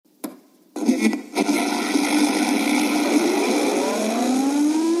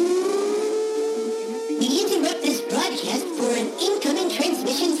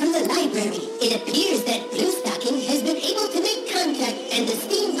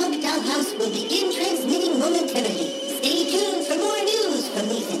Dollhouse will begin transmitting momentarily. Stay tuned for more news from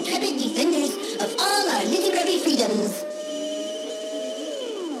these intrepid defenders of all our literary freedoms.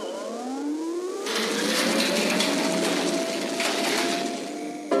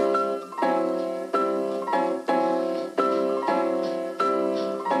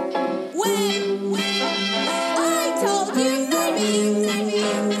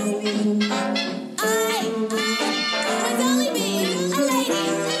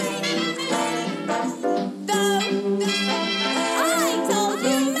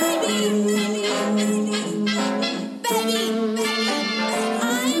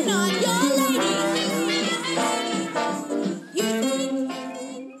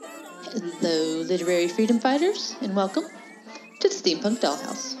 Literary freedom fighters, and welcome to the Steampunk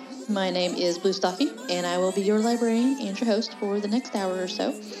Dollhouse. My name is Blue Stocking, and I will be your librarian and your host for the next hour or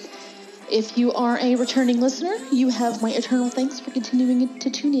so. If you are a returning listener, you have my eternal thanks for continuing to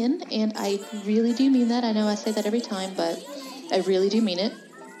tune in, and I really do mean that. I know I say that every time, but I really do mean it.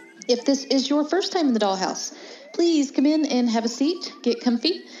 If this is your first time in the Dollhouse, please come in and have a seat, get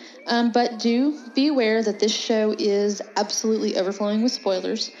comfy, but do be aware that this show is absolutely overflowing with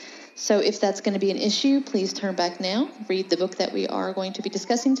spoilers. So if that's going to be an issue, please turn back now, read the book that we are going to be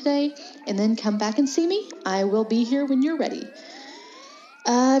discussing today, and then come back and see me. I will be here when you're ready.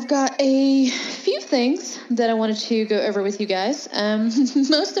 I've got a few things that I wanted to go over with you guys.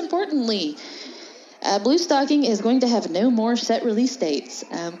 Most importantly, Blue Stocking is going to have no more set release dates.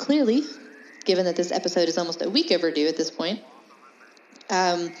 Clearly, given that this episode is almost a week overdue at this point,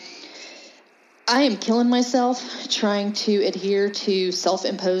 I am killing myself trying to adhere to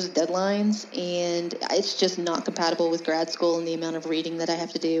self-imposed deadlines, and it's just not compatible with grad school and the amount of reading that I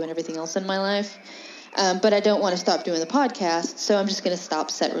have to do and everything else in my life. But I don't want to stop doing the podcast, so I'm just going to stop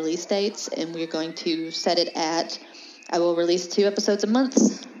set release dates, and we're going to set it at, I will release 2 episodes a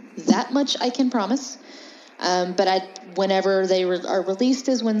month. That much I can promise. But whenever they are released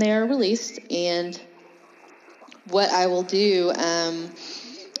is when they are released, and what I will do...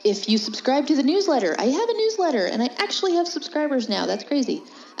 if you subscribe to the newsletter, I have a newsletter, and I actually have subscribers now. That's crazy.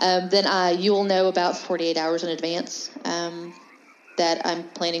 Then you'll know about 48 hours in advance that I'm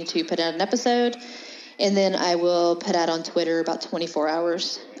planning to put out an episode, and then I will put out on Twitter about 24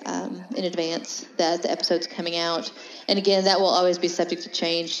 hours in advance that the episode's coming out. And again, that will always be subject to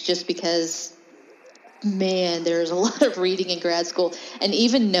change just because, man, there's a lot of reading in grad school. And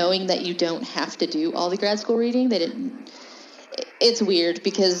even knowing that you don't have to do all the grad school reading, it's weird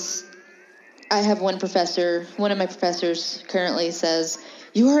because I have one of my professors currently says,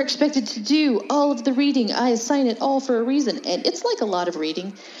 you are expected to do all of the reading. I assign it all for a reason. And it's like a lot of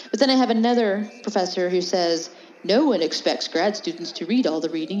reading. But then I have another professor who says, no one expects grad students to read all the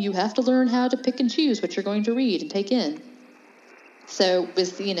reading. You have to learn how to pick and choose what you're going to read and take in. So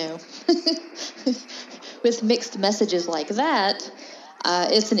with, with mixed messages like that,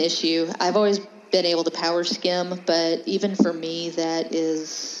 it's an issue. I've always been able to power skim, but even for me, that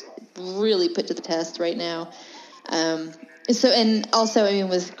is really put to the test right now. And also,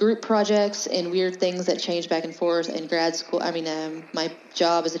 with group projects and weird things that change back and forth in grad school, my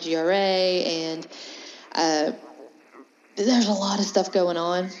job as a GRA, and there's a lot of stuff going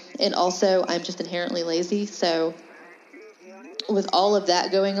on. And also, I'm just inherently lazy. So with all of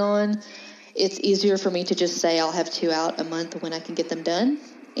that going on, it's easier for me to just say I'll have 2 out a month when I can get them done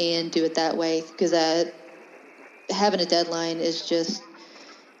and do it that way, because having a deadline is just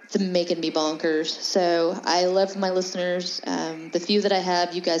making me bonkers. So I love my listeners. The few that I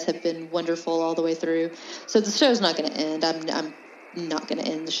have, you guys have been wonderful all the way through. So the show's not going to end. I'm not going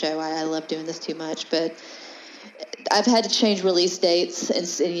to end the show. I love doing this too much, but I've had to change release dates and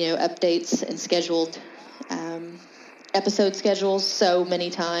updates and scheduled episode schedules so many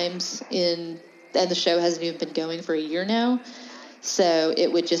times, and the show hasn't even been going for a year now. So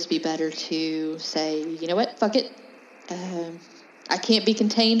it would just be better to say, you know what, fuck it. I can't be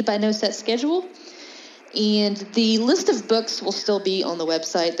contained by no set schedule. And the list of books will still be on the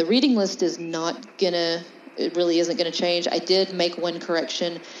website. The reading list is it really isn't going to change. I did make one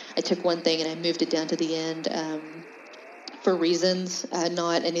correction. I took one thing and I moved it down to the end for reasons,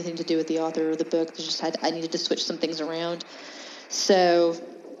 not anything to do with the author or the book. I needed to switch some things around. So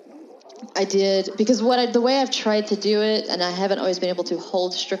I did, because the way I've tried to do it, and I haven't always been able to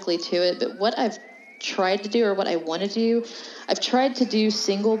hold strictly to it, but what I've tried to do, or what I want to do, I've tried to do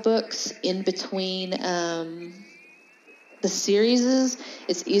single books in between the series.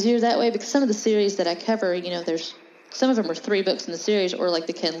 It's easier that way, because some of the series that I cover, there's some of them are 3 books in the series, or like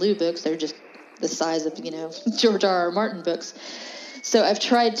the Ken Liu books, they're just the size of, George R.R. Martin books. So I've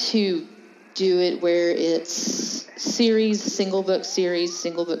tried to do it where it's series, single book series,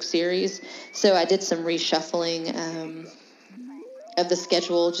 single book series. So I did some reshuffling of the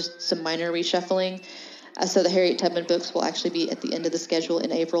schedule, just some minor reshuffling. So the Harriet Tubman books will actually be at the end of the schedule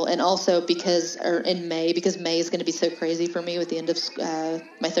in April, and also in May, because May is going to be so crazy for me with the end of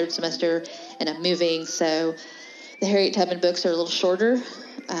my third semester, and I'm moving. So the Harriet Tubman books are a little shorter.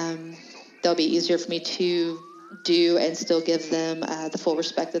 They'll be easier for me to do and still give them the full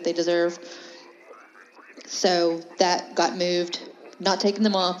respect that they deserve. So that got moved, not taking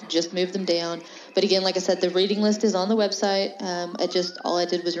them off, just moved them down. But again, like I said, the reading list is on the website. All I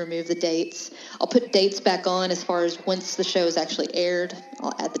did was remove the dates. I'll put dates back on as far as once the show is actually aired.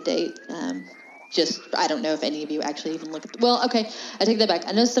 I'll add the date. I don't know if any of you actually even look at well, okay, I take that back.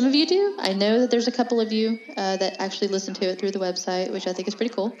 I know some of you do. I know that there's a couple of you that actually listen to it through the website, which I think is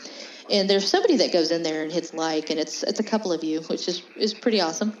pretty cool. And there's somebody that goes in there and hits like, and it's a couple of you, which is pretty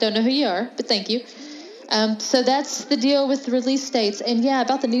awesome. Don't know who you are, but thank you. So that's the deal with the release dates. And yeah,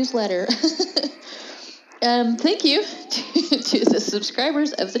 about the newsletter. Thank you to the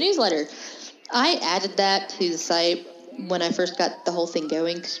subscribers of the newsletter. I added that to the site when I first got the whole thing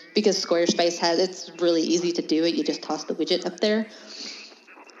going, because Squarespace it's really easy to do it. You just toss the widget up there.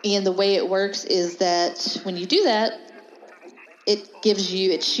 And the way it works is that when you do that,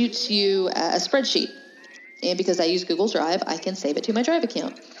 it shoots you a spreadsheet. And because I use Google Drive, I can save it to my Drive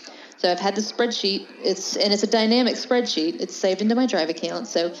account. So I've had the spreadsheet, it's a dynamic spreadsheet. It's saved into my Drive account.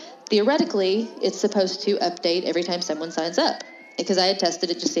 So theoretically, it's supposed to update every time someone signs up. Because I had tested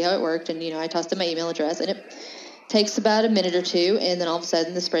it to see how it worked, and I tossed in my email address, and it takes about a minute or two, and then all of a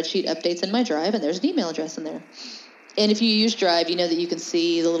sudden the spreadsheet updates in my Drive, and there's an email address in there. And if you use Drive, you know that you can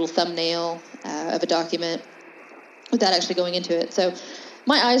see the little thumbnail of a document without actually going into it. So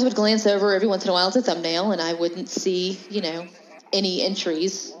my eyes would glance over every once in a while at the thumbnail, and I wouldn't see, any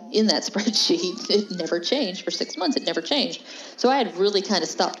entries in that spreadsheet. It never changed. For 6 months, it never changed. So I had really kind of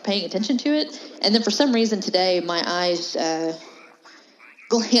stopped paying attention to it. And then for some reason today, my eyes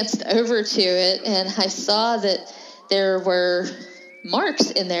glanced over to it, and I saw that there were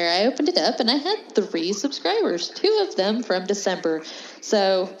marks in there. I opened it up, and I had 3 subscribers, 2 of them from December.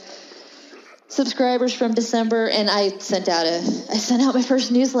 So subscribers from December, and I sent out my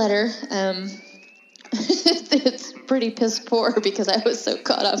first newsletter. It's pretty piss poor because I was so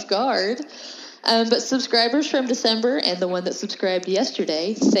caught off guard. But subscribers from December and the one that subscribed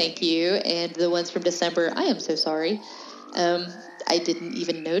yesterday, thank you. And the ones from December, I am so sorry. I didn't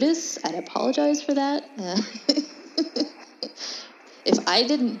even notice. I'd apologize for that. If I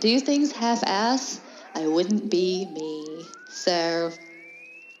didn't do things half-ass, I wouldn't be me. So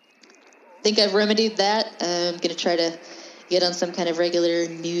I think I've remedied that. I'm going to try to get on some kind of regular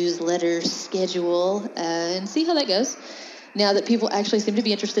newsletter schedule and see how that goes, now that people actually seem to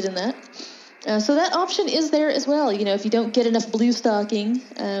be interested in that. So that option is there as well, if you don't get enough blue stocking.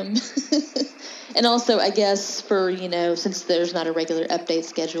 And also, I guess, for, since there's not a regular update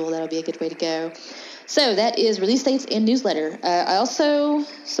schedule, that'll be a good way to go. So that is release dates and newsletter. I also,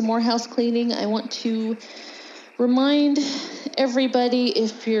 some more house cleaning. I want to remind everybody,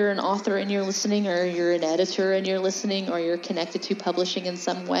 if you're an author and you're listening, or you're an editor and you're listening, or you're connected to publishing in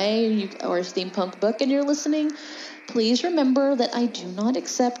some way, or a steampunk book and you're listening, please remember that I do not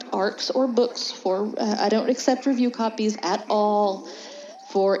accept ARCs or books I don't accept review copies at all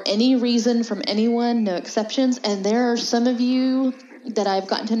for any reason from anyone, no exceptions. And there are some of you that I've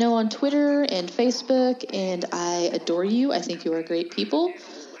gotten to know on Twitter and Facebook, and I adore you. I think you are great people.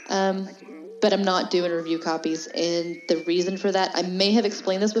 But I'm not doing review copies. And the reason for that, I may have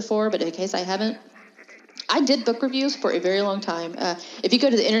explained this before, but in case I haven't, I did book reviews for a very long time. If you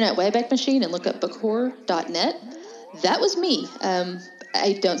go to the Internet Wayback Machine and look up bookhorror.net, that was me.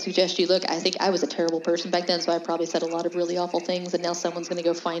 I don't suggest you look. I think I was a terrible person back then, so I probably said a lot of really awful things, and now someone's going to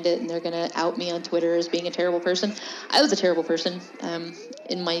go find it, and they're going to out me on Twitter as being a terrible person. I was a terrible person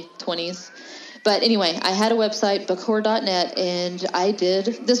in my 20s. But anyway, I had a website, bookhorror.net, and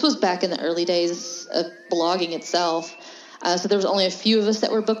this was back in the early days of blogging itself. So there was only a few of us that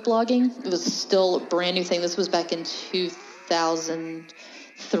were book blogging. It was still a brand new thing. This was back in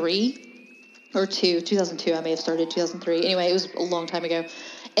 2003 or 2002. I may have started 2003. Anyway, it was a long time ago.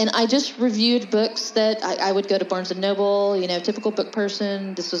 And I just reviewed books that I would go to Barnes & Noble, typical book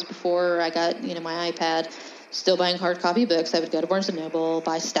person. This was before I got, my iPad. Still buying hard copy books. I would go to Barnes & Noble,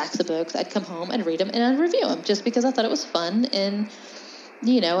 buy stacks of books. I'd come home and read them, and I'd review them just because I thought it was fun. And,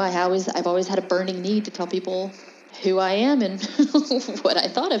 I've always had a burning need to tell people who I am and what I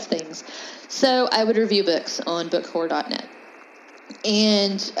thought of things. So I would review books on bookhorror.net.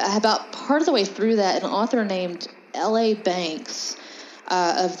 And about part of the way through that, an author named L.A. Banks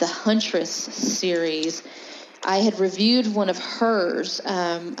of the Huntress series. I had reviewed one of hers.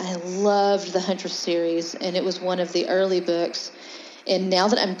 I loved the Huntress series, and it was one of the early books. And now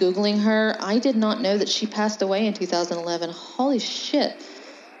that I'm Googling her, I did not know that she passed away in 2011. Holy shit.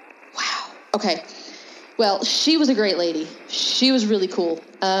 Wow. Okay. Well, she was a great lady. She was really cool.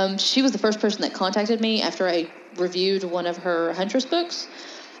 She was the first person that contacted me after I reviewed one of her Huntress books.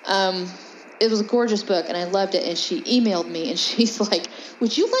 It was a gorgeous book, and I loved it. And she emailed me, and she's like,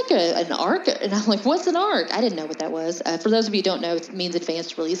 would you like an ARC? And I'm like, what's an ARC? I didn't know what that was. For those of you who don't know, it means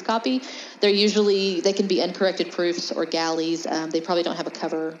advanced release copy. They can be uncorrected proofs or galleys. They probably don't have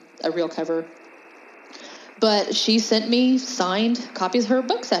a real cover. But she sent me signed copies of her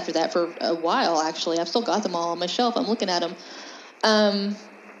books after that for a while, actually. I've still got them all on my shelf. I'm looking at them.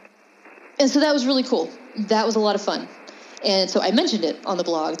 And so that was really cool. That was a lot of fun. And so I mentioned it on the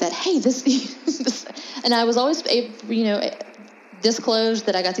blog that, hey, this and I was always, disclosed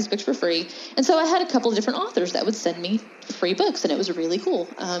that I got these books for free. And so I had a couple of different authors that would send me free books, and it was really cool.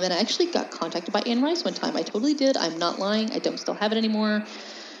 And I actually got contacted by Anne Rice one time. I totally did. I'm not lying. I don't still have it anymore.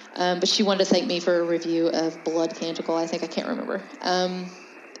 But she wanted to thank me for a review of Blood Canticle. I can't remember.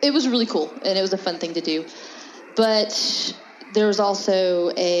 It was really cool, and it was a fun thing to do. But there's also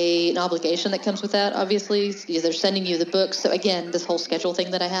an obligation that comes with that, obviously. They're sending you the books. So, again, this whole schedule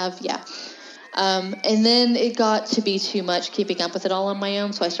thing that I have, yeah. And then it got to be too much keeping up with it all on my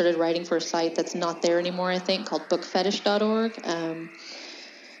own, so I started writing for a site that's not there anymore, I think, called bookfetish.org. And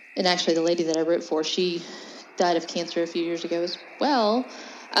actually, the lady that I wrote for, she died of cancer a few years ago as well.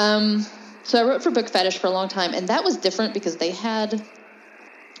 So I wrote for Book Fetish for a long time, and that was different because they had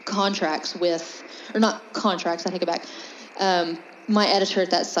contracts with, or not contracts, I take it back. My editor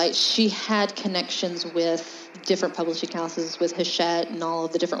at that site, she had connections with different publishing houses, with Hachette and all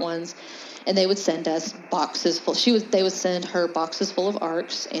of the different ones, and they would send us boxes full. They would send her boxes full of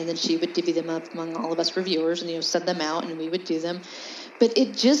ARCs, and then she would divvy them up among all of us reviewers, and send them out, and we would do them. But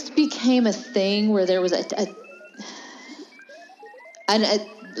it just became a thing where there was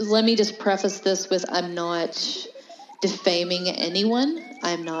let me just preface this with, I'm not defaming anyone.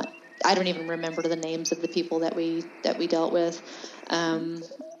 I don't even remember the names of the people that we dealt with.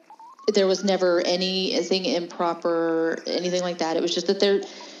 There was never anything improper, anything like that. It was just that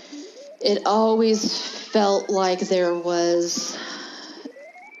it always felt like there was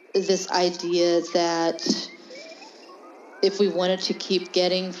this idea that if we wanted to keep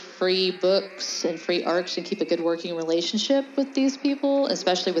getting free books and free ARCs and keep a good working relationship with these people,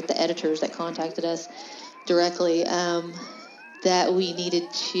 especially with the editors that contacted us directly, that we needed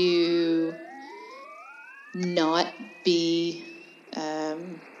to not be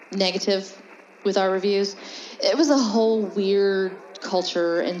negative with our reviews. It was a whole weird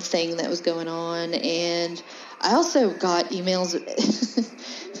culture and thing that was going on, and I also got emails.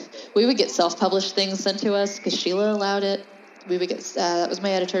 We would get self-published things sent to us because Sheila allowed it. We would get that was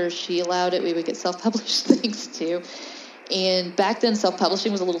my editor. She allowed it. We would get self-published things too. And back then,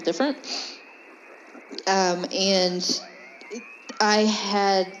 self-publishing was a little different. And I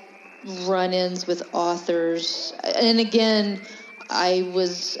had run-ins with authors. And again, I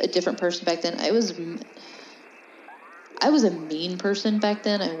was a different person back then. I was a mean person back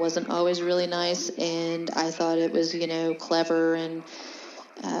then. I wasn't always really nice, and I thought it was, clever and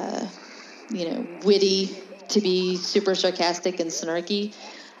witty to be super sarcastic and snarky.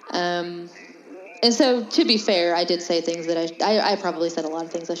 And so, to be fair, I did say things that I probably said a lot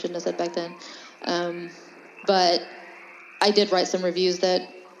of things I shouldn't have said back then. But I did write some reviews that,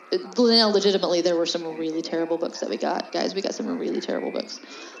 now legitimately, there were some really terrible books that we got. Guys, we got some really terrible books.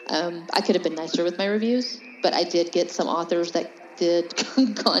 I could have been nicer with my reviews, but I did get some authors that did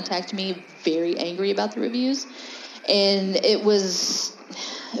contact me very angry about the reviews. And it was,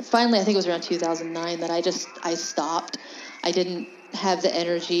 finally, I think it was around 2009 that I stopped. I didn't have the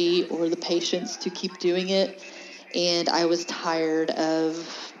energy or the patience to keep doing it. And I was tired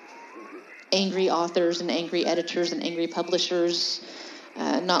of angry authors and angry editors and angry publishers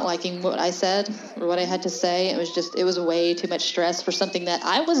not liking what I said or what I had to say. It was way too much stress for something that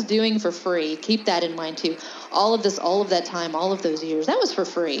I was doing for free. Keep that in mind too. All of that time, all of those years, that was for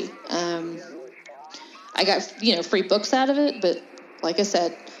free. I got, free books out of it, but like I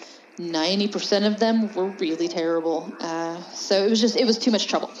said, 90% of them were really terrible. So it was too much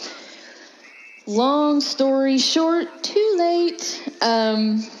trouble. Long story short, too late.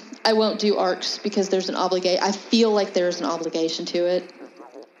 I won't do ARCs because there's an obligation. I feel like there's an obligation to it.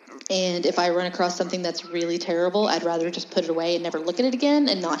 And if I run across something that's really terrible, I'd rather just put it away and never look at it again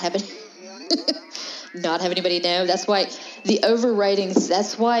and not have it Not have anybody know. That's why the overwritings,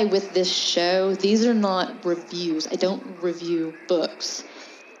 that's why with this show, these are not reviews. I don't review books.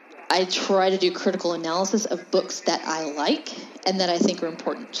 I try to do critical analysis of books that I like and that I think are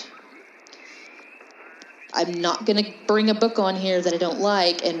important. I'm not going to bring a book on here that I don't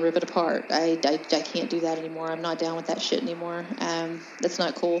like and rip it apart. I can't do that anymore. I'm not down with that shit anymore. That's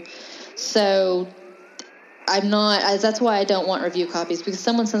not cool. So that's why I don't want review copies, because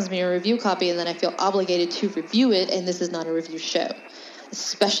someone sends me a review copy and then I feel obligated to review it, and this is not a review show,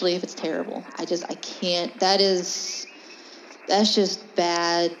 especially if it's terrible. I can't. That's just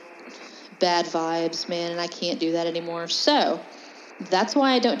bad vibes, man, and I can't do that anymore. So that's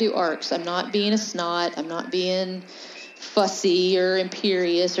why I don't do ARCs. I'm not being a snot. I'm not being fussy or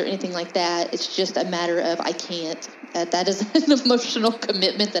imperious or anything like that. It's just a matter of I can't. That is an emotional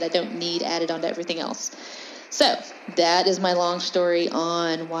commitment that I don't need added onto everything else. So that is my long story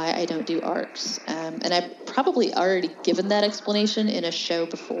on why I don't do ARCs. And I've probably already given that explanation in a show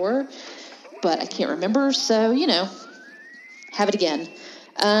before, but I can't remember. So, have it again.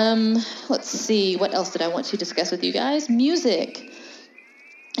 Let's see. What else did I want to discuss with you guys? Music.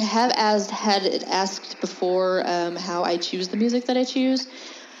 I have had it asked before how I choose the music that I choose.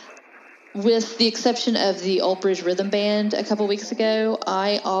 With the exception of the Old Bridge Rhythm Band a couple weeks ago,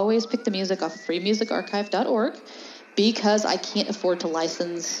 I always pick the music off freemusicarchive.org because I can't afford to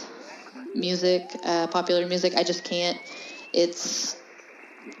license music, popular music. I just can't. It's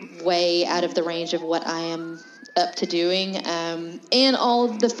way out of the range of what I am up to doing. And all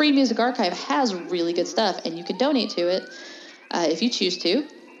the Free Music Archive has really good stuff, and you can donate to it if you choose to.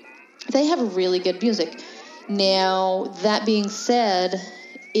 They have really good music. Now, that being said,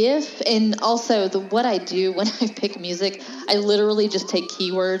 and also what I do when I pick music, I literally just take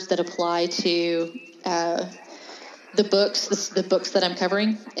keywords that apply to the books that I'm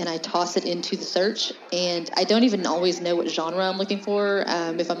covering, and I toss it into the search, and I don't even always know what genre I'm looking for.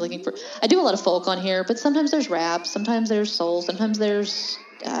 If I'm looking for, I do a lot of folk on here, but sometimes there's rap, sometimes there's soul, sometimes there's,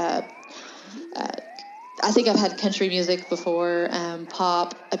 I think I've had country music before,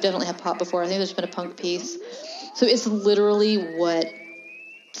 pop. I've definitely had pop before. I think there's been a punk piece. So it's literally what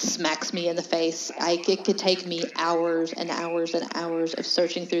smacks me in the face. It could take me hours and hours and hours of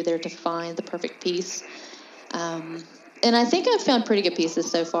searching through there to find the perfect piece. And I think I've found pretty good pieces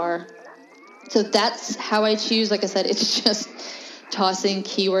so far. So that's how I choose. Like I said, it's just tossing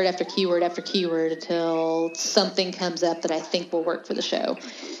keyword after keyword after keyword until something comes up that I think will work for the show.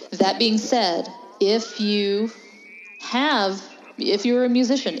 That being said, if you're a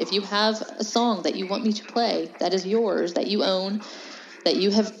musician, if you have a song that you want me to play that is yours, that you own, that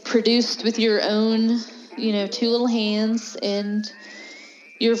you have produced with your own, two little hands and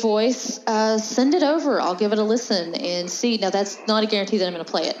your voice, send it over. I'll give it a listen and see. Now, that's not a guarantee that I'm going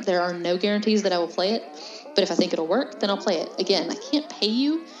to play it. There are no guarantees that I will play it, but if I think it'll work, then I'll play it. Again, I can't pay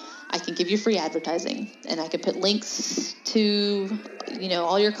you. I can give you free advertising, and I can put links to,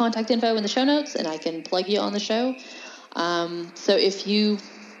 all your contact info in the show notes, and I can plug you on the show. So if you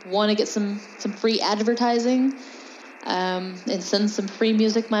want to get some free advertising, and send some free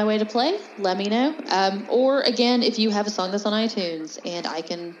music my way to play, let me know. Or again, if you have a song that's on iTunes and I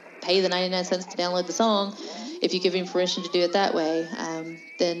can pay the 99 cents to download the song, if you give me permission to do it that way,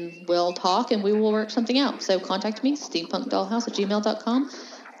 then we'll talk and we will work something out. So contact me, steampunkdollhouse@gmail.com.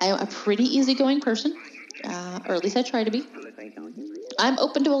 I am a pretty easygoing person, or at least I try to be. I'm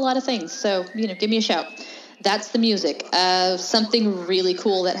open to a lot of things, so, give me a shout. That's the music. Something really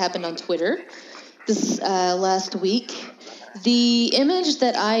cool that happened on Twitter this last week. The image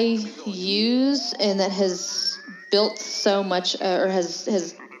that I use and that has built so much, or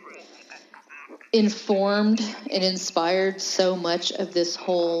has informed and inspired so much of this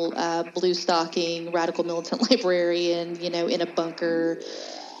whole blue stocking, radical militant librarian, in a bunker,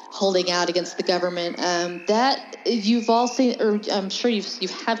 holding out against the government. That you've all seen, or I'm sure you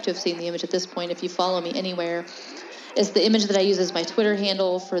have to have seen the image at this point if you follow me anywhere. Is the image that I use as my Twitter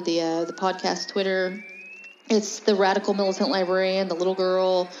handle for the podcast Twitter. It's the radical militant librarian, the little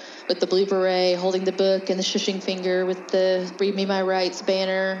girl with the blue beret holding the book and the shushing finger with the "Read Me My Rights"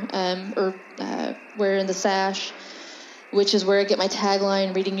 banner, or wearing the sash, which is where I get my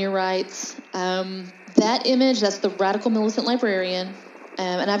tagline, "Reading Your Rights." That image, that's the radical militant librarian.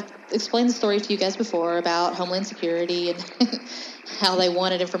 And I've explained the story to you guys before about Homeland Security and how they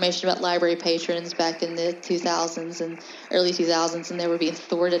wanted information about library patrons back in the 2000s and early 2000s, and they were being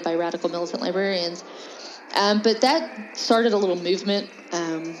thwarted by radical militant librarians. But that started a little movement,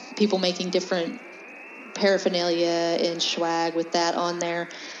 people making different paraphernalia and swag with that on there.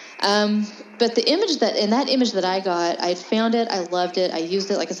 But the image that I got, I found it, I loved it, I used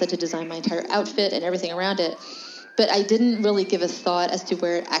it, like I said, to design my entire outfit and everything around it. But I didn't really give a thought as to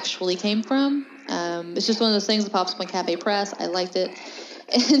where it actually came from. It's just one of those things that pops up on Cafe Press. I liked it.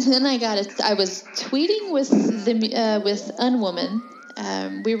 And then I was tweeting with Unwoman.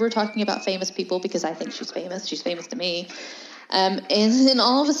 We were talking about famous people because I think she's famous. She's famous to me. And then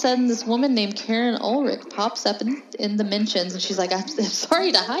all of a sudden, this woman named Karen Ulrich pops up in the mentions, and she's like, I'm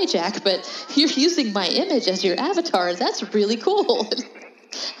sorry to hijack, but you're using my image as your avatar. That's really cool.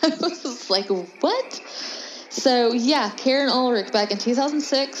 I was just like, what? So, yeah, Karen Ulrich, back in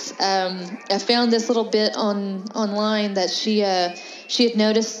 2006, I found this little bit online that she had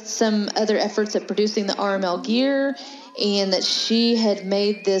noticed some other efforts at producing the RML gear, and that she had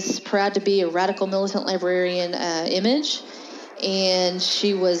made this proud to be a radical militant librarian image. And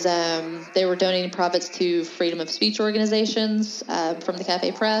she was, they were donating profits to freedom of speech organizations from the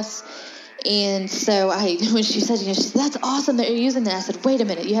Cafe Press. And so when she said, that's awesome that you're using that, I said, wait a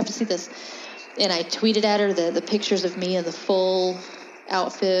minute, you have to see this. And I tweeted at her the pictures of me in the full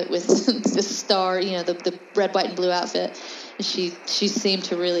outfit with the star, the red, white, and blue outfit. And she seemed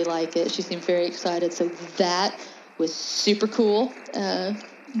to really like it. She seemed very excited. So that was super cool.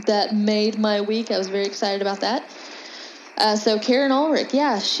 That made my week. I was very excited about that. So Karen Ulrich,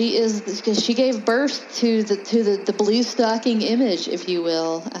 yeah, she gave birth to the blue stocking image, if you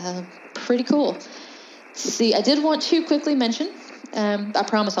will. Pretty cool. See, I did want to quickly mention, I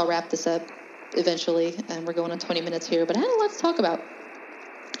promise I'll wrap this up eventually. We're going on 20 minutes here, but I had a lot to talk about.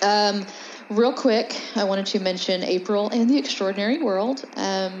 Real quick, I wanted to mention April and the Extraordinary World.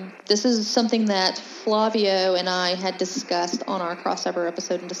 This is something that Flavio and I had discussed on our crossover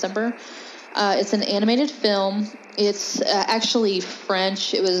episode in December. It's an animated film. It's actually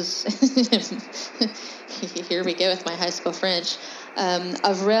French. It was, here we go with my high school French,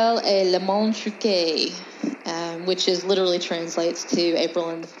 Avril et le Monde Truqué, which is literally translates to April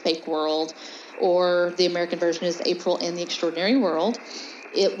and the Fake World, or the American version is April and the Extraordinary World.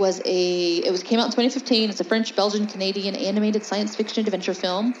 It came out in 2015. It's a French, Belgian, Canadian animated science fiction adventure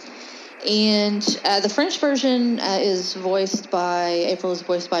film. And the French version is voiced by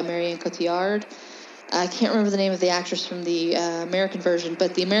Marion Cotillard. I can't remember the name of the actress from the American version,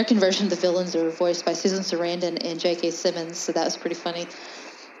 but the American version, the villains are voiced by Susan Sarandon and J.K. Simmons, so that was pretty funny.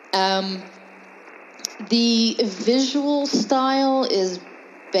 The visual style is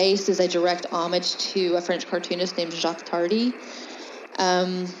based as a direct homage to a French cartoonist named Jacques Tardy.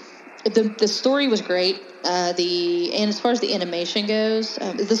 The story was great. And as far as the animation goes,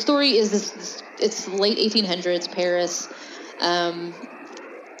 the story is it's late 1800s Paris,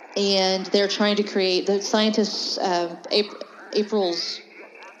 and they're trying to create, the scientists, April's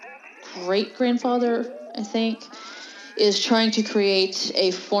great-grandfather, I think, is trying to create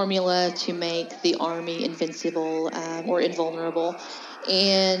a formula to make the army invincible or invulnerable.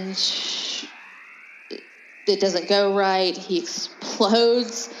 And it doesn't go right. He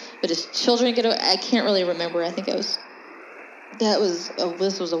explodes, but his children get away. I can't really remember. I think this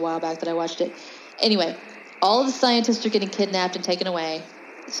was a while back that I watched it. Anyway, all of the scientists are getting kidnapped and taken away.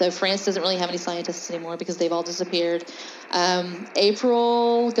 So France doesn't really have any scientists anymore because they've all disappeared.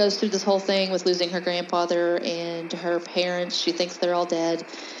 April goes through this whole thing with losing her grandfather and her parents. She thinks they're all dead.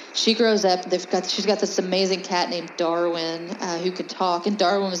 She grows up. She's got this amazing cat named Darwin who can talk. And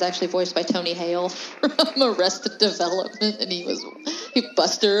Darwin was actually voiced by Tony Hale from Arrested Development, and he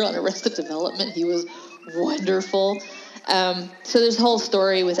Buster on Arrested Development. He was wonderful. So there's a whole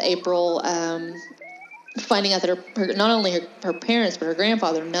story with April finding out that not only her parents but her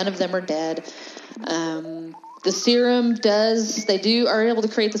grandfather, none of them are dead. The serum are able to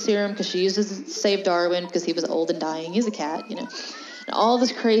create the serum because she uses it to save Darwin because he was old and dying. He's a cat, And all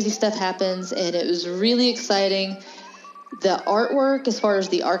this crazy stuff happens, and it was really exciting. The artwork, as far as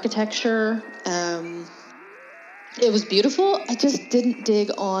the architecture, it was beautiful. I just didn't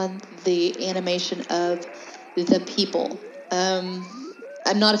dig on the animation of the people.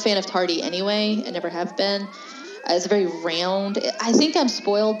 I'm not a fan of Tardy anyway. I never have been. It's very round. I think I'm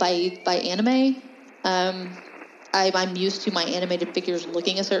spoiled by anime. I'm used to my animated figures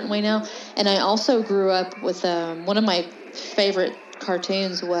looking a certain way now. And I also grew up with one of my favorite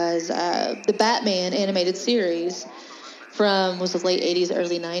cartoons was the Batman animated series was the late 80s,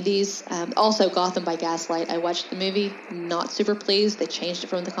 early 90s. Also Gotham by Gaslight. I watched the movie, not super pleased. They changed it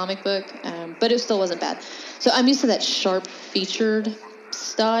from the comic book, but it still wasn't bad. So I'm used to that sharp featured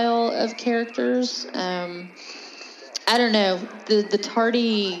style of characters. I don't know. The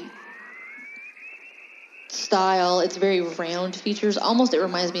Tardy style, it's very round features. Almost it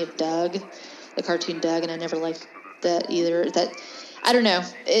reminds me of Doug, the cartoon Doug, and I never liked that either. I don't know.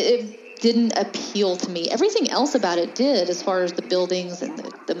 It didn't appeal to me. Everything else about it did, as far as the buildings and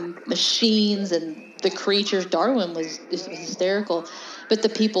the machines and the creatures. Darwin was hysterical. But the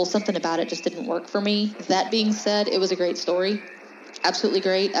people, something about it just didn't work for me. That being said, it was a great story. Absolutely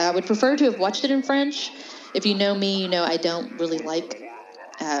great. I would prefer to have watched it in French. If you know me, you know I don't really like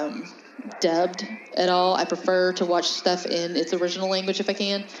dubbed at all. I prefer to watch stuff in its original language if I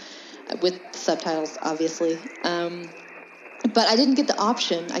can, with subtitles, obviously. But I didn't get the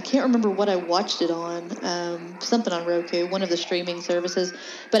option. I can't remember what I watched it on. Something on Roku, one of the streaming services.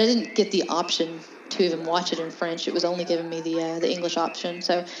 But I didn't get the option to even watch it in French. It was only giving me the English option.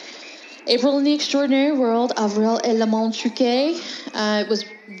 So, April in the Extraordinary World, Avril et le Monde Truqué. It was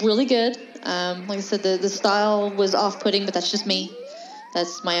really good. Like I said, the style was off-putting, but that's just me.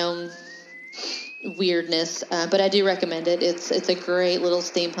 That's my own weirdness. But I do recommend it. It's a great little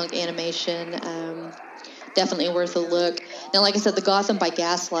steampunk animation. Definitely worth a look. Now, like I said, The Gotham by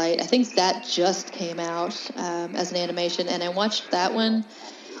Gaslight, I think that just came out as an animation, and I watched that one.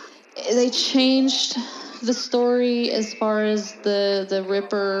 They changed the story as far as the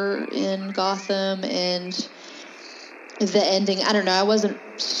Ripper in Gotham and the ending. I don't know. I wasn't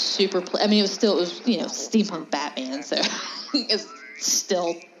super. it was steampunk Batman, so it's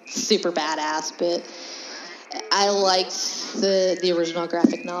still super badass. But I liked the original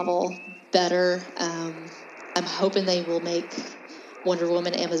graphic novel better. I'm hoping they will make Wonder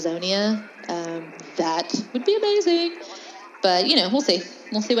Woman Amazonia. That would be amazing. But, we'll see.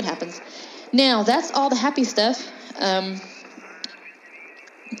 We'll see what happens. Now, that's all the happy stuff.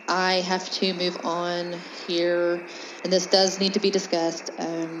 I have to move on here, and this does need to be discussed.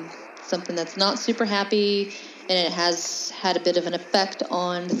 Something that's not super happy, and it has had a bit of an effect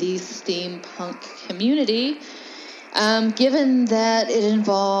on the steampunk community, given that it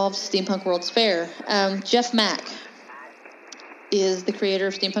involves Steampunk World's Fair. Jeff Mack is the creator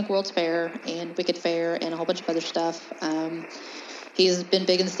of Steampunk World's Fair and Wicked Fair and a whole bunch of other stuff. He's been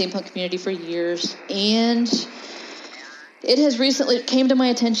big in the steampunk community for years, and it has recently came to my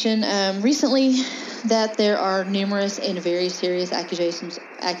attention recently that there are numerous and very serious accusations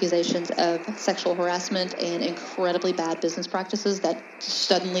of sexual harassment and incredibly bad business practices that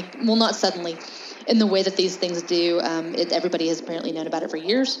not suddenly, in the way that these things do. Everybody has apparently known about it for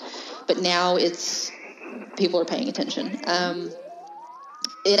years, but now people are paying attention.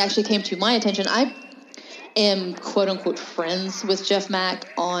 It actually came to my attention. I am quote-unquote friends with Jeff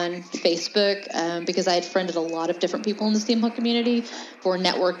Mack on Facebook because I had friended a lot of different people in the steampunk community for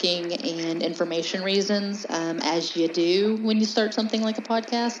networking and information reasons, as you do when you start something like a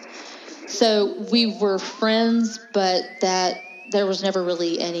podcast. So we were friends, but that there was never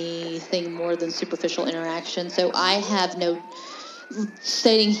really anything more than superficial interaction. So I have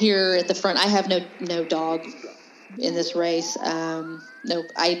stating here at the front, I have no dog in this race. No,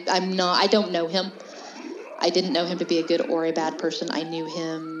 I don't know him. I didn't know him to be a good or a bad person. I knew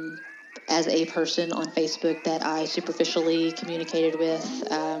him as a person on Facebook that I superficially communicated with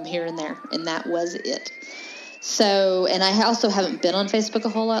here and there, and that was it. So, and I also haven't been on Facebook a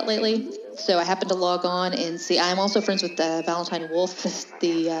whole lot lately, so I happened to log on and see. I'm also friends with Valentine Wolf,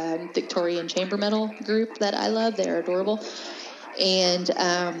 the Victorian chamber metal group that I love. They're adorable. And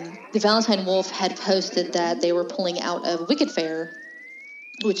the Valentine Wolf had posted that they were pulling out of Wicked Fair,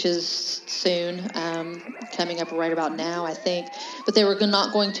 which is soon, coming up right about now, I think. But they were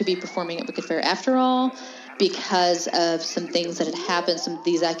not going to be performing at Wicked Fair after all because of some things that had happened,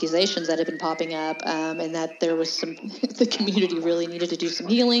 these accusations that had been popping up, and that there was the community really needed to do some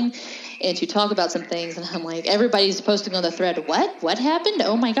healing and to talk about some things. And I'm like, everybody's posting on the thread, what happened?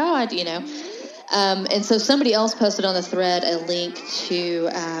 Oh my God, And so somebody else posted on the thread a link to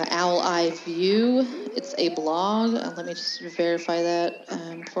Owl Eye View. It's a blog. Let me just verify that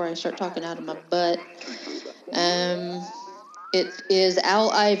before I start talking out of my butt. It is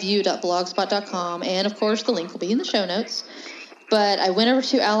owleyeview.blogspot.com, and of course the link will be in the show notes. But I went over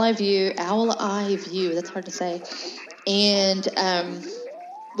to Owl Eye View, that's hard to say, and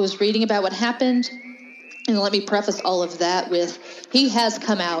was reading about what happened. And let me preface all of that with, he has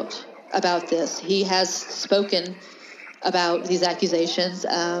come out about this. He has spoken about these accusations,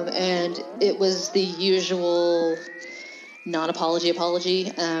 and it was the usual non-apology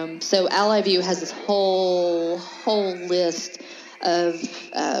apology. So Owl Eye View has this whole list of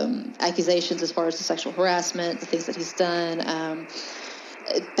accusations as far as the sexual harassment, the things that he's done,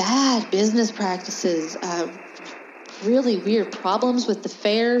 bad business practices, really weird problems with the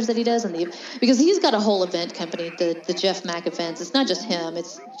fairs that he does, because he's got a whole event company, the Jeff Mack events. It's not just him;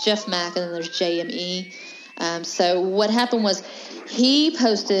 it's Jeff Mack, and then there's JME. So what happened was, he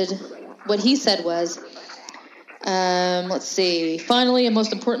posted what he said was, Let's see. Finally, and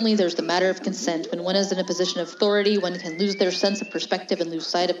most importantly, there's the matter of consent. When one is in a position of authority, one can lose their sense of perspective and lose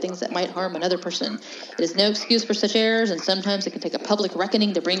sight of things that might harm another person. It is no excuse for such errors, and sometimes it can take a public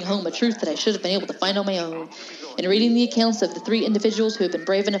reckoning to bring home a truth that I should have been able to find on my own. In reading the accounts of the 3 individuals who have been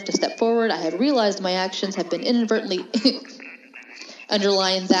brave enough to step forward, I have realized my actions have been inadvertently...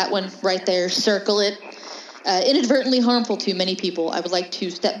 underline that one right there, circle it. Inadvertently harmful to many people. I would like to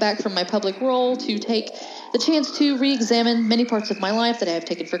step back from my public role to take the chance to re-examine many parts of my life that I have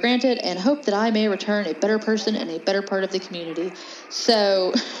taken for granted and hope that I may return a better person and a better part of the community.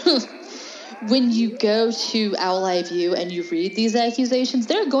 So when you go to Owl Eye View and you read these accusations,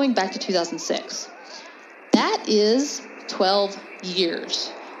 they're going back to 2006. That is 12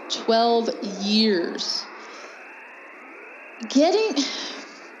 years. 12 years.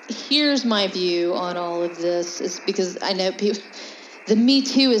 Here's my view on all of this, is because I know the Me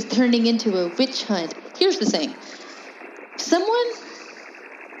Too is turning into a witch hunt. Here's the thing. Someone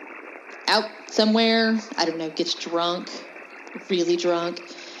out somewhere, I don't know, gets drunk, really drunk,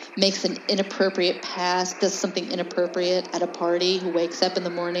 makes an inappropriate pass, does something inappropriate at a party, who wakes up in the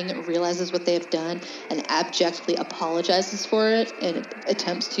morning, realizes what they have done, and abjectly apologizes for it, and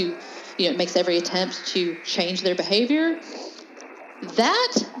attempts to, makes every attempt to change their behavior.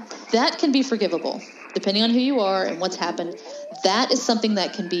 That can be forgivable, depending on who you are and what's happened. That is something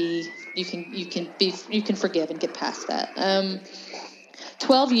that can be, you can forgive and get past that.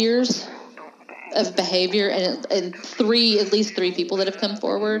 12 years of behavior and at least three people that have come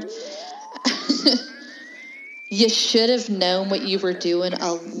forward. You should have known what you were doing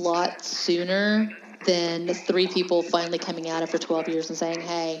a lot sooner than 3 people finally coming out after 12 years and saying,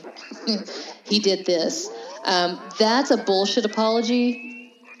 hey, he did this. That's a bullshit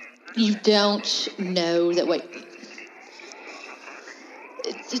apology. You don't know that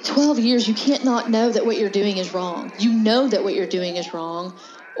 12 years, you can't not know that what you're doing is wrong. You know that what you're doing is wrong,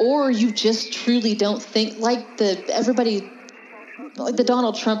 or you just truly don't think, like the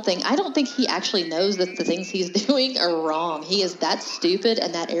Donald Trump thing. I don't think he actually knows that the things he's doing are wrong. He is that stupid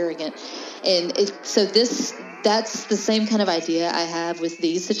and that arrogant. And that's the same kind of idea I have with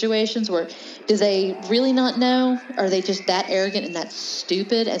these situations, where do they really not know? Are they just that arrogant and that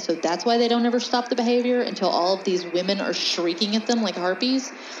stupid? And so that's why they don't ever stop the behavior until all of these women are shrieking at them like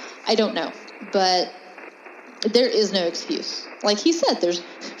harpies? I don't know. But there is no excuse. Like he said, there's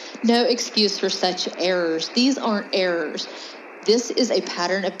no excuse for such errors. These aren't errors. This is a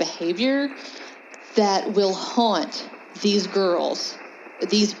pattern of behavior that will haunt these girls,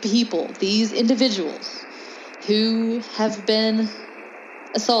 these people, these individuals who have been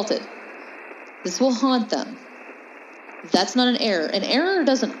assaulted. This will haunt them. That's not an error. An error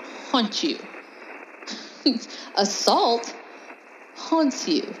doesn't haunt you. Assault haunts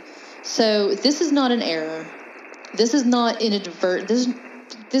you. So this is not an error. This is not inadvertent.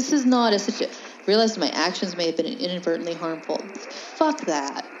 This is not a situation. Realized my actions may have been inadvertently harmful. Fuck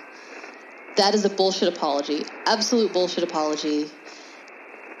that. That is a bullshit apology. Absolute bullshit apology.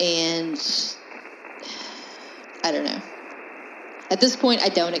 And I don't know. At this point, I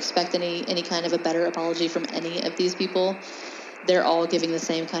don't expect any kind of a better apology from any of these people. They're all giving the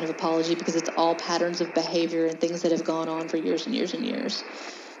same kind of apology because it's all patterns of behavior and things that have gone on for years and years and years.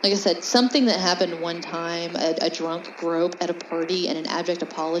 Like I said, something that happened one time, a drunk grope at a party and an abject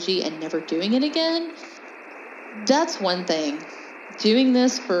apology and never doing it again, that's one thing. Doing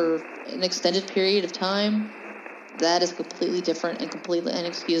this for an extended period of time, that is completely different and completely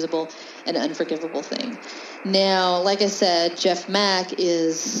inexcusable and unforgivable thing. Now, like I said, Jeff Mack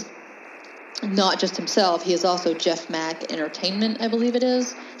is not just himself. He is also Jeff Mack Entertainment, I believe it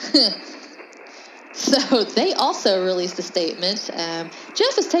is. So they also released a statement.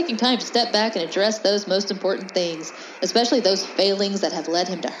 Jeff is taking time to step back and address those most important things, especially those failings that have led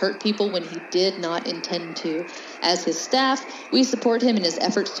him to hurt people when he did not intend to. As his staff, we support him in his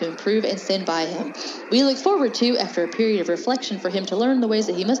efforts to improve and stand by him. We look forward to, after a period of reflection, for him to learn the ways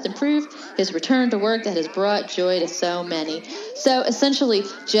that he must improve, his return to work that has brought joy to so many. So essentially,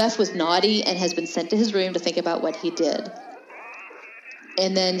 Jeff was naughty and has been sent to his room to think about what he did.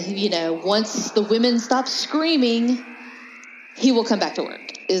 And then, once the women stop screaming, he will come back to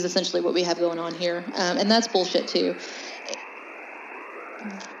work, is essentially what we have going on here. And that's bullshit, too.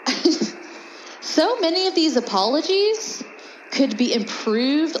 So many of these apologies could be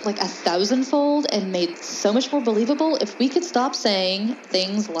improved like 1,000-fold and made so much more believable if we could stop saying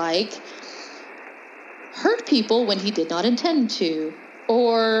things like, hurt people when he did not intend to,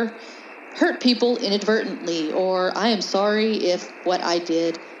 or hurt people inadvertently, or I am sorry if what I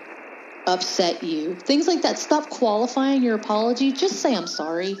did upset you. Things like that. Stop qualifying your apology. Just say I'm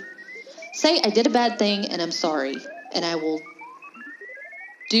sorry. Say, I did a bad thing and I'm sorry. And I will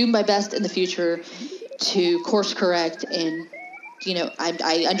do my best in the future to course correct and,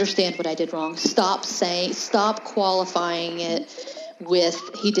 I understand what I did wrong. Stop qualifying it with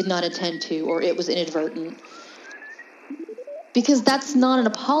he did not intend to or it was inadvertent. Because that's not an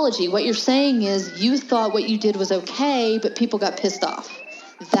apology. What you're saying is you thought what you did was okay, but people got pissed off.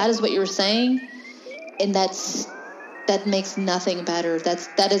 That is what you were saying, and that makes nothing better. Because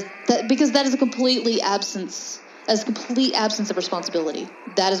that is a complete absence of responsibility.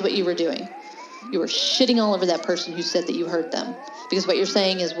 That is what you were doing. You were shitting all over that person who said that you hurt them. Because what you're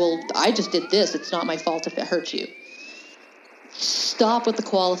saying is, well, I just did this. It's not my fault if it hurt you. Stop with the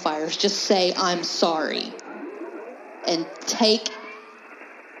qualifiers. Just say, I'm sorry. And take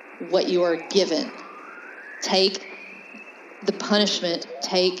what you are given. Take the punishment.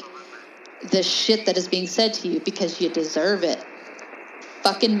 Take the shit that is being said to you because you deserve it.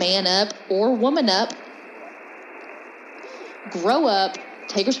 Fucking man up or woman up. Grow up.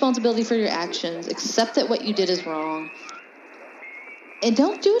 Take responsibility for your actions. Accept that what you did is wrong. And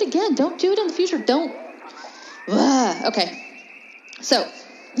don't do it again. Don't do it in the future. Don't. Okay. So...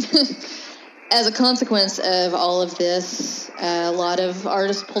 As a consequence of all of this, a lot of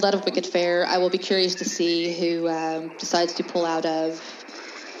artists pulled out of Wicked Fair. I will be curious to see who decides to pull out of,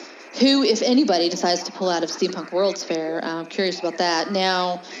 who, if anybody, decides to pull out of Steampunk World's Fair. I'm curious about that.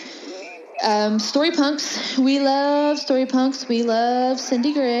 Now, Storypunks. We love Storypunks. We love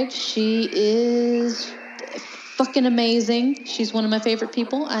Cindy Grigg. She is fucking amazing. She's one of my favorite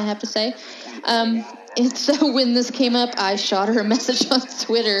people, I have to say. And so when this came up, I shot her a message on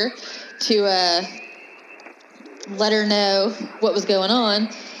Twitter to let her know what was going on.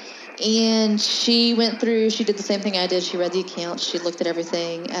 And she went through, she did the same thing I did. She read the accounts, she looked at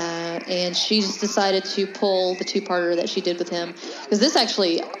everything, and she just decided to pull the two-parter that she did with him. Because this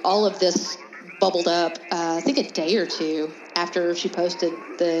actually, all of this bubbled up, I think a day or two after she posted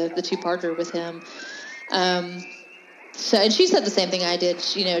the two-parter with him. And she said the same thing I did.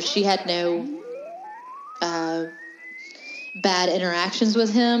 She had no bad interactions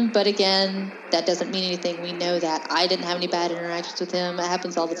with him, but again, that doesn't mean anything. We know that. I didn't have any bad interactions with him. It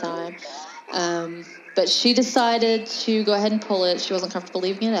happens all the time. But she decided to go ahead and pull it. She wasn't comfortable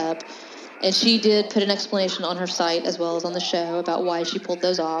leaving it up. And she did put an explanation on her site as well as on the show about why she pulled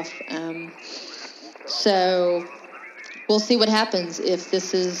those off. So we'll see what happens if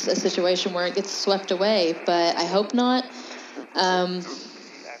this is a situation where it gets swept away, but I hope not.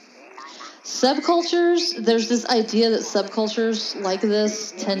 Subcultures, there's this idea that subcultures like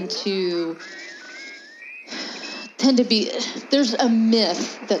this tend to be, there's a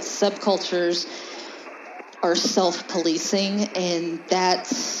myth that subcultures are self-policing, and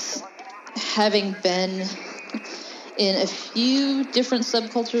that's having been in a few different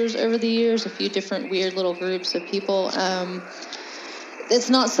subcultures over the years, a few different weird little groups of people. It's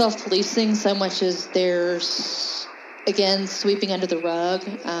not self-policing so much as there's, again, sweeping under the rug,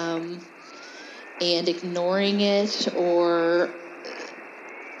 and ignoring it, or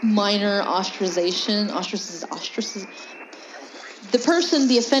minor ostracization.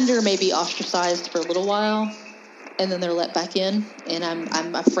 The offender may be ostracized for a little while, and then they're let back in. And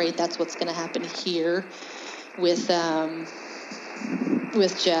I'm afraid that's what's going to happen here with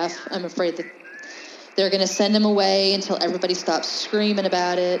Jeff. I'm afraid that they're going to send him away until everybody stops screaming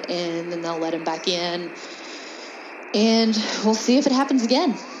about it, and then they'll let him back in. And we'll see if it happens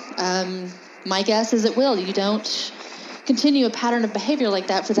again. My guess is it will. You don't continue a pattern of behavior like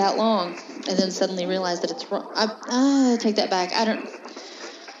that for that long and then suddenly realize that it's wrong. I take that back. I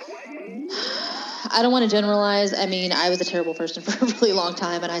don't want to generalize. I mean, I was a terrible person for a really long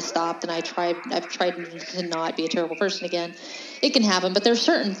time, and I stopped, and I've tried to not be a terrible person again. It can happen, but there's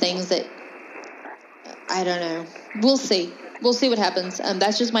certain things that, I don't know. We'll see. We'll see what happens.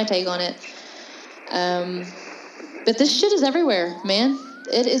 That's just my take on it. But this shit is everywhere, man.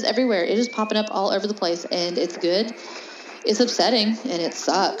 It is everywhere. It is popping up all over the place, and it's good. It's upsetting, and it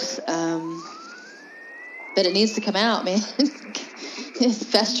sucks. But it needs to come out, man. It's a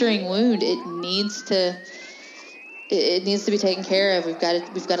festering wound. It needs to be taken care of. We've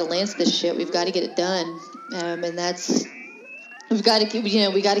got to lance this shit. We've got to get it done. And that's, we got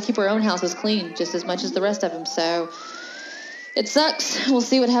to keep our own houses clean just as much as the rest of them. So it sucks. We'll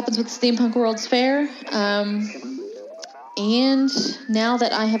see what happens with Steampunk World's Fair. And now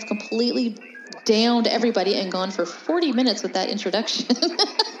that I have completely downed everybody and gone for 40 minutes with that introduction,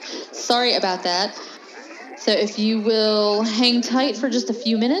 sorry about that. So if you will hang tight for just a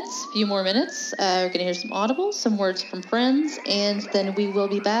few more minutes, we're going to hear some audibles, some words from friends, and then we will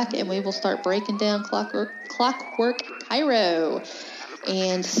be back and we will start breaking down Clockwork Pyro.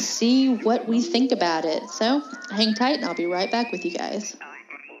 and see what we think about it. So hang tight and I'll be right back with you guys.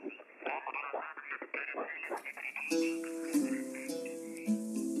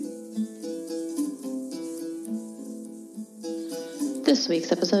 This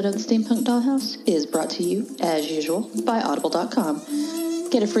week's episode of the Steampunk Dollhouse is brought to you, as usual, by Audible.com.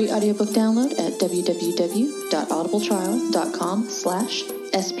 Get a free audiobook download at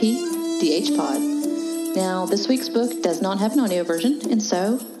www.audibletrial.com/spdhpod. Now, this week's book does not have an audio version, and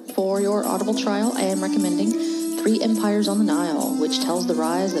so, for your Audible trial, I am recommending 3 Empires on the Nile, which tells the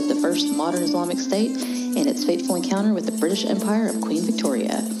rise of the first modern Islamic state and its fateful encounter with the British Empire of Queen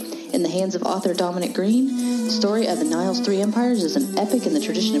Victoria. In the hands of author Dominic Green, the story of the Nile's 3 empires is an epic in the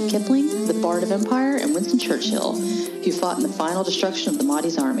tradition of Kipling, the Bard of Empire, and Winston Churchill, who fought in the final destruction of the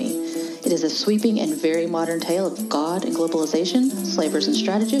Mahdi's army. It is a sweeping and very modern tale of God and globalization, slavers and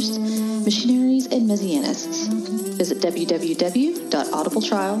strategists, missionaries and messianists. Visit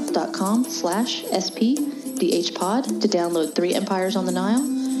www.audibletrial.com/spdhpod to download 3 Empires on the Nile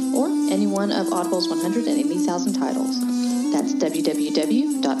or any one of Audible's 180,000 titles. That's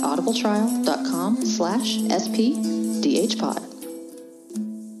www.audibletrial.com/spdhpod.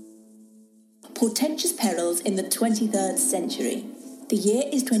 Portentous Perils in the 23rd Century. The year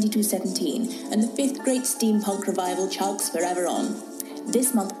is 2217, and the 5th Great Steampunk Revival chugs forever on.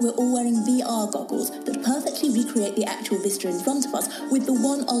 This month, we're all wearing VR goggles that perfectly recreate the actual vista in front of us, with the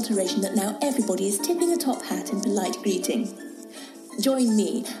one alteration that now everybody is tipping a top hat in polite greeting. Join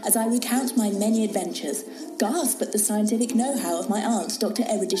me as I recount my many adventures, gasp at the scientific know-how of my aunt, Dr.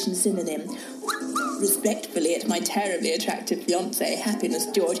 Erudition Synonym, respectfully at my terribly attractive fiancé, Happiness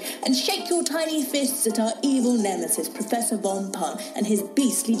George, and shake your tiny fists at our evil nemesis, Professor Von Pun, and his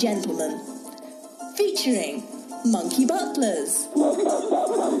beastly gentleman. Featuring Monkey Butlers.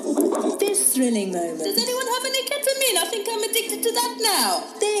 This thrilling moment. Does anyone have any ketamine? I think I'm addicted to that now.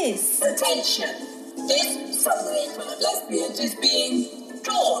 This. Attention! This submarine full of lesbians is being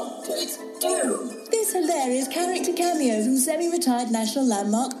drawn to its doom. This hilarious character cameo from semi-retired national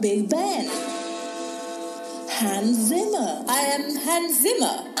landmark Big Ben. Hans Zimmer. I am Hans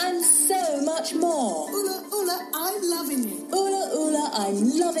Zimmer. And so much more. Ula, Ula, I'm loving it. Ula, Ula,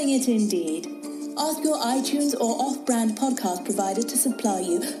 I'm loving it indeed. Ask your iTunes or off-brand podcast provider to supply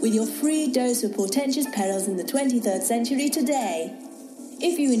you with your free dose of Portentous Perils in the 23rd Century today.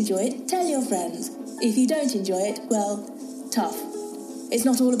 If you enjoy it, tell your friends. If you don't enjoy it, well, tough. It's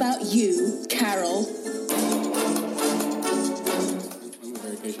not all about you, Carol.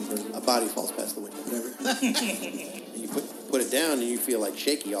 A body falls past the window. You put it down and you feel like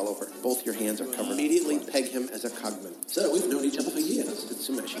shaky all over. Both your hands are covered. Immediately peg him as a cogman. So we've known each other for years.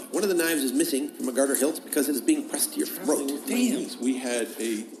 Tsumeshi. One of the knives is missing from a garter hilt because it is being pressed to your throat. Damn. We had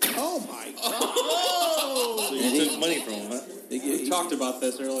a... Oh, my God. Oh! So you took money from him, huh? We talked about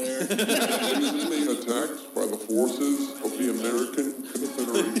this earlier. Recently attacked by the forces of the American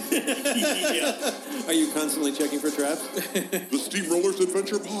Confederation. Yeah. Are you constantly checking for traps? The Steamrollers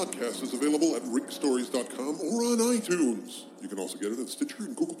Adventure Podcast is available at rinkstories.com or on iTunes. You can also get it at Stitcher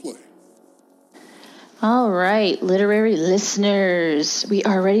and Google Play. All right, literary listeners, we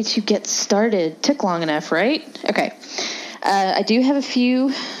are ready to get started. Took long enough, right? Okay. I do have a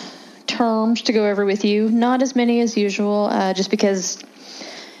few terms to go over with you. Not as many as usual, just because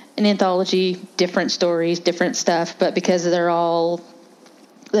an anthology, different stories, different stuff, but because they all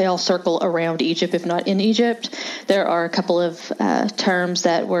circle around Egypt, if not in Egypt. There are a couple of terms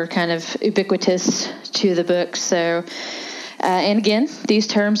that were kind of ubiquitous to the book. So, and again, these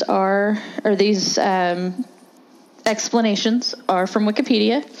terms these explanations are from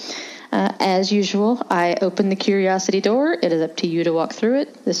Wikipedia. As usual, I open the curiosity door. It is up to you to walk through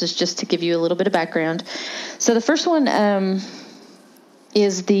it. This is just to give you a little bit of background. So the first one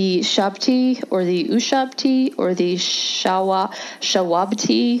is the Shabti or the Ushabti or the Shawabti.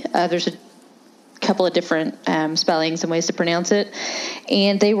 There's a couple of different spellings and ways to pronounce it.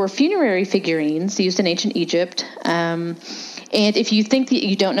 And they were funerary figurines used in ancient Egypt. And if you think that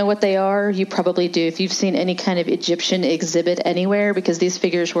you don't know what they are, you probably do if you've seen any kind of Egyptian exhibit anywhere, because these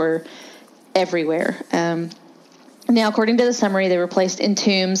figures were everywhere. Now, according to the summary, they were placed in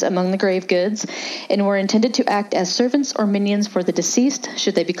tombs among the grave goods and were intended to act as servants or minions for the deceased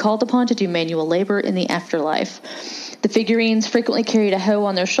should they be called upon to do manual labor in the afterlife. The figurines frequently carried a hoe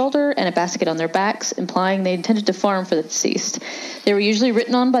on their shoulder and a basket on their backs, implying they intended to farm for the deceased. They were usually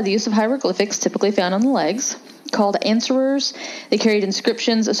written on by the use of hieroglyphics typically found on the legs. called answerers. They carried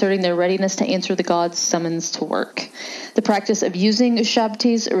inscriptions asserting their readiness to answer the god's summons to work. The practice of using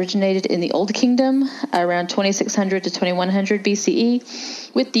ushabtis originated in the Old Kingdom around 2600 to 2100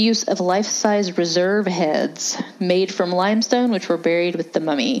 BCE with the use of life-size reserve heads made from limestone, which were buried with the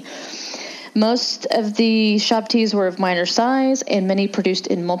mummy. Most of the ushabtis were of minor size, and many produced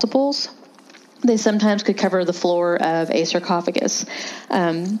in multiples. They sometimes could cover the floor of a sarcophagus.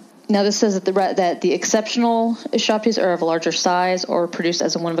 Now, this says that the exceptional ushabtis are of a larger size or produced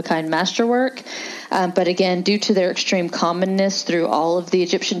as a one-of-a-kind masterwork. But again, due to their extreme commonness through all of the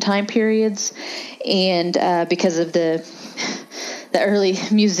Egyptian time periods, and because of the early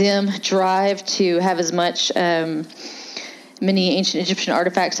museum drive to have as much many ancient Egyptian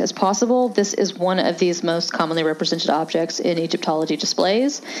artifacts as possible, this is one of these most commonly represented objects in Egyptology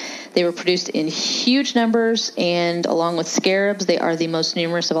displays. They were produced in huge numbers, and along with scarabs, they are the most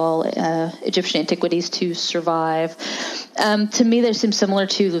numerous of all Egyptian antiquities to survive. To me, they seem similar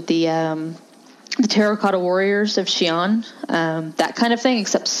to the terracotta warriors of Xi'an, that kind of thing,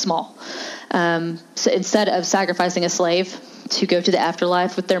 except small. So instead of sacrificing a slave to go to the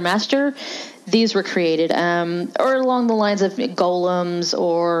afterlife with their master, these were created, or along the lines of golems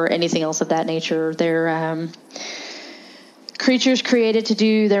or anything else of that nature. They're creatures created to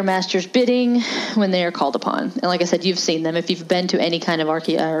do their master's bidding when they are called upon. And like I said, you've seen them. If you've been to any kind of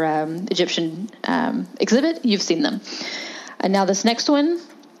Egyptian exhibit, you've seen them. And now this next one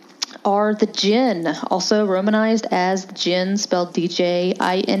are the jinn, also romanized as jinn, spelled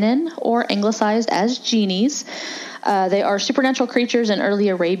D-J-I-N-N, or anglicized as genies. They are supernatural creatures in early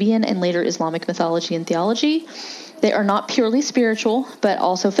Arabian and later Islamic mythology and theology. They are not purely spiritual, but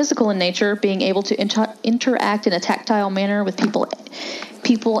also physical in nature, being able to interact in a tactile manner with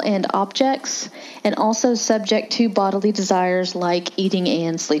people and objects, and also subject to bodily desires like eating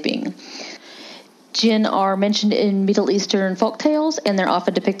and sleeping. Jinn are mentioned in Middle Eastern folktales, and they're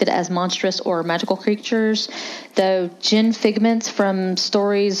often depicted as monstrous or magical creatures, though jinn figments from these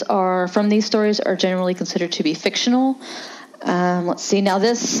stories are generally considered to be fictional. Let's see. Now,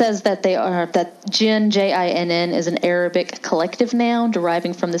 this says that jinn, J-I-N-N, is an Arabic collective noun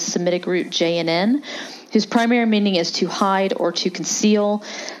deriving from the Semitic root J-N-N, whose primary meaning is to hide or to conceal.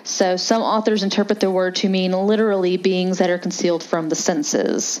 So some authors interpret the word to mean literally beings that are concealed from the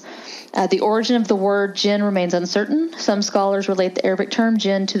senses. The origin of the word jinn remains uncertain. Some scholars relate the Arabic term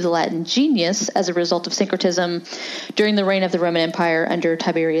jinn to the Latin genius as a result of syncretism during the reign of the Roman Empire under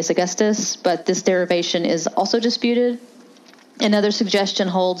Tiberius Augustus, but this derivation is also disputed. Another suggestion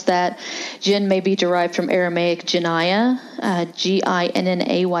holds that jinn may be derived from Aramaic jinnaya,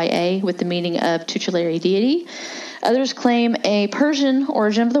 Ginnaya, with the meaning of tutelary deity. Others claim a Persian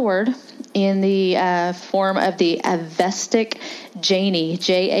origin of the word in the form of the Avestic Jaini,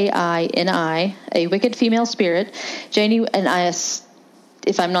 Jaini, a wicked female spirit. Jaini and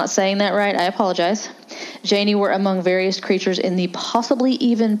if I'm not saying that right, I apologize. Jaini were among various creatures in the possibly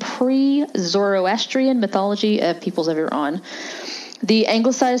even pre-Zoroastrian mythology of peoples of Iran. The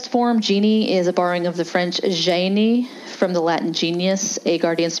anglicized form, genie, is a borrowing of the French genie from the Latin genius, a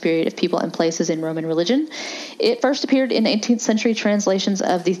guardian spirit of people and places in Roman religion. It first appeared in 18th century translations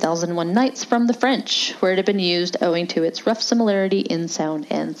of the 1001 Nights from the French, where it had been used owing to its rough similarity in sound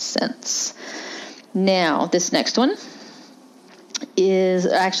and sense. Now, this next one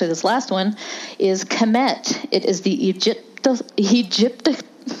this last one is Kemet. It is the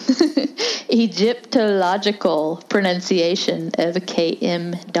Egyptological pronunciation of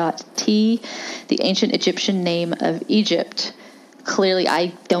Km.T, the ancient Egyptian name of Egypt. Clearly, I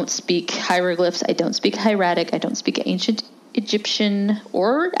don't speak hieroglyphs, I don't speak hieratic, I don't speak ancient Egyptian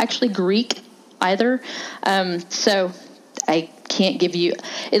or actually Greek either. So I can't give you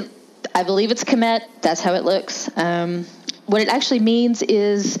it. I believe it's Kemet. That's how it looks. What it actually means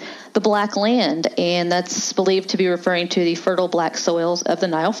is the black land, and that's believed to be referring to the fertile black soils of the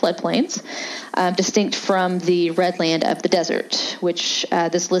Nile floodplains, distinct from the red land of the desert, which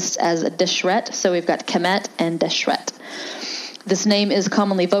this lists as a Deshret. So we've got Kemet and Deshret. This name is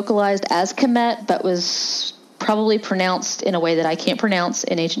commonly vocalized as Kemet, but was probably pronounced in a way that I can't pronounce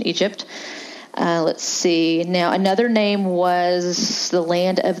in ancient Egypt. Let's see. Now, another name was the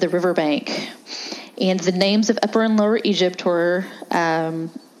land of the riverbank. And the names of Upper and Lower Egypt were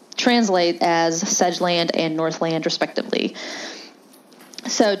translate as Sedgeland and Northland, respectively.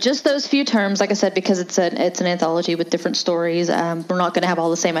 So just those few terms, like I said, because it's an anthology with different stories. We're not going to have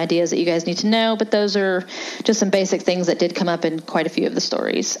all the same ideas that you guys need to know, but those are just some basic things that did come up in quite a few of the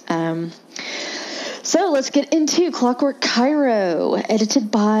stories. So let's get into Clockwork Cairo,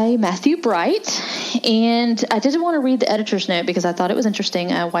 edited by Matthew Bright. And I didn't want to read the editor's note because I thought it was interesting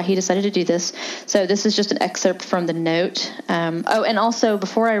why he decided to do this. So this is just an excerpt from the note. And also,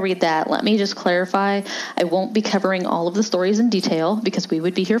 before I read that, let me just clarify, I won't be covering all of the stories in detail because we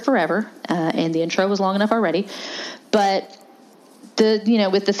would be here forever, and the intro was long enough already. But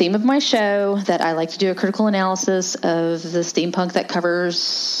with the theme of my show, that I like to do a critical analysis of the steampunk that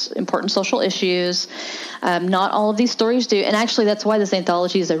covers important social issues. Not all of these stories do. And actually, that's why this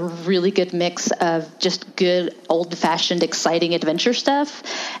anthology is a really good mix of just good, old-fashioned, exciting adventure stuff,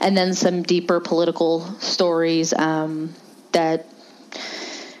 and then some deeper political stories that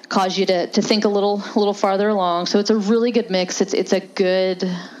cause you to think a little farther along. So it's a really good mix. I think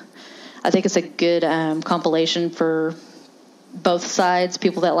it's a good compilation for both sides,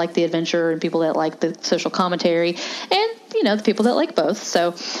 people that like the adventure and people that like the social commentary, and the people that like both.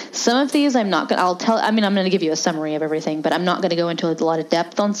 So some of these I'm going to give you a summary of everything, but I'm not going to go into a lot of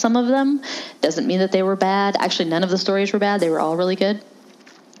depth on some of them. Doesn't mean that they were bad. Actually, none of the stories were bad. They were all really good,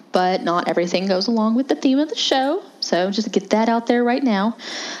 but not everything goes along with the theme of the show. So just get that out there right now.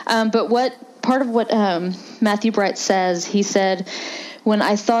 But part of what Matthew Bright says, he said, when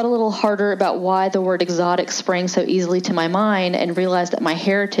I thought a little harder about why the word exotic sprang so easily to my mind and realized that my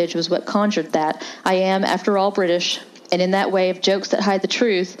heritage was what conjured that, I am, after all, British, and in that way of jokes that hide the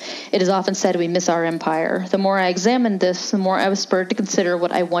truth, it is often said we miss our empire. The more I examined this, the more I was spurred to consider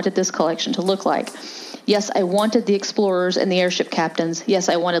what I wanted this collection to look like. Yes, I wanted the explorers and the airship captains. Yes,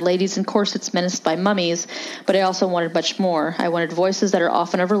 I wanted ladies in corsets menaced by mummies, but I also wanted much more. I wanted voices that are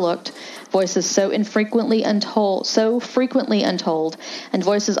often overlooked, voices so frequently untold, and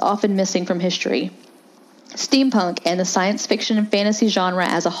voices often missing from history. Steampunk and the science fiction and fantasy genre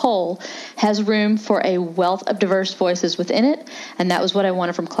as a whole has room for a wealth of diverse voices within it, and that was what I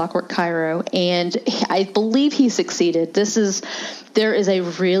wanted from Clockwork Cairo, and I believe he succeeded. There is a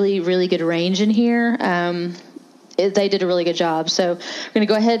really, really good range in here. They did a really good job. So we're going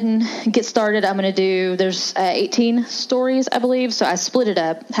to go ahead and get started. There's 18 stories, I believe, so I split it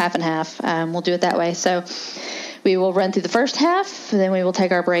up half and half. We'll do it that way. So we will run through the first half, then we will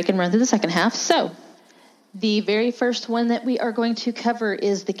take our break and run through the second half. So the very first one that we are going to cover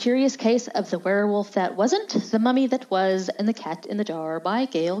is The Curious Case of the Werewolf That Wasn't, the Mummy That Was, and the Cat in the Jar by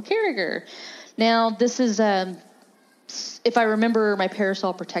Gail Carriger. Now, this is, if I remember my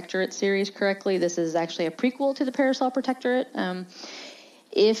Parasol Protectorate series correctly, this is actually a prequel to the Parasol Protectorate. I'm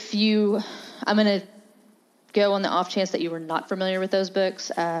going to go on the off chance that you were not familiar with those books,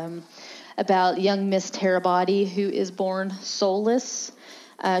 about young Miss Terabody, who is born soulless.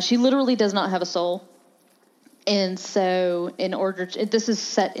 She literally does not have a soul. And so this is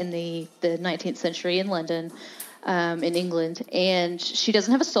set in the 19th century in London, in England, and she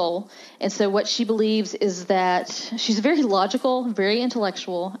doesn't have a soul. And so what she believes is that she's very logical, very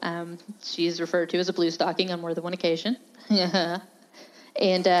intellectual. She's referred to as a blue stocking on more than one occasion.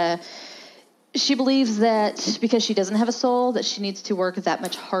 And she believes that because she doesn't have a soul, that she needs to work that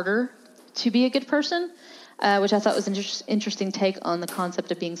much harder to be a good person, which I thought was an interesting take on the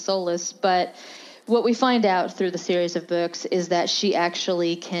concept of being soulless. But what we find out through the series of books is that she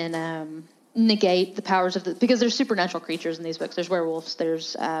actually can negate the powers of because there's supernatural creatures in these books. There's werewolves,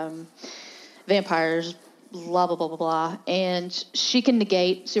 there's vampires, blah, blah, blah, blah, blah. And she can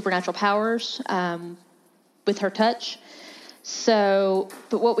negate supernatural powers with her touch. So,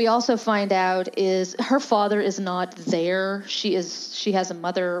 but what we also find out is her father is not there. She has a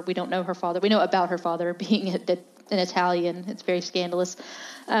mother. We don't know her father. We know about her father being an Italian. It's very scandalous.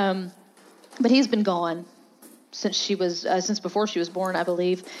 But he's been gone since before she was born, I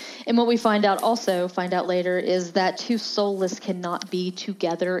believe. And what we find out later is that two soulless cannot be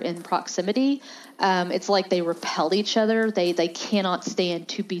together in proximity. It's like they repel each other. They cannot stand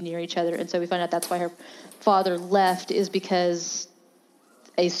to be near each other. And so we find out that's why her father left, is because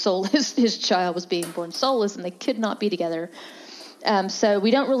his child was being born soulless, and they could not be together. So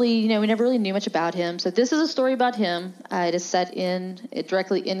we don't really, we never really knew much about him. So this is a story about him. It is set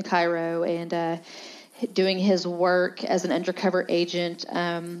directly in Cairo, and doing his work as an undercover agent.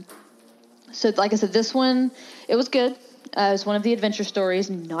 So like I said, this one, it was good. It was one of the adventure stories,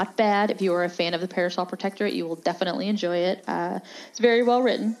 not bad. If you are a fan of the Parasol Protectorate, you will definitely enjoy it. It's very well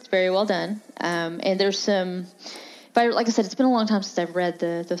written. It's very well done. And there's some... like I said, it's been a long time since I've read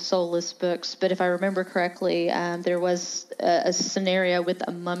the Soulless books, but if I remember correctly, there was a scenario with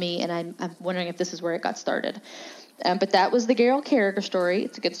a mummy, and I'm wondering if this is where it got started. But that was the Gail Carriger story.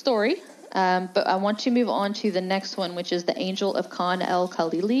 It's a good story. But I want to move on to the next one, which is The Angel of Khan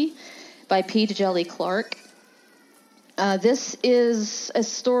el-Khalili by P. Djeli Clark. This is a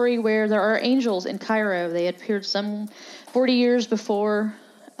story where there are angels in Cairo. They had appeared some 40 years before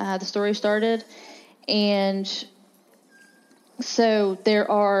the story started. And so there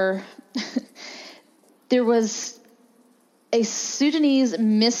was a Sudanese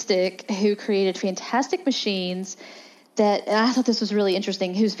mystic who created fantastic machines and I thought this was really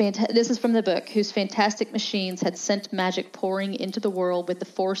interesting, this is from the book, whose fantastic machines had sent magic pouring into the world with the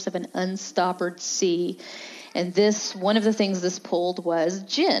force of an unstoppered sea. And one of the things this pulled was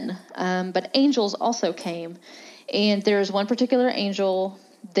jinn, but angels also came. And there's one particular angel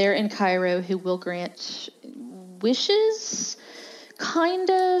there in Cairo who will grant wishes, kind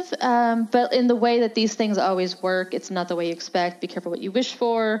of, but in the way that these things always work, it's not the way you expect. Be careful what you wish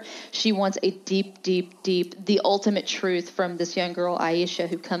for. She wants a deep, the ultimate truth from this young girl, Aisha,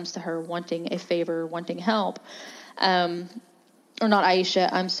 who comes to her wanting a favor, wanting help. Or not Aisha,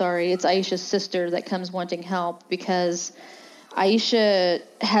 I'm sorry. It's Aisha's sister that comes wanting help because Aisha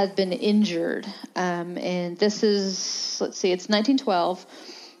had been injured. And this is, it's 1912.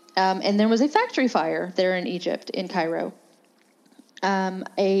 And there was a factory fire there in Egypt, in Cairo.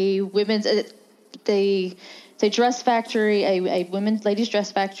 A dress factory, a ladies'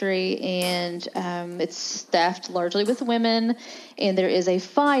 dress factory, and it's staffed largely with women. And there is a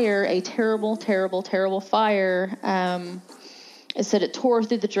fire, a terrible, terrible, terrible fire. It said it tore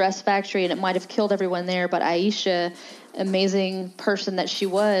through the dress factory, and it might have killed everyone there. But Aisha, amazing person that she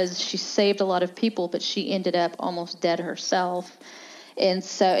was, she saved a lot of people, but she ended up almost dead herself. And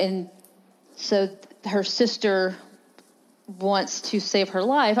so her sister wants to save her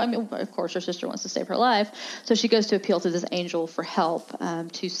life. I mean, of course, her sister wants to save her life. So she goes to appeal to this angel for help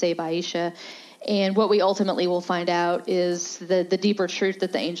to save Aisha. And what we ultimately will find out is the deeper truth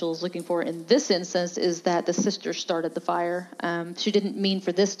that the angel is looking for in this instance is that the sister started the fire. She didn't mean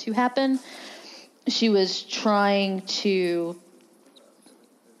for this to happen. She was trying to...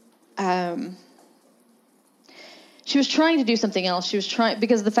 She was trying to do something else. She was trying,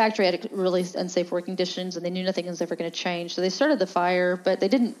 because the factory had really unsafe working conditions and they knew nothing was ever going to change. So they started the fire, but her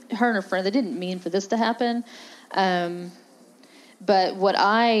and her friend, they didn't mean for this to happen. But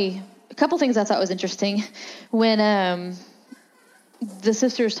a couple things I thought was interesting when the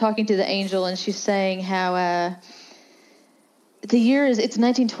sister is talking to the angel and she's saying how the year it's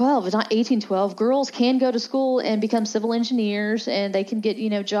 1912, it's not 1812. Girls can go to school and become civil engineers and they can get,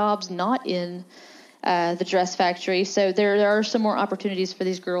 jobs not in the dress factory. So there are some more opportunities for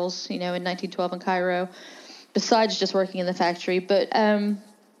these girls, in 1912 in Cairo, besides just working in the factory. But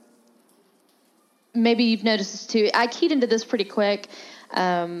maybe you've noticed this too. I keyed into this pretty quick.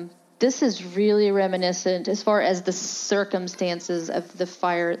 This is really reminiscent as far as the circumstances of the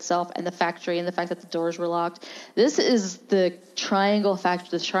fire itself and the factory and the fact that the doors were locked. This is the Triangle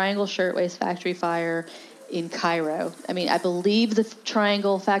Shirtwaist Factory fire in Cairo. I mean, I believe the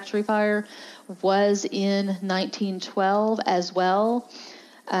Triangle Factory fire was in 1912 as well.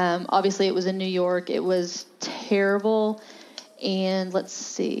 Obviously, it was in New York. It was terrible. And let's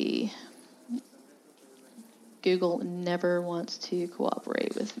see. Google never wants to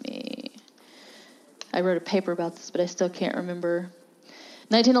cooperate with me. I wrote a paper about this, but I still can't remember.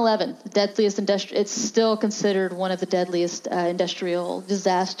 1911, the deadliest it's still considered one of the deadliest industrial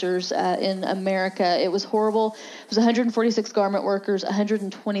disasters in America. It was horrible. It was 146 garment workers,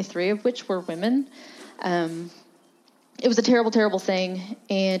 123 of which were women. It was a terrible, terrible thing,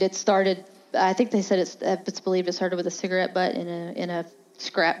 and it started. I think they said it's believed it started with a cigarette butt in a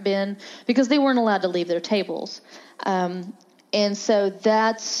scrap bin because they weren't allowed to leave their tables, and so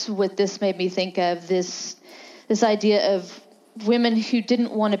that's what this made me think of. This idea of women who didn't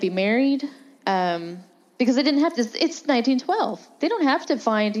want to be married because they didn't have to. It's 1912. They don't have to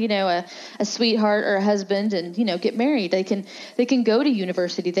find a sweetheart or a husband and get married. They can go to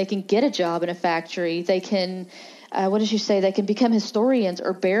university. They can get a job in a factory. They can what did you say? They can become historians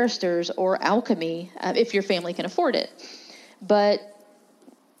or barristers or alchemy if your family can afford it. But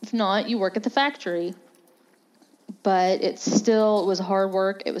if not, you work at the factory. But it was hard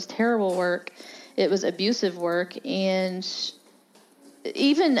work. It was terrible work. It was abusive work. And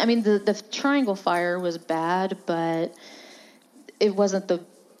even, the Triangle Fire was bad, but it wasn't the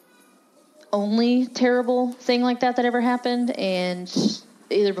only terrible thing like that ever happened, and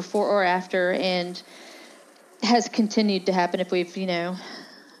either before or after, and has continued to happen. If we've,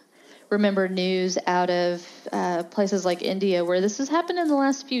 remember news out of places like India where this has happened in the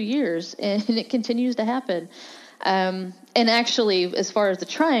last few years, and it continues to happen. And actually, as far as the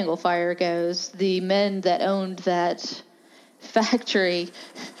Triangle Fire goes, the men that owned that factory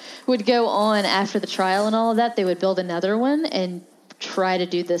would go on after the trial and all of that. They would build another one and try to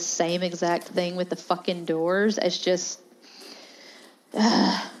do the same exact thing with the fucking doors as just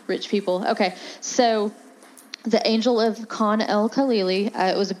Rich people. Okay, so the Angel of Khan el-Khalili.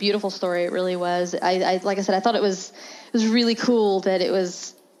 It was a beautiful story. It really was. I like I said, I thought it was really cool that it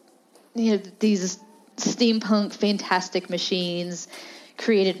was, these steampunk fantastic machines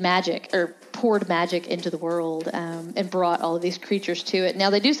created magic or poured magic into the world and brought all of these creatures to it. Now,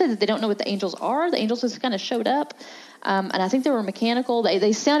 they do say that they don't know what the angels are. The angels just kind of showed up, and I think they were mechanical.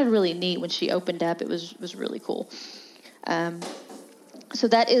 They sounded really neat when she opened up. It was really cool. So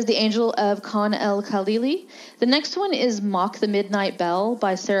that is the Angel of Khan el-Khalili. The next one is Mock the Midnight Bell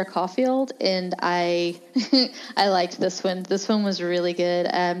by Sarah Caulfield, and I I liked this one. This one was really good.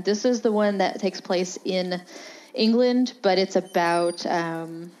 This is the one that takes place in England, but it's about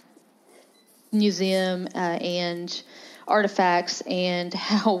museum and artifacts and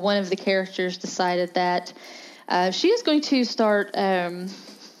how one of the characters decided that she is going to start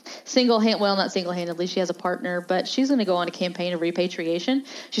not single-handedly, she has a partner, but she's going to go on a campaign of repatriation.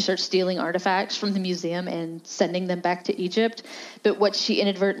 She starts stealing artifacts from the museum and sending them back to Egypt. But what she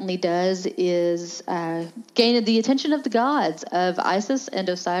inadvertently does is gain the attention of the gods of Isis and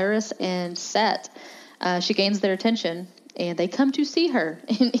Osiris and Set. She gains their attention, and they come to see her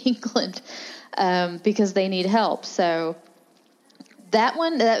in England because they need help. So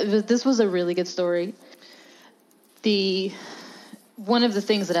this was a really good story. One of the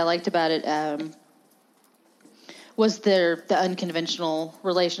things that I liked about it was the unconventional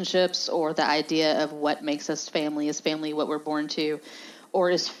relationships, or the idea of what makes us family. Is family what we're born to, or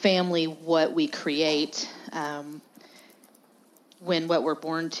is family what we create when what we're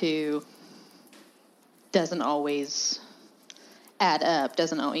born to doesn't always add up,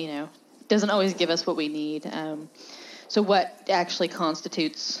 doesn't always give us what we need. So what actually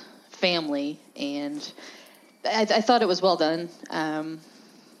constitutes family? And I thought it was well done.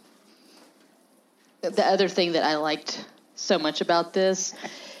 The other thing that I liked so much about this,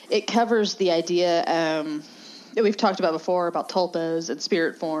 it covers the idea that we've talked about before about tulpas and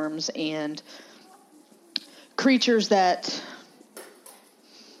spirit forms and creatures that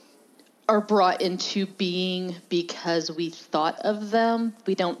are brought into being because we thought of them.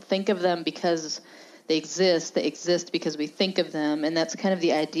 We don't think of them because they exist. They exist because we think of them. And that's kind of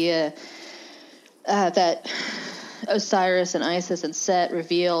the idea that Osiris and Isis and Set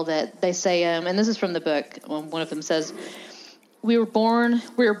reveal, that they say, and this is from the book, one of them says, we are born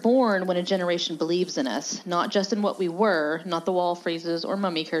when a generation believes in us, not just in what we were, not the wall freezes or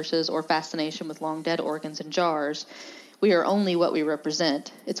mummy curses or fascination with long dead organs and jars. We are only what we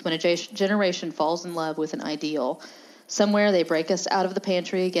represent. It's when a generation falls in love with an ideal. Somewhere they break us out of the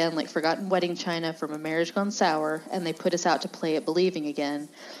pantry again like forgotten wedding china from a marriage gone sour, and they put us out to play at believing again.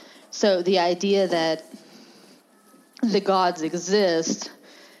 So the idea that the gods exist,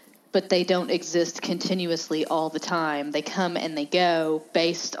 but they don't exist continuously all the time. They come and they go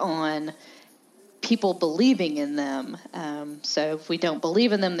based on people believing in them. So if we don't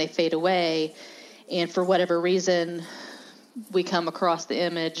believe in them, they fade away. And for whatever reason, we come across the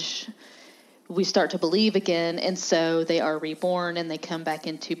image, we start to believe again, and so they are reborn and they come back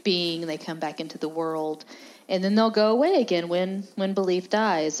into being, they come back into the world. And then they'll go away again when belief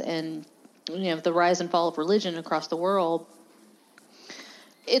dies. And, the rise and fall of religion across the world,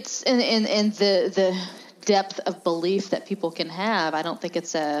 it's and the depth of belief that people can have. I don't think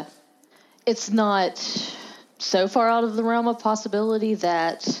it's not so far out of the realm of possibility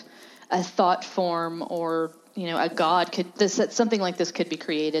that a thought form or, a god something like this could be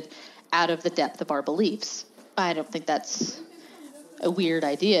created out of the depth of our beliefs. I don't think that's a weird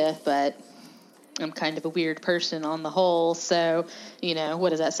idea, but I'm kind of a weird person on the whole, so, what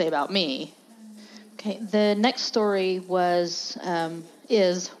does that say about me? Okay, the next story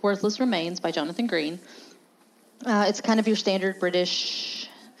is Worthless Remains by Jonathan Green. It's kind of your standard British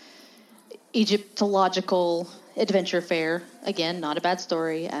Egyptological adventure fare. Again, not a bad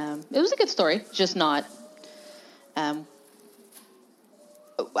story. It was a good story, just not...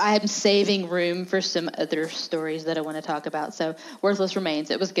 I'm saving room for some other stories that I want to talk about. So, Worthless Remains,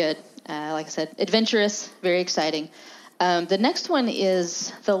 it was good. Like I said, adventurous, very exciting. The next one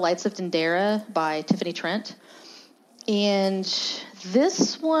is The Lights of Dendera by Tiffany Trent. And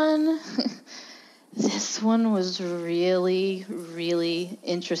this one was really, really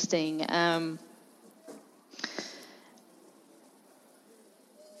interesting.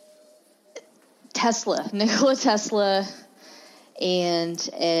 Nikola Tesla, and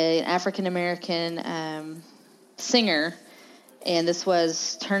an African-American singer, and this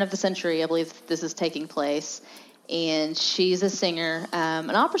was turn of the century, I believe this is taking place, and she's a singer,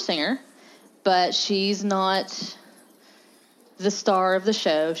 an opera singer, but she's not the star of the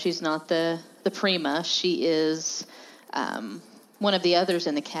show. She's not the prima. She is one of the others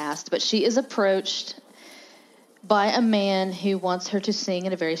in the cast, but she is approached by a man who wants her to sing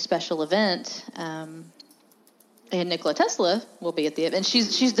at a very special event. And Nikola Tesla will be at the event. And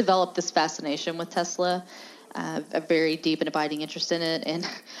she's developed this fascination with Tesla, a very deep and abiding interest in it. And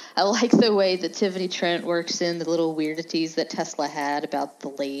I like the way that Tiffany Trent works in the little weirdities that Tesla had about the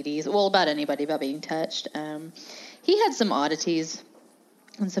ladies, well, about anybody, about being touched. He had some oddities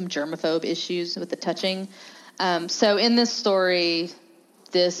and some germaphobe issues with the touching. So in this story,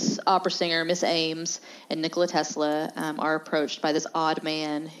 this opera singer, Miss Ames, and Nikola Tesla are approached by this odd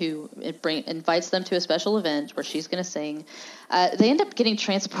man who invites them to a special event where she's going to sing. They end up getting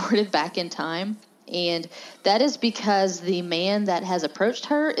transported back in time, and that is because the man that has approached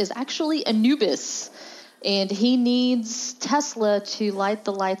her is actually Anubis, and he needs Tesla to light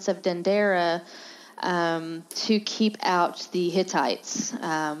the lights of Dendera to keep out the Hittites.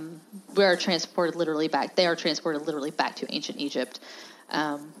 They are transported literally back to ancient Egypt.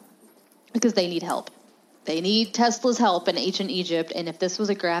 Because they need help. They need Tesla's help in ancient Egypt, and if this was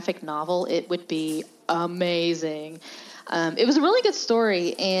a graphic novel, it would be amazing. It was a really good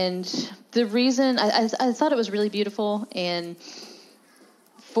story, and the reason I thought it was really beautiful, and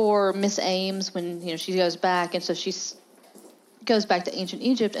for Miss Ames, when she goes back, and so she goes back to ancient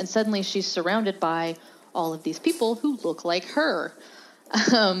Egypt, and suddenly she's surrounded by all of these people who look like her,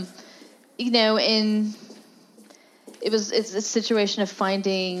 and it's a situation of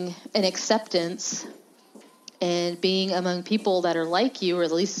finding an acceptance and being among people that are like you, or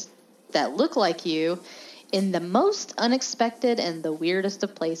at least that look like you, in the most unexpected and the weirdest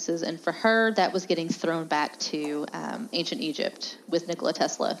of places. And for her, that was getting thrown back to ancient Egypt with Nikola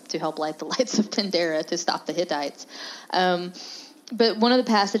Tesla to help light the lights of Dendera to stop the Hittites. But one of the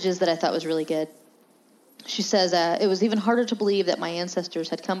passages that I thought was really good, she says, it was even harder to believe that my ancestors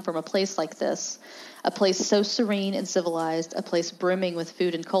had come from a place like this, a place so serene and civilized, a place brimming with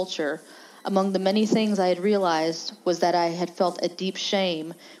food and culture. Among the many things I had realized was that I had felt a deep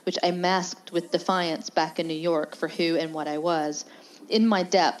shame, which I masked with defiance back in New York for who and what I was. In my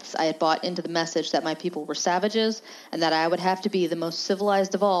depths, I had bought into the message that my people were savages and that I would have to be the most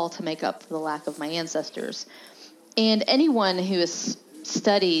civilized of all to make up for the lack of my ancestors. And anyone who has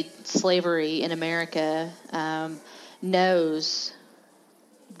studied slavery in America knows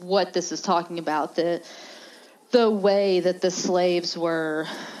what this is talking about, the way that the slaves were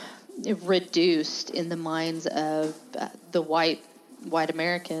reduced in the minds of the white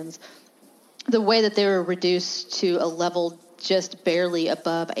Americans, the way that they were reduced to a level just barely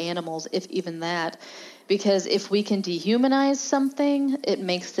above animals, if even that. Because if we can dehumanize something, it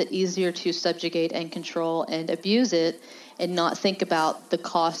makes it easier to subjugate and control and abuse it and not think about the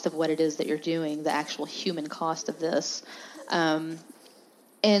cost of what it is that you're doing, the actual human cost of this.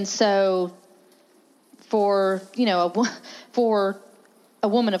 And so for a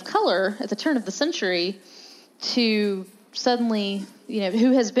woman of color at the turn of the century to suddenly,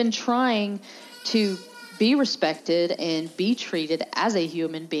 who has been trying to be respected and be treated as a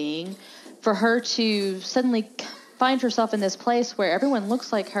human being, for her to suddenly find herself in this place where everyone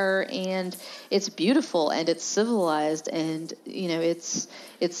looks like her and it's beautiful and it's civilized and, it's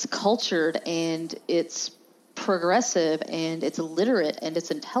cultured and it's progressive and it's literate and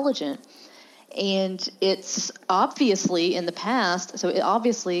it's intelligent. And it's obviously in the past, so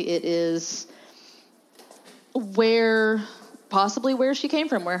it is possibly where she came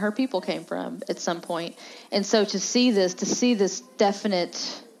from, where her people came from at some point. And so to see this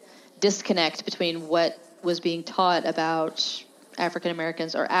definite disconnect between what was being taught about African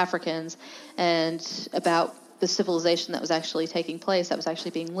Americans or Africans and about the civilization that was actually taking place, that was actually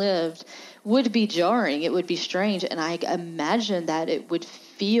being lived, would be jarring. It would be strange. And I imagine that it would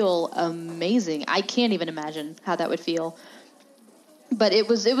feel amazing. I can't even imagine how that would feel. But it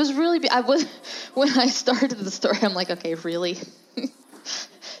was really, when I started the story, I'm like, okay, really?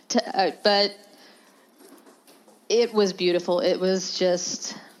 But it was beautiful. It was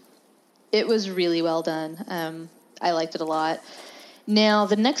really well done. I liked it a lot. Now,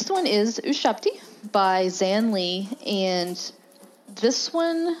 the next one is Ushabti by Zan Lee, and this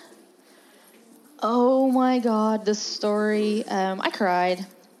one, oh my God, this story, I cried.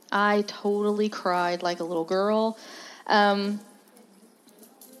 I totally cried like a little girl.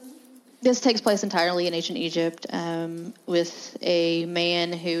 This takes place entirely in ancient Egypt, with a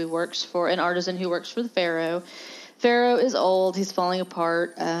man who works for, an artisan who works for the pharaoh. Pharaoh is old. He's falling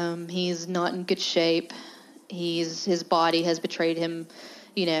apart. He's not in good shape. His body has betrayed him,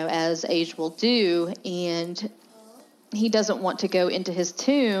 as age will do, and he doesn't want to go into his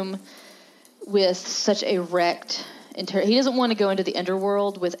tomb with such a wrecked he doesn't want to go into the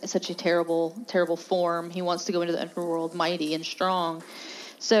underworld with such a terrible, terrible form. He wants to go into the underworld mighty and strong.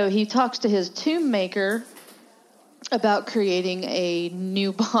 So he talks to his tomb maker about creating a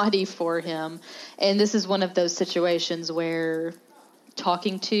new body for him. And this is one of those situations where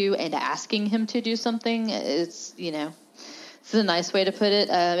talking to and asking him to do something is, it's a nice way to put it.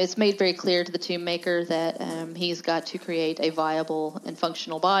 It's made very clear to the tomb maker that he's got to create a viable and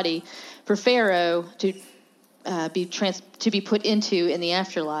functional body for Pharaoh to be put into in the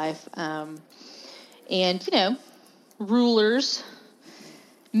afterlife. And rulers,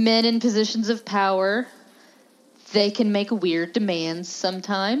 men in positions of power, they can make weird demands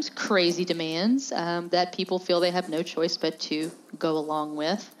sometimes, crazy demands that people feel they have no choice but to go along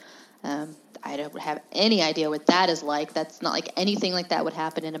with. I don't have any idea what that is like. That's not like anything like that would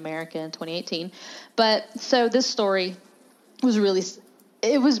happen in America in 2018. But so this story was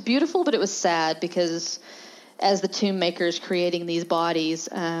it was beautiful, but it was sad because as the tomb maker is creating these bodies,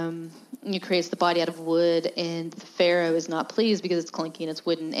 he creates the body out of wood, and the Pharaoh is not pleased because it's clunky and it's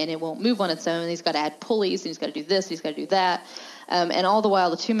wooden and it won't move on its own. He's got to add pulleys, and he's got to do this, he's got to do that. And all the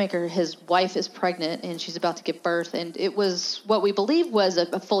while, the tomb maker, his wife is pregnant, and she's about to give birth. And it was what we believe was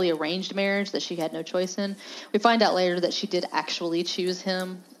a fully arranged marriage that she had no choice in. We find out later that she did actually choose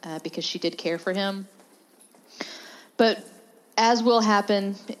him because she did care for him. But as will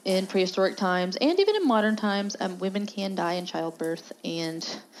happen in prehistoric times and even in modern times, women can die in childbirth. And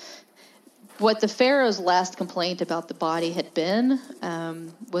what the Pharaoh's last complaint about the body had been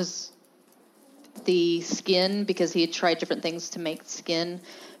was the skin, because he had tried different things to make skin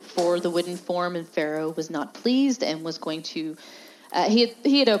for the wooden form, and Pharaoh was not pleased and was going to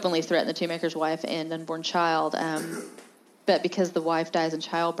he had openly threatened the tomb maker's wife and unborn child, but because the wife dies in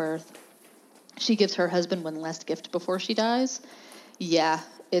childbirth, she gives her husband one last gift before she dies. Yeah,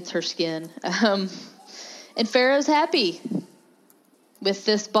 it's her skin. And Pharaoh's happy with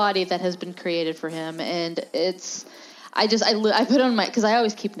this body that has been created for him. And I put on because I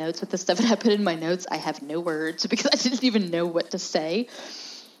always keep notes with this stuff, and I put in my notes, I have no words because I didn't even know what to say.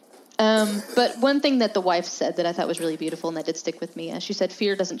 But one thing that the wife said that I thought was really beautiful, and that did stick with me, she said,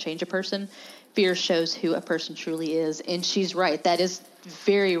 fear doesn't change a person. Fear shows who a person truly is. And she's right. That is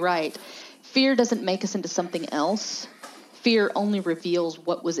very right. Fear doesn't make us into something else. Fear only reveals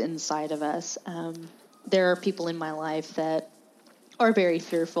what was inside of us. There are people in my life that are very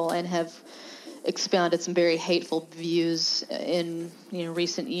fearful and have expounded some very hateful views in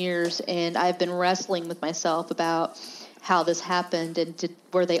recent years, and I've been wrestling with myself about how this happened, and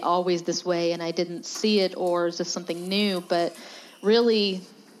were they always this way and I didn't see it, or is this something new? But really,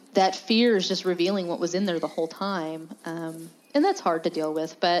 that fear is just revealing what was in there the whole time, and that's hard to deal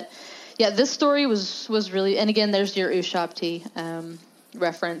with. But yeah, this story was really, and again, there's your Ushabti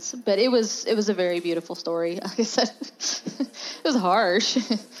reference, but it was a very beautiful story. Like I said, it was harsh.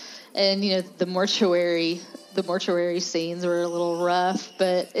 And the mortuary scenes were a little rough,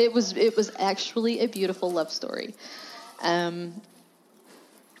 but it was actually a beautiful love story. Now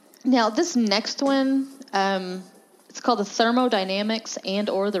this next one, it's called The Thermodynamics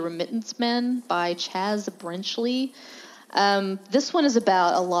and/or the Remittance Men by Chaz Brinchley. This one is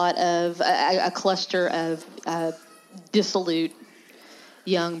about a lot of a cluster of dissolute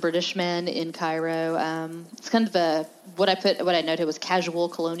young British men in Cairo. It's kind of what I noted was casual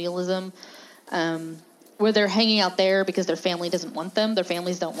colonialism, where they're hanging out there because their family doesn't want them. Their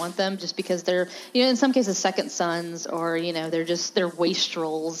families don't want them just because they're, in some cases, second sons, or, they're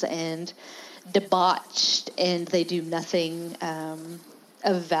wastrels and debauched, and they do nothing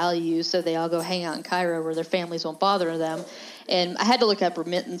of value. So they all go hang out in Cairo where their families won't bother them. And I had to look up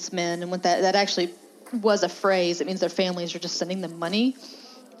remittance men, and what that actually was a phrase. It means their families are just sending them money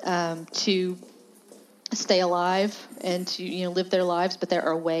to stay alive and to live their lives, but they're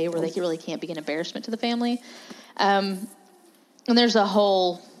away where they really can't be an embarrassment to the family. And there's a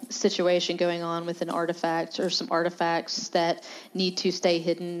whole situation going on with an artifact or some artifacts that need to stay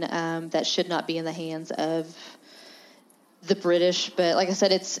hidden, that should not be in the hands of the British. But like I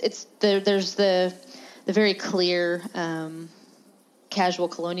said, there's the very clear casual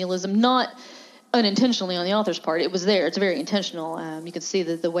colonialism, not unintentionally on the author's part. It was there. It's very intentional. You can see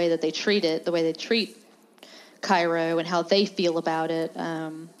the way that they treat it, the way they treat Cairo and how they feel about it,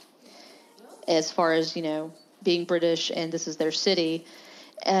 as far as, being British and this is their city.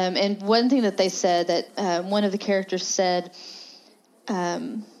 And one thing that they said that one of the characters said,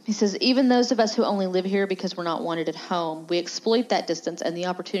 he says, even those of us who only live here because we're not wanted at home, we exploit that distance and the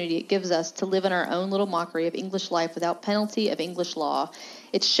opportunity it gives us to live in our own little mockery of English life without penalty of English law.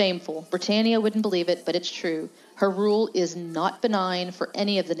 It's shameful. Britannia wouldn't believe it, but it's true. Her rule is not benign for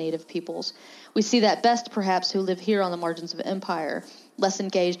any of the native peoples. We see that best, perhaps, who live here on the margins of empire, less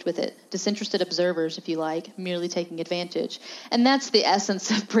engaged with it, disinterested observers, if you like, merely taking advantage. And that's the essence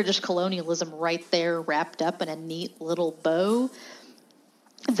of British colonialism right there, wrapped up in a neat little bow.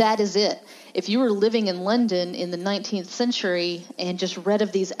 That is it. If you were living in London in the 19th century and just read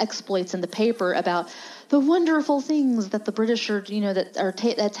of these exploits in the paper about the wonderful things that the British are,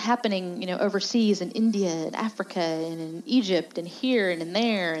 that's happening, overseas in India and Africa and in Egypt and here and in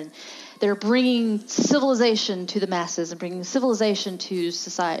there, and they're bringing civilization to the masses and bringing civilization to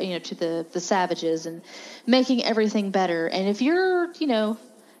society, to the savages, and making everything better. And if you're,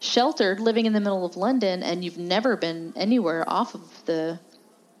 sheltered, living in the middle of London, and you've never been anywhere out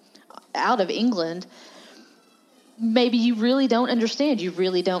of England, maybe you really don't understand. You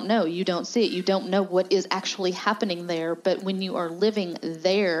really don't know. You don't see it. You don't know what is actually happening there. But when you are living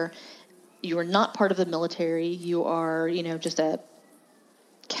there, you are not part of the military. You are, just a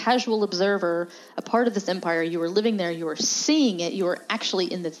casual observer, a part of this empire. You are living there. You are seeing it. You are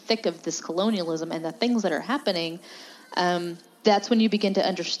actually in the thick of this colonialism and the things that are happening. That's when you begin to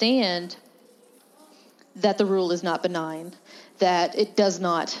understand that the rule is not benign, that it does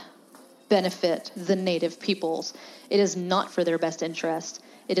not benefit the native peoples. It is not for their best interest.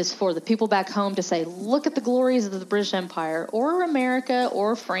 It is for the people back home to say, look at the glories of the British Empire, or America,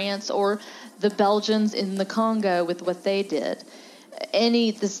 or France, or the Belgians in the Congo with what they did.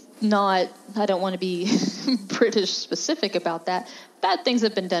 I don't want to be British specific about that. Bad things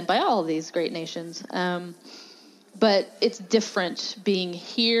have been done by all of these great nations. But it's different being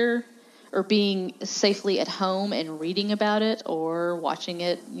here or being safely at home and reading about it or watching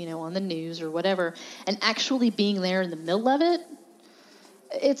it, on the news or whatever, and actually being there in the middle of it.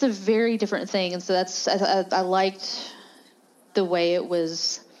 It's a very different thing. And so I liked the way it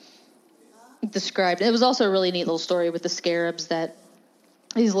was described. It was also a really neat little story with the scarabs,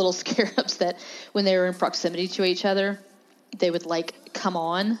 these little scarabs that when they were in proximity to each other, they would come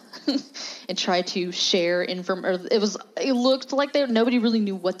on and try to share information. It looked like nobody really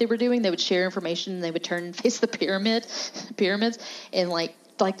knew what they were doing. They would share information and they would turn and face the pyramids and like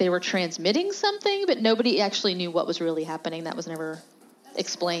they were transmitting something, but nobody actually knew what was really happening. That was never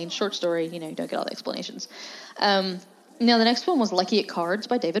explained. Short story, you don't get all the explanations. Now the next one was Lucky at Cards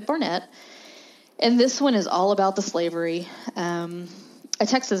by David Barnett. And this one is all about the slavery.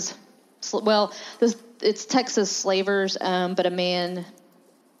 It's Texas slavers, but a man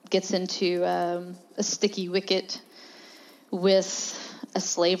gets into a sticky wicket with a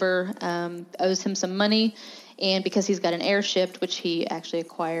slaver, owes him some money, and because he's got an airship, which he actually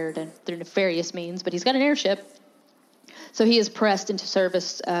acquired through nefarious means, but he's got an airship, so he is pressed into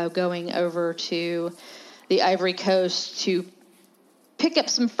service going over to the Ivory Coast to pick up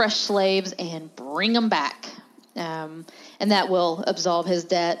some fresh slaves and bring them back. And that will absolve his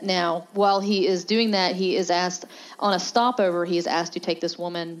debt. Now, while he is doing that, he is asked on a stopover, he is asked to take this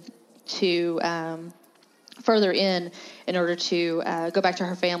woman to further in order to go back to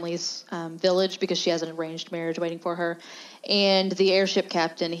her family's village because she has an arranged marriage waiting for her. And the airship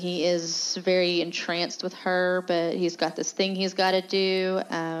captain, he is very entranced with her, but he's got this thing he's got to do.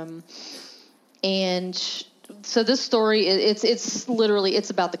 And so this story, it's literally,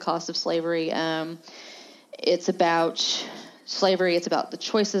 it's about the cost of slavery. It's about slavery. It's about the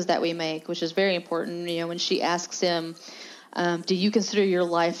choices that we make, which is very important. When she asks him, do you consider your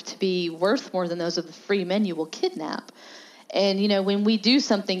life to be worth more than those of the free men you will kidnap? And, when we do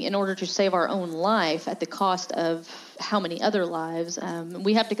something in order to save our own life at the cost of how many other lives,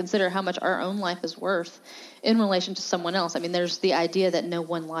 we have to consider how much our own life is worth in relation to someone else. I mean, there's the idea that no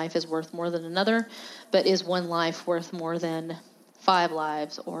one life is worth more than another, but is one life worth more than 5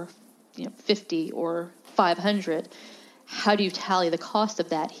 lives or 50 or 500? How do you tally the cost of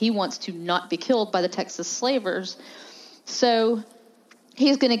that? He wants to not be killed by the Texas slavers. So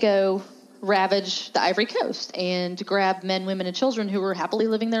he's going to go ravage the Ivory Coast and grab men, women, and children who were happily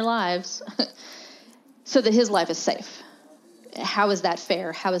living their lives so that his life is safe. How is that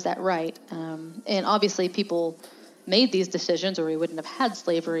fair? How is that right? And obviously people made these decisions or we wouldn't have had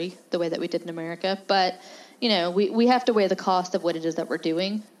slavery the way that we did in America. But, we have to weigh the cost of what it is that we're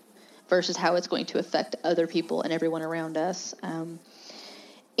doing versus how it's going to affect other people and everyone around us.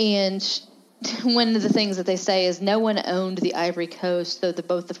 And one of the things that they say is no one owned the Ivory Coast, though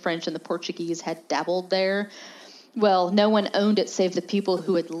both the French and the Portuguese had dabbled there. Well, no one owned it save the people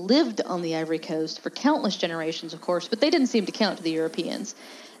who had lived on the Ivory Coast for countless generations, of course, but they didn't seem to count to the Europeans.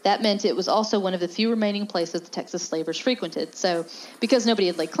 That meant it was also one of the few remaining places the Texas slavers frequented. So because nobody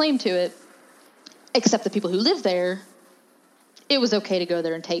had laid claim to it, except the people who lived there, it was okay to go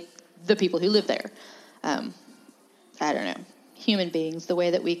there and take the people who live there. I don't know, human beings, the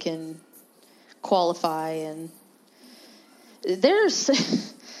way that we can qualify. And there's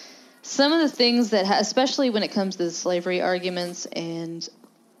some of the things that, especially when it comes to the slavery arguments and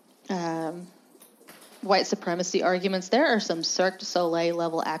white supremacy arguments, there are some Cirque du Soleil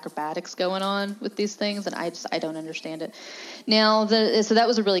level acrobatics going on with these things, and I don't understand it. Now, so that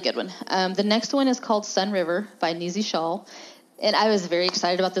was a really good one. The next one is called Sun River by Nisi Shawl, and I was very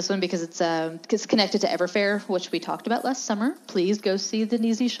excited about this one because it's connected to Everfair, which we talked about last summer. Please go see the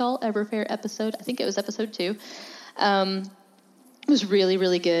Nisi Shawl Everfair episode. I think it was episode 2. It was really,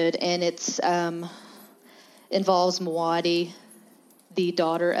 really good, and it's involves Muad'Dib, the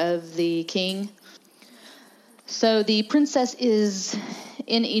daughter of the king. So the princess is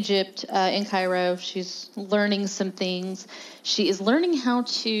in Egypt, in Cairo. She's learning some things. She is learning how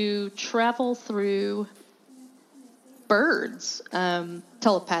to travel through birds,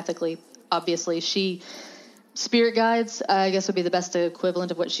 telepathically, obviously. Spirit guides, I guess, would be the best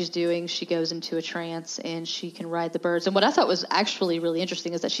equivalent of what she's doing. She goes into a trance, and she can ride the birds. And what I thought was actually really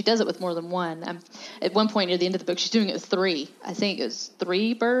interesting is that she does it with more than one. At one point near the end of the book, she's doing it with 3. I think it was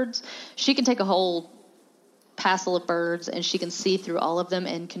 3 birds. She can take a whole passel of birds, and she can see through all of them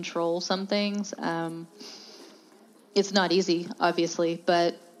and control some things. It's not easy, obviously,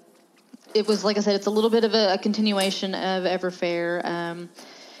 but it was, like I said, it's a little bit of a continuation of Everfair,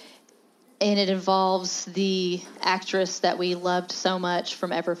 and it involves the actress that we loved so much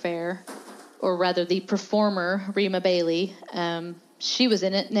from Everfair, or rather the performer, Rima Bailey. She was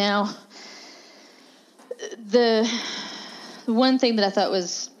in it. Now, the one thing that I thought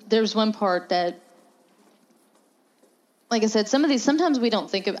was, there was one part that, like I said, sometimes we don't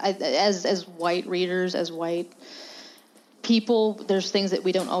think of, as white readers, as white people, there's things that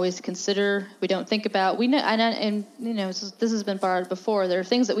we don't always consider, we don't think about. We know, and you know, this has been brought up before. There are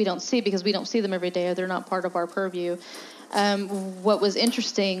things that we don't see because we don't see them every day, or they're not part of our purview. What was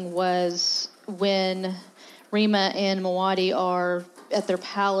interesting was when Rima and Muad'Dib are at their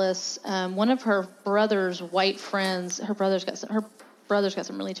palace, one of her brother's white friends, her brother's got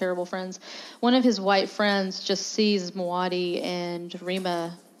some really terrible friends. One of his white friends just sees Muad'Dib and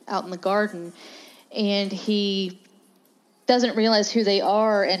Rima out in the garden, and he doesn't realize who they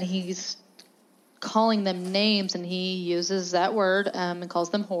are, and he's calling them names, and he uses that word and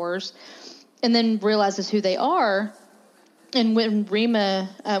calls them whores, and then realizes who they are. And when Rima,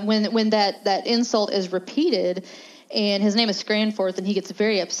 when that insult is repeated, and his name is Scranforth, and he gets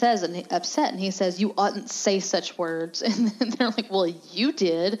very upset, and he says, "You oughtn't say such words." And they're like, "Well, you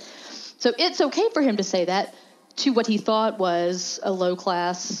did." So it's okay for him to say that to what he thought was a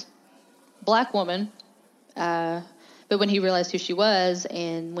low-class black woman. But when he realized who she was,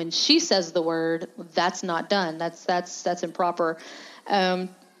 and when she says the word, that's not done. That's improper.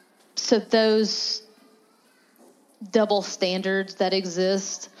 So those double standards that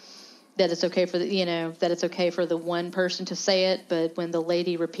exist, that it's okay for the one person to say it, but when the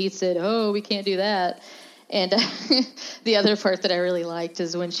lady repeats it, oh, we can't do that. And the other part that I really liked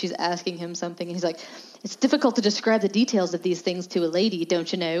is when she's asking him something, and he's like, "It's difficult to describe the details of these things to a lady,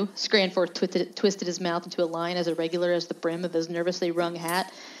 don't you know?" Scranforth twisted his mouth into a line as irregular as the brim of his nervously wrung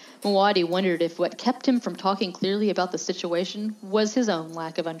hat. Muad'Dib wondered if what kept him from talking clearly about the situation was his own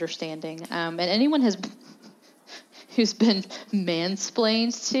lack of understanding. And anyone who's been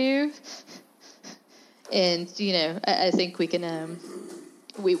mansplained to, and you know, I think we can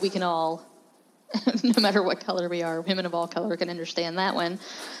we can all, no matter what color we are, women of all color can understand that one.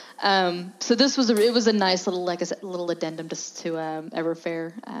 So this was a nice little, like I said, little addendum to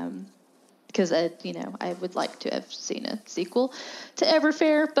Everfair, because I would like to have seen a sequel to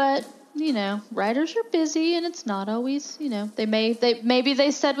Everfair, but you know, writers are busy, and it's not always, you know, maybe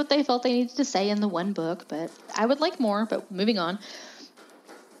they said what they felt they needed to say in the one book, but I would like more. But moving on.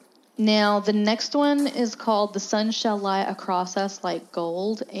 Now, the next one is called The Sun Shall Lie Across Us Like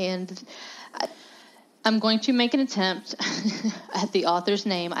Gold, and I'm going to make an attempt at the author's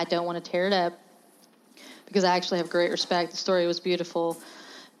name. I don't want to tear it up because I actually have great respect. The story was beautiful,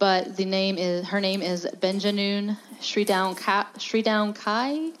 but her name is Benjanun Sridown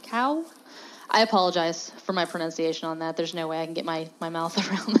Cow. I apologize for my pronunciation on that. There's no way I can get my mouth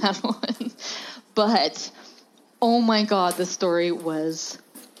around that one. But oh my God, this story was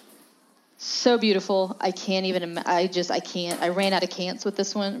so beautiful. I can't even. I can't. I ran out of cans with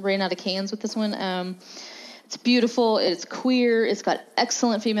this one. It's beautiful. It's queer. It's got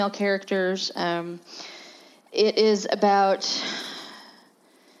excellent female characters. It is about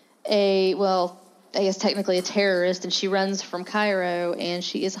I guess technically a terrorist, and she runs from Cairo, and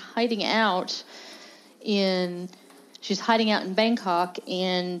she is hiding out in Bangkok,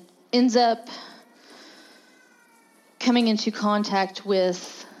 and ends up coming into contact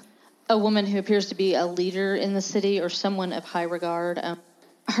with a woman who appears to be a leader in the city or someone of high regard.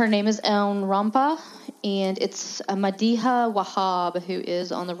 Her name is Aun Rampa, and it's Madiha Wahab who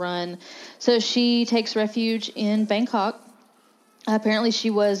is on the run. So she takes refuge in Bangkok. Apparently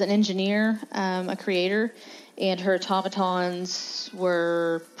she was an engineer, a creator, and her automatons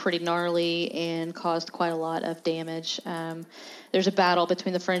were pretty gnarly and caused quite a lot of damage. There's a battle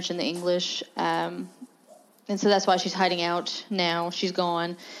between the French and the English, and so that's why she's hiding out now. She's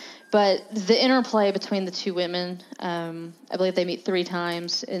gone. But the interplay between the two women, I believe they meet 3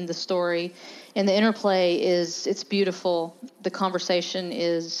 times in the story, and the interplay it's beautiful. The conversation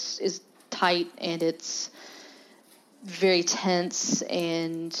is tight, and it's very tense,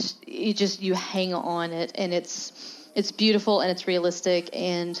 and you hang on it, and it's beautiful and it's realistic.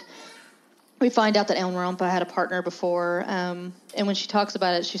 And we find out that Aun Rampa had a partner before, and when she talks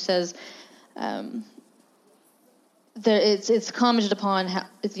about it, she says it's commented upon how,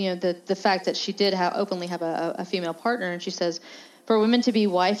 the fact that she did openly have a female partner, and she says, "For women to be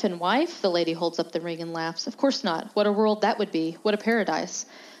wife and wife," the lady holds up the ring and laughs. "Of course not. What a world that would be. What a paradise.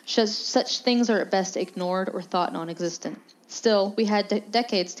 Such things are at best ignored or thought non-existent. Still, we had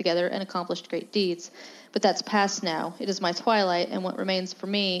decades together and accomplished great deeds. But that's past now. It is my twilight, and what remains for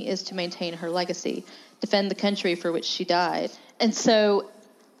me is to maintain her legacy, defend the country for which she died." And so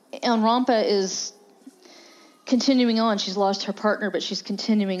Aun Rampa is continuing on. She's lost her partner, but she's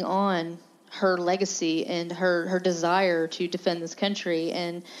continuing on her legacy and her desire to defend this country.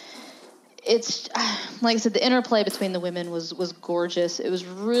 And it's, like I said, the interplay between the women was gorgeous. It was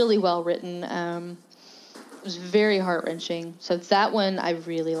really well written. It was very heart-wrenching. So that one, I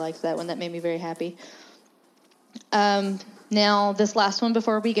really liked that one. That made me very happy. Now, this last one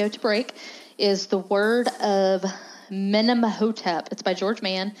before we go to break is The Word of Menimhotep. It's by George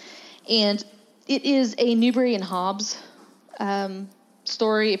Mann, and it is a Newbery and Hobbs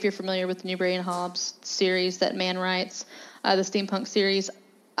story. If you're familiar with the Newbery and Hobbs series that Mann writes, the steampunk series,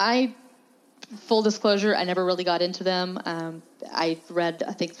 full disclosure, I never really got into them. I read,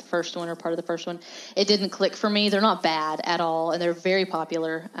 I think, the first one or part of the first one. It didn't click for me. They're not bad at all, and they're very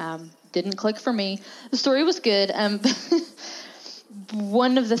popular. Didn't click for me. The story was good.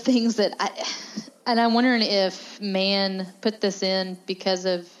 One of the things that I'm wondering if Mann put this in because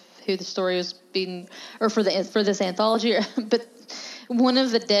of who the story was being, or for this anthology, but one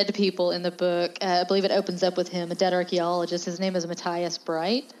of the dead people in the book, I believe it opens up with him, a dead archaeologist. His name is Matthias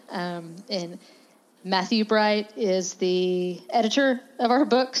Bright, and Matthew Bright is the editor of our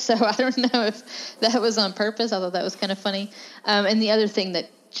book, so I don't know if that was on purpose. I thought that was kind of funny. And the other thing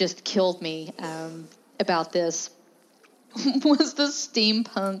that just killed me about this was the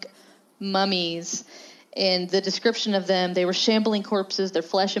steampunk mummies. And the description of them, they were shambling corpses, their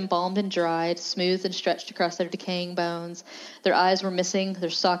flesh embalmed and dried, smoothed and stretched across their decaying bones. Their eyes were missing, their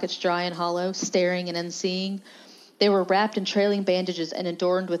sockets dry and hollow, staring and unseeing. They were wrapped in trailing bandages and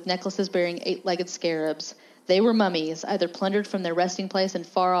adorned with necklaces bearing 8-legged scarabs. They were mummies, either plundered from their resting place in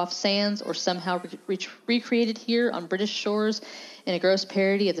far-off sands or somehow recreated here on British shores in a gross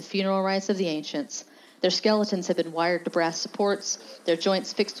parody of the funeral rites of the ancients. Their skeletons had been wired to brass supports, their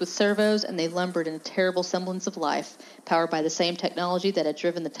joints fixed with servos, and they lumbered in a terrible semblance of life, powered by the same technology that had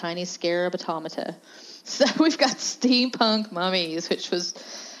driven the tiny scarab automata. So we've got steampunk mummies,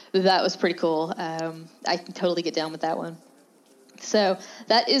 that was pretty cool. I can totally get down with that one. So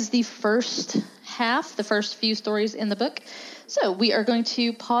that is the first half, the first few stories in the book. So we are going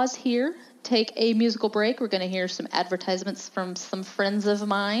to pause here, take a musical break. We're going to hear some advertisements from some friends of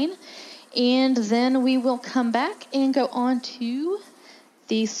mine. And then we will come back and go on to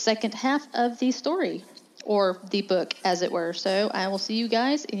the second half of the story, or the book, as it were. So I will see you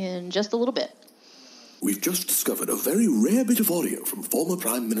guys in just a little bit. We've just discovered a very rare bit of audio from former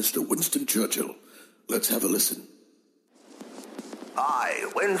Prime Minister Winston Churchill. Let's have a listen. I,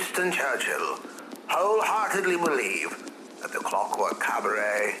 Winston Churchill, wholeheartedly believe that the Clockwork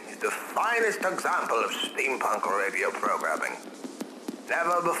Cabaret is the finest example of steampunk radio programming.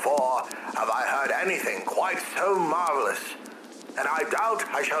 Never before have I heard anything quite so marvelous, and I doubt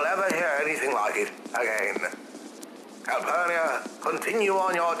I shall ever hear anything like it again. Calpurnia, continue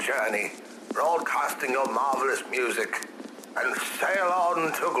on your journey, broadcasting your marvelous music, and sail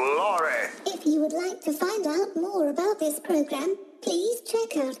on to glory. If you would like to find out more about this program, please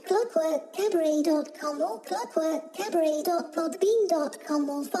check out clockworkcabaret.com or clockworkcabaret.podbean.com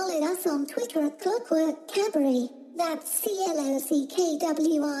or follow us on Twitter at Clockwork Cabaret. That's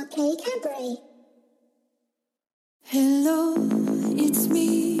CLOCKWRK Cabaret. Hello, it's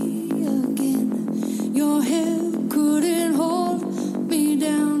me again. Your hair couldn't hold me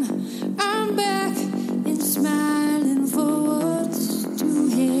down. I'm back and smiling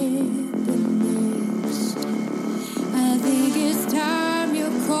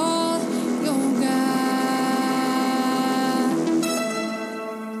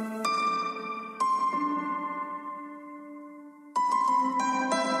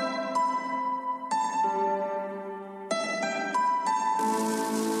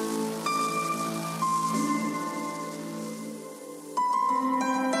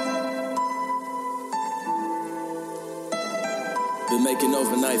Been making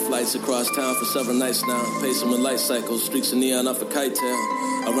overnight flights across town for several nights now. Pacing with light cycles, streaks of neon off a kite tail.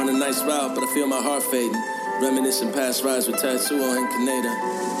 I run a nice route, but I feel my heart fading. Reminiscing past rides with Tatsuo and Kaneda.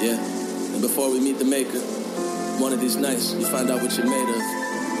 Yeah, and before we meet the maker, one of these nights, you find out what you're made of.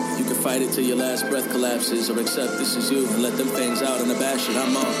 You can fight it till your last breath collapses, or accept this is you and let them things out and abash it.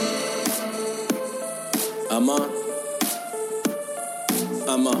 I'm on. I'm on.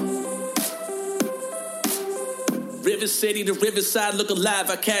 I'm on. River City to Riverside, look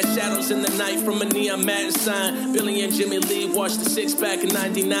alive. I cast shadows in the night from a neon Madden sign. Billy and Jimmy Lee washed the six back in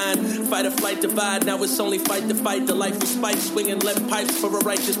 99. Fight or flight divide, now it's only fight to fight. Delightful spice, swinging lead pipes for a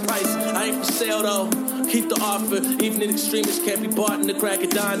righteous price. I ain't for sale though, keep the offer. Even extremists can't be bought in the crack of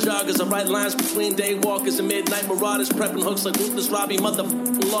dawn. Joggers, I write lines between day walkers and midnight marauders. Prepping hooks like Ruthless Robbie,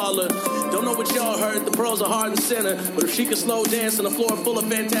 motherfucking Lawler. Don't know what y'all heard, the pearls are hard and center. But if she can slow dance on a floor full of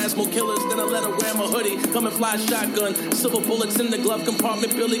phantasmal killers, then I let her wear my hoodie. Come and fly shotgun, silver bullets in the glove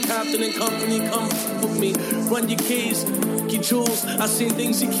compartment. Billy Compton and company, come with me. Run your keys, your jewels. I seen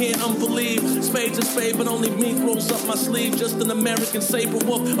things you can't unbelieve. Spades are spade, but only me rolls up my sleeve. Just an American saber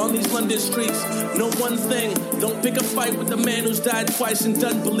wolf on these London streets. No one thing, don't pick a fight with the man who's died twice and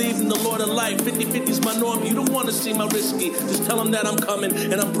doesn't believe in the Lord of life. 50-50's my norm, you don't want to see my risky. Just tell him that I'm coming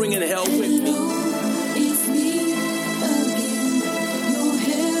and I'm bringing hell with me. It's me again. Your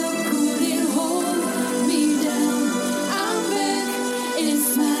hair couldn't hold me down. I'm back and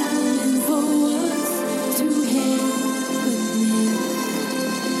smiling forwards to heaven.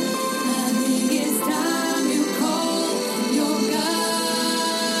 I think it's time you call your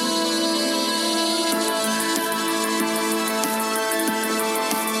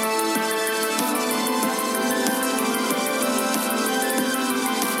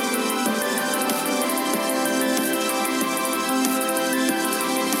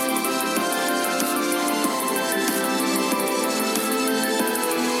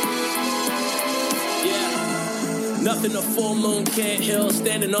Nothing a full moon can't heal.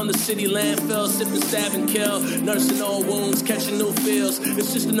 Standing on the city landfill, sipping, stab, and kill. Nursing old wounds, catching new feels.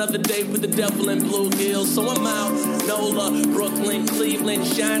 It's just another day for the devil in blue heels. So I'm out. NOLA, Brooklyn, Cleveland,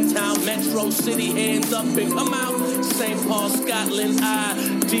 Chi-Town, Metro City, hands up and come out. St. Paul, Scotland,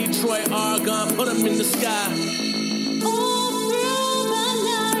 Detroit, Argonne, put them in the sky.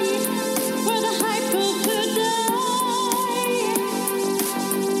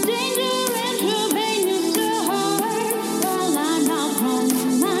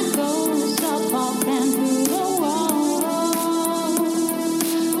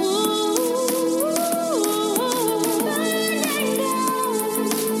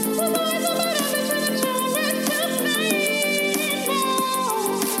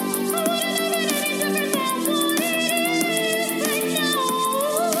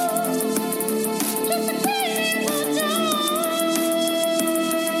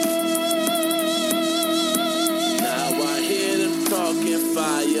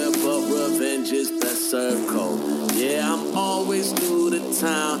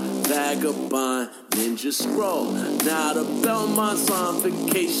 Scroll. Now the Belmont's on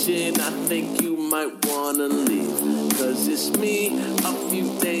vacation. I think you might wanna leave. Cause it's me, a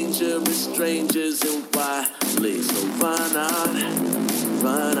few dangerous strangers and Wiley. So run out,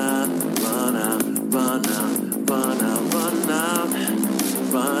 run out, run out, run out, run out, run out,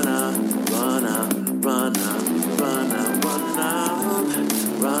 run out, run out, run out, run out, run out, run out,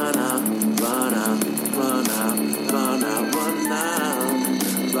 run out, run out, run out, run out, run out, run out.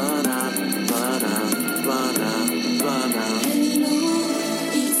 Run out, run out. Hello,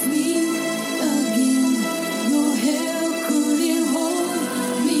 it's me again. Your hair couldn't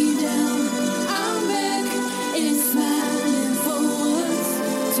hold me down. I'm back and smiling forwards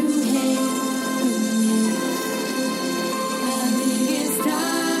to heaven. I think it's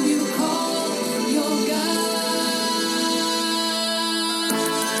time you call your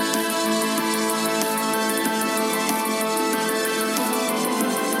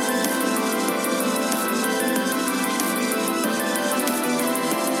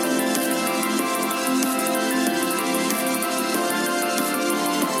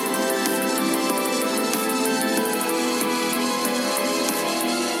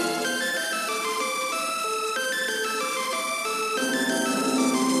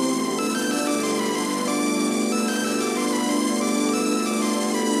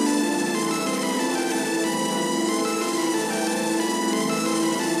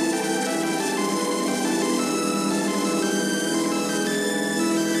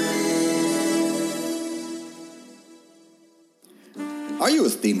Are you a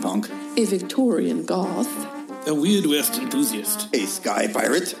steampunk? A Victorian goth. A Weird West enthusiast. A sky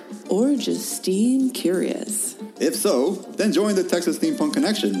pirate? Or just steam curious. If so, then join the Texas Steampunk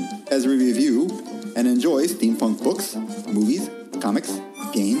Connection as we review and enjoy steampunk books, movies, comics,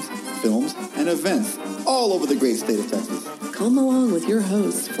 games, films, and events all over the great state of Texas. Come along with your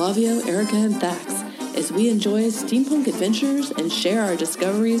hosts, Flavio, Erica, and Thax, as we enjoy steampunk adventures and share our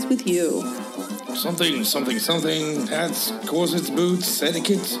discoveries with you. Something, hats, corsets, boots,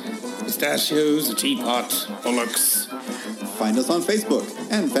 etiquette, pistachios, a teapot, bullocks. Find us on Facebook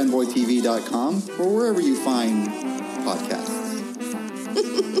and fanboytv.com or wherever you find podcasts.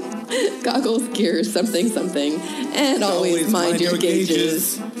 Goggles, gear, something, and always mind your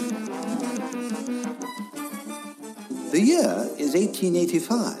gauges. The year is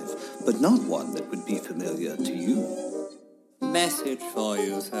 1885, but not one that would be familiar to you. Message for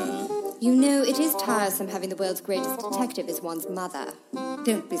you, sir. You know, it is tiresome having the world's greatest detective as one's mother.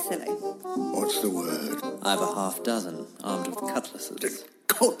 Don't be silly. What's the word? I've a half dozen, armed with cutlasses.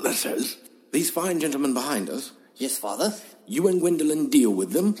 Cutlasses? These fine gentlemen behind us? Yes, father. You and Gwendolyn deal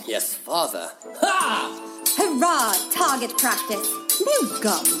with them? Yes, father. Ha! Hurrah! Target practice. No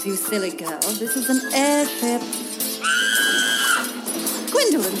guns, you silly girl. This is an airship.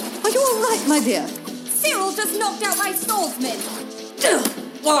 Gwendolyn, are you all right, my dear? Cyril just knocked out my swordsman.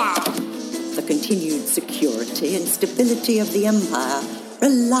 The continued security and stability of the Empire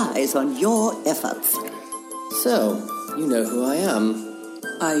relies on your efforts. So, you know who I am.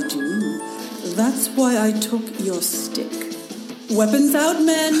 I do. That's why I took your stick. Weapons out,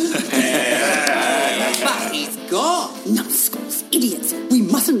 men! But he's gone! Numbskulls, idiots! We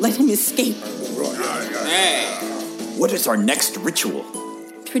mustn't let him escape. Hey! What is our next ritual?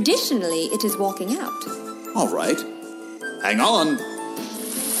 Traditionally, it is walking out. All right. Hang on.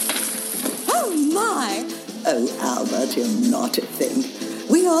 Oh, my! Oh, Albert, you're not a thing.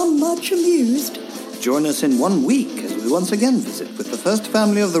 We are much amused. Join us in 1 week as we once again visit with the first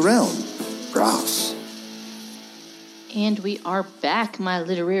family of the realm, Brass. And we are back, my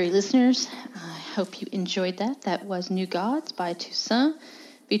literary listeners. I hope you enjoyed that. That was New Gods by Toussaint,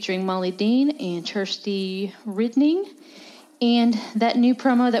 featuring Molly Dean and Kirsty Ridning. And that new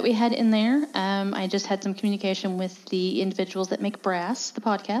promo that we had in there, I just had some communication with the individuals that make Brass, the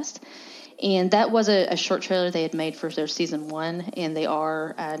podcast. And that was a short trailer they had made for their season 1, and they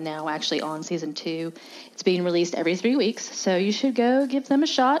are now actually on season 2. It's being released every 3 weeks, so you should go give them a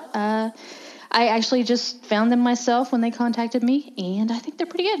shot. I actually just found them myself when they contacted me, and I think they're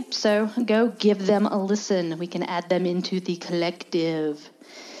pretty good. So go give them a listen. We can add them into the collective.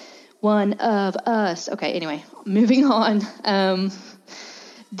 One of us. Okay, anyway, moving on.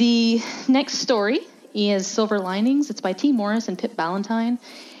 The next story is Silver Linings. It's by T. Morris and Pip Ballantyne.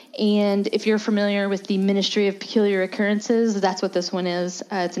 And if you're familiar with the Ministry of Peculiar Occurrences, that's what this one is.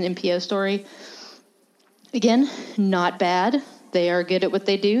 It's an MPO story. Again, not bad. They are good at what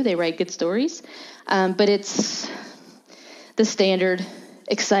they do. They write good stories. But it's the standard,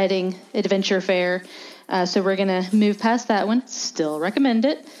 exciting adventure fare. So we're going to move past that one. Still recommend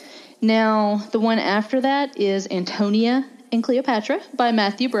it. Now, the one after that is Antonia and Cleopatra by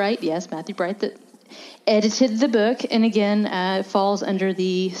Matthew Bright. Yes, Matthew Bright that edited the book. And again, it falls under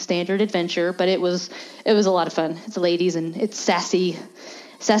the standard adventure, but it was a lot of fun. It's ladies and it's sassy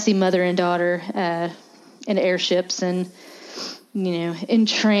mother and daughter and airships and,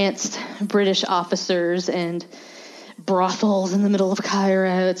 entranced British officers and brothels in the middle of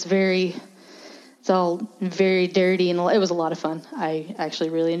Cairo. It's all very dirty, and it was a lot of fun. I actually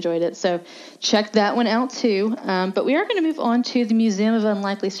really enjoyed it. So check that one out, too. But we are going to move on to The Museum of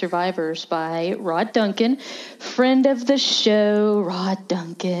Unlikely Survivors by Rod Duncan, friend of the show, Rod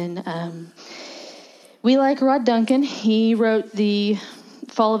Duncan. We like Rod Duncan. He wrote the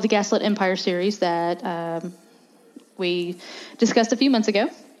Fall of the Gaslit Empire series that we discussed a few months ago.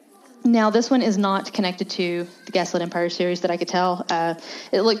 Now, this one is not connected to the Gaslit Empire series that I could tell.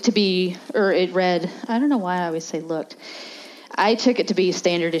 It read, I don't know why I always say looked. I took it to be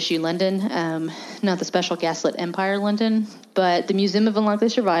standard issue London, not the special Gaslit Empire London, but the Museum of Unlikely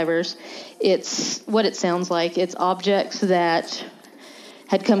Survivors. It's what it sounds like. It's objects that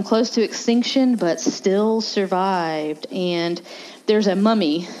had come close to extinction but still survived. And there's a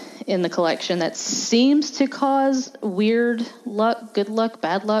mummy in the collection that seems to cause weird luck, good luck,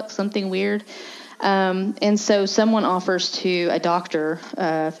 bad luck, something weird. And so someone a doctor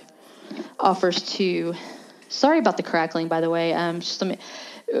offers to, sorry about the crackling, by the way,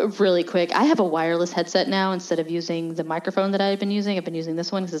 really quick. I have a wireless headset now instead of using the microphone that I've been using. I've been using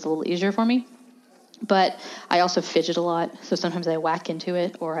this one because it's a little easier for me. But I also fidget a lot, so sometimes I whack into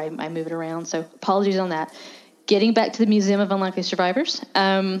it or I move it around. So apologies on that. Getting back to the Museum of Unlikely Survivors.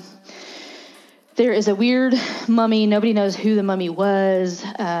 there is a weird mummy. Nobody knows who the mummy was,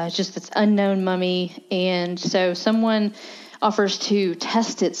 just this unknown mummy. And so someone offers to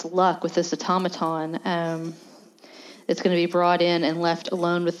test its luck with this automaton. It's going to be brought in and left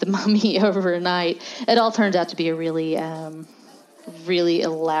alone with the mummy overnight. It all turns out to be a really, really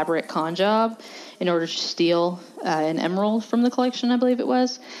elaborate con job in order to steal an emerald from the collection, I believe it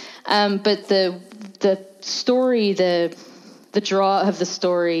was. But the story, the draw of the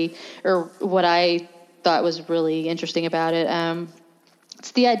story, or what I thought was really interesting about it,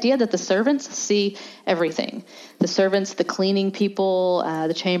 it's the idea that the servants see everything. The servants, the cleaning people,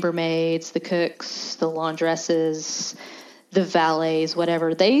 the chambermaids, the cooks, the laundresses, the valets,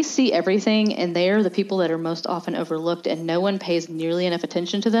 whatever. They see everything, and they're the people that are most often overlooked, and no one pays nearly enough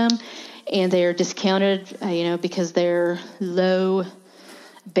attention to them. And they're discounted, because they're low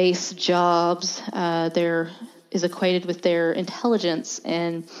base jobs. They're is equated with their intelligence,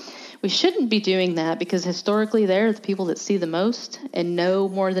 and we shouldn't be doing that because historically they're the people that see the most and know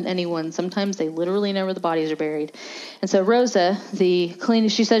more than anyone. Sometimes they literally know where the bodies are buried. And so Rosa, the cleaning,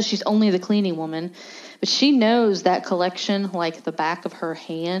 she says she's only the cleaning woman, but she knows that collection like the back of her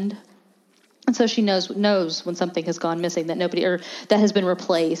hand. And so she knows when something has gone missing that that has been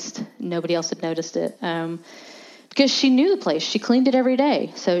replaced. Nobody else had noticed it. Because she knew the place. She cleaned it every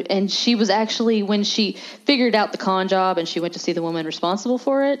day. And she was actually, when she figured out the con job and she went to see the woman responsible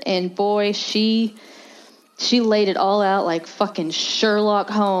for it, and boy, she laid it all out like fucking Sherlock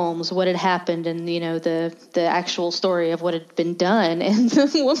Holmes, what had happened, and, the actual story of what had been done. And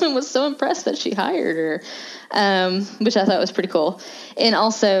the woman was so impressed that she hired her, which I thought was pretty cool. And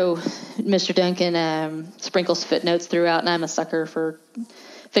also, Mr. Duncan sprinkles footnotes throughout, and I'm a sucker for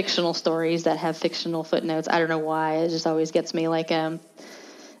fictional stories that have fictional footnotes. I don't know why. It just always gets me, like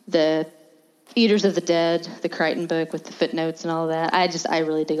the Eaters of the Dead, the Crichton book with the footnotes and all of that. I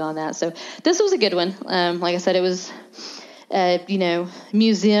really dig on that. So this was a good one. Like I said, it was,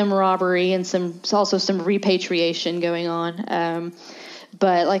 museum robbery and also some repatriation going on.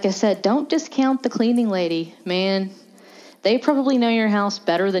 But like I said, don't discount the cleaning lady, man. They probably know your house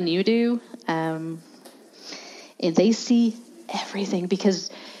better than you do. And they see everything because,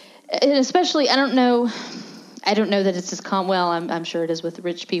 and especially, I don't know that it's as common. Well, I'm sure it is with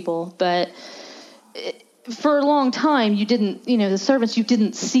rich people, but for a long time you didn't, the servants, you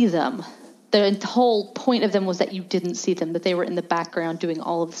didn't see them. The whole point of them was that you didn't see them, that they were in the background doing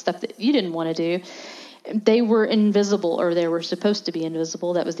all of the stuff that you didn't want to do. They were invisible, or they were supposed to be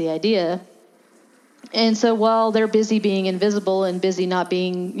invisible. That was the idea. And so while they're busy being invisible and busy not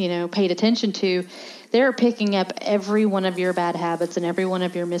being, paid attention to, they're picking up every one of your bad habits and every one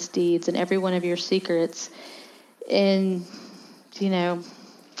of your misdeeds and every one of your secrets. And,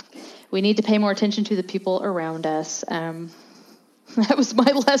 we need to pay more attention to the people around us. That was my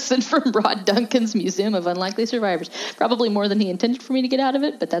lesson from Rod Duncan's Museum of Unlikely Survivors. Probably more than he intended for me to get out of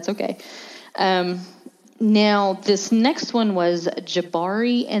it, but that's okay. Now, this next one was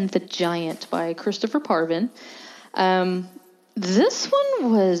Jabari and the Giant by Christopher Parvin. This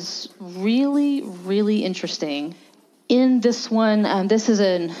one was really, really interesting. In this one, this is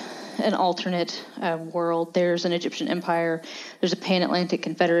an alternate world. There's an Egyptian empire. There's a Pan-Atlantic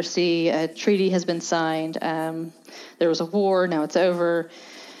Confederacy. A treaty has been signed. There was a war. Now it's over.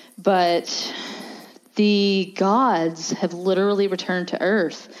 But the gods have literally returned to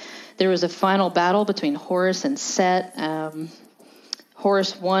Earth. There was a final battle between Horus and Set.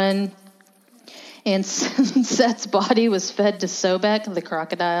 Horus won, and Set's body was fed to Sobek, the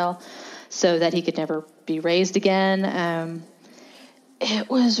crocodile, so that he could never be raised again. It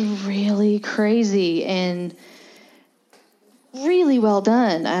was really crazy and really well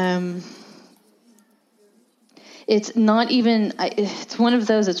done. It's not even, it's one of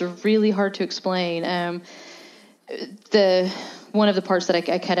those that's really hard to explain. One of the parts that I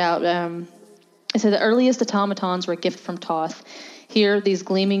cut out, it said the earliest automatons were a gift from Thoth. Here, these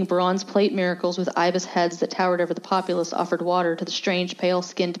gleaming bronze plate miracles with ibis heads that towered over the populace offered water to the strange,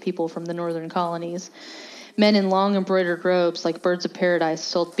 pale-skinned people from the northern colonies. Men in long embroidered robes like birds of paradise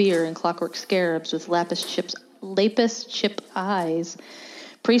sold beer and clockwork scarabs with lapis chip eyes.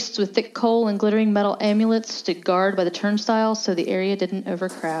 Priests with thick coal and glittering metal amulets stood guard by the turnstiles so the area didn't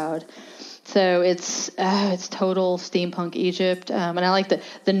overcrowd. So it's total steampunk Egypt, and I like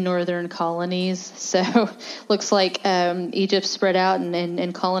the northern colonies. So looks like Egypt spread out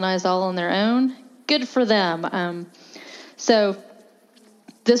and colonized all on their own. Good for them. So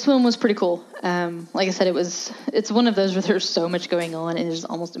this one was pretty cool. Like I said, it's one of those where there's so much going on and it's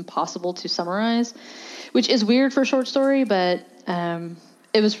almost impossible to summarize, which is weird for a short story, but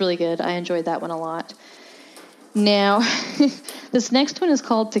it was really good. I enjoyed that one a lot. Now, this next one is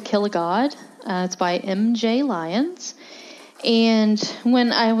called To Kill a God. It's by M.J. Lyons. And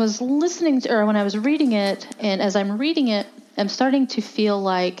when I was when I was reading it, and as I'm reading it, I'm starting to feel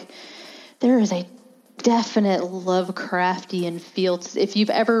like there is a definite Lovecraftian feel. If you've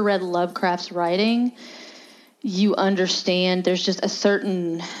ever read Lovecraft's writing, you understand there's just a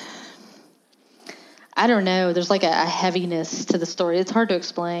certain, I don't know, there's like a heaviness to the story. It's hard to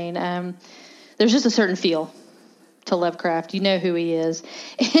explain. There's just a certain feel to Lovecraft. You know who he is.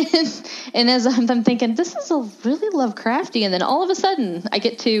 And as I'm thinking, this is a really Lovecrafty, and then all of a sudden I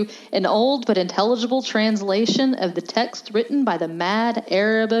get to an old but intelligible translation of the text written by the mad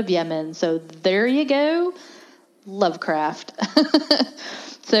Arab of Yemen. So there you go, Lovecraft.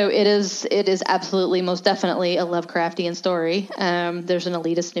 So it is absolutely, most definitely a Lovecraftian story. There's an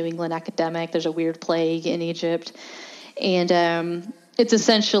elitist New England academic. There's a weird plague in Egypt. And it's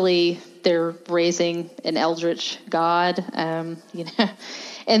essentially they're raising an eldritch god,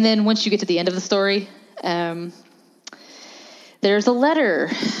 And then once you get to the end of the story, there's a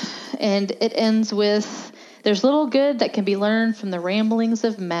letter. And it ends with, there's little good that can be learned from the ramblings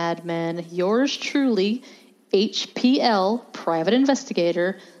of madmen. Yours truly, HPL, Private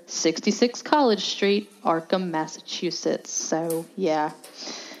Investigator, 66 College Street, Arkham, Massachusetts. So, yeah.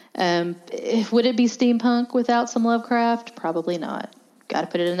 Would it be steampunk without some Lovecraft? Probably not. Got to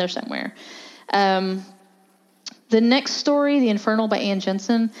put it in there somewhere. The next story, The Infernal by Anne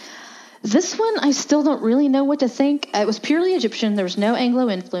Jensen. This one, I still don't really know what to think. It was purely Egyptian. There was no Anglo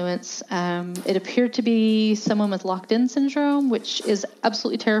influence. It appeared to be someone with locked-in syndrome, which is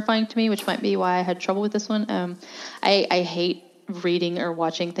absolutely terrifying to me, which might be why I had trouble with this one. I hate reading or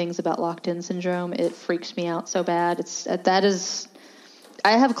watching things about locked-in syndrome. It freaks me out so bad.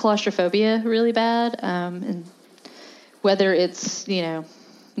 I have claustrophobia really bad, and whether it's,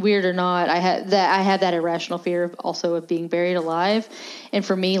 weird or not, I had that irrational fear also of being buried alive. And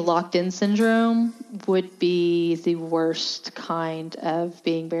for me, locked-in syndrome would be the worst kind of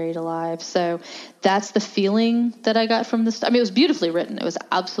being buried alive. So that's the feeling that I got from this. I mean, it was beautifully written. It was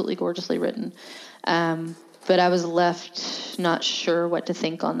absolutely gorgeously written. But I was left not sure what to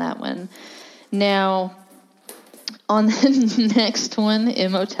think on that one. Now, on the next one,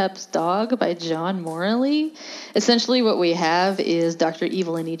 Imhotep's Dog by John Morley. Essentially what we have is Dr.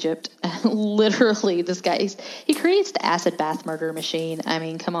 Evil in Egypt. Literally, this guy, he creates the acid bath murder machine. I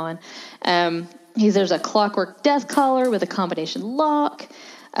mean, come on. There's a clockwork death collar with a combination lock.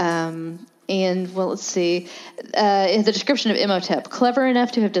 Let's see. The description of Imhotep. Clever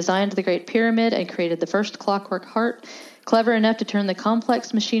enough to have designed the Great Pyramid and created the first clockwork heart. Clever enough to turn the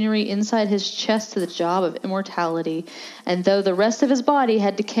complex machinery inside his chest to the job of immortality. And though the rest of his body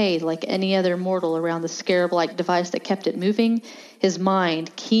had decayed like any other mortal around the scarab-like device that kept it moving, his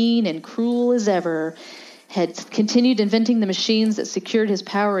mind, keen and cruel as ever, had continued inventing the machines that secured his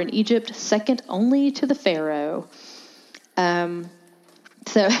power in Egypt, second only to the pharaoh.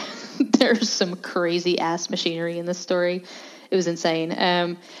 So there's some crazy-ass machinery in this story. It was insane.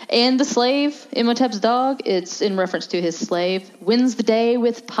 And the slave, Imhotep's dog, it's in reference to his slave, wins the day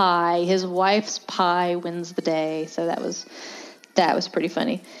with pie. His wife's pie wins the day. So that was pretty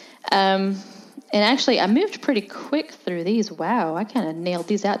funny. And actually, I moved pretty quick through these. Wow, I kind of nailed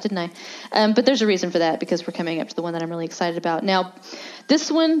these out, didn't I? But there's a reason for that, because we're coming up to the one that I'm really excited about. Now, this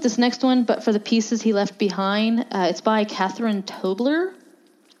next one, But for the Pieces He Left Behind, it's by Catherine Tobler.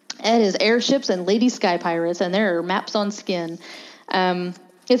 It is airships and lady sky pirates, and there are maps on skin.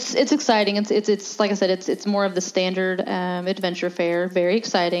 It's exciting. It's like I said, it's more of the standard adventure fare. Very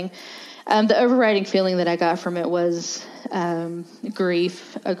exciting. The overriding feeling that I got from it was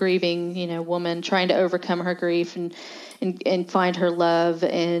grief, a grieving, woman trying to overcome her grief and find her love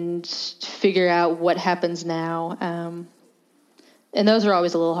and figure out what happens now. And those are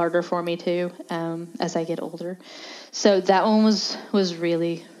always a little harder for me too, as I get older. So that one was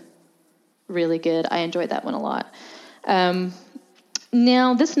really, really good. I enjoyed that one a lot.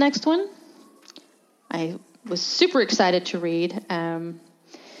 Now, this next one, I was super excited to read, and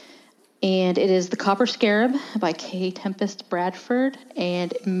it is The Copper Scarab by K. Tempest Bradford,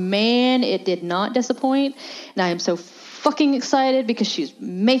 and man, it did not disappoint, and I am so fucking excited because she's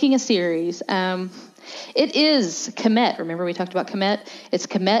making a series. It is Kemet. Remember we talked about Kemet? It's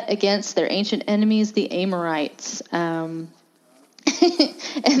Kemet against their ancient enemies, the Amorites.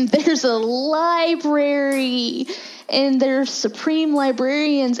 And there's a library, and there's supreme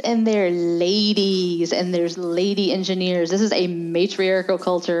librarians, and they're ladies, and there's lady engineers. This is a matriarchal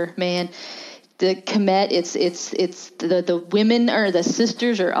culture, man. The Kemet, it's the women or the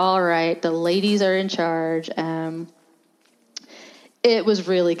sisters are all right. The ladies are in charge. It was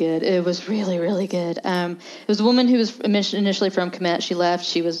really good. It was really, really good. It was a woman who was initially from Kemet. She left.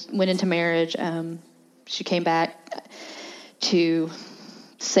 She went into marriage. She came back to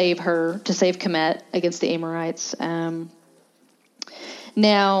save Kemet against the Amorites.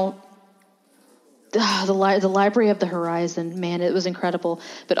 Now, the Library of the Horizon, man, it was incredible.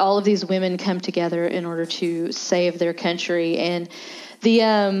 But all of these women come together in order to save their country, and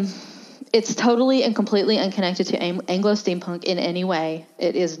it's totally and completely unconnected to Anglo steampunk in any way.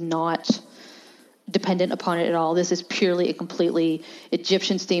 It is not dependent upon it at all. This is purely and completely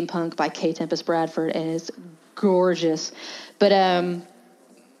Egyptian steampunk by K. Tempest Bradford, and it's gorgeous. But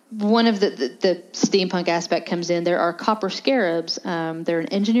one of the steampunk aspect comes in. There are copper scarabs. They're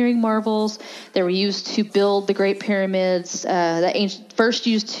engineering marvels. They were used to build the Great Pyramids. First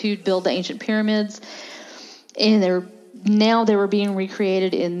used to build the ancient pyramids, and they were being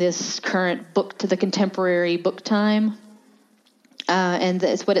recreated in this current book to the contemporary book time. And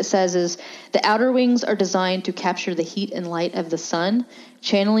what it says is, the outer wings are designed to capture the heat and light of the sun,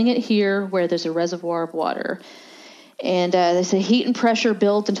 channeling it here where there's a reservoir of water. And they say heat and pressure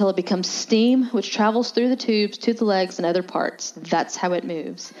builds until it becomes steam, which travels through the tubes to the legs and other parts. That's how it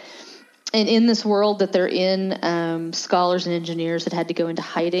moves. And in this world that they're in, scholars and engineers had to go into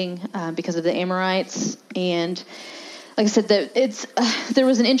hiding because of the Amorites. And like I said, there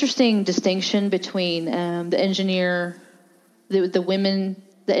was an interesting distinction between the women,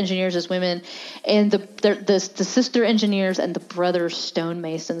 the engineers as women, and the sister engineers and the brother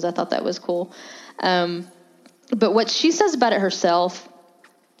stonemasons. I thought that was cool. But what she says about it herself,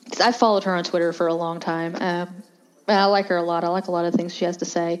 because I followed her on Twitter for a long time, and I like her a lot. I like a lot of things she has to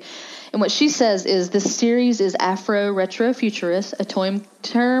say. And what she says is, this series is Afro-Retrofuturist, a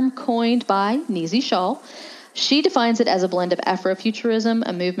term coined by Nizi Shaw. She defines it as a blend of Afrofuturism,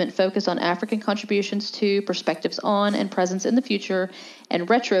 a movement focused on African contributions to, perspectives on, and presence in the future, and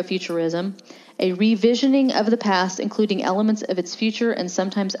Retrofuturism, a revisioning of the past, including elements of its future and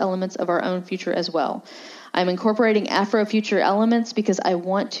sometimes elements of our own future as well. I'm incorporating Afrofuture elements because I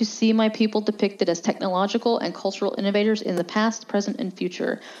want to see my people depicted as technological and cultural innovators in the past, present, and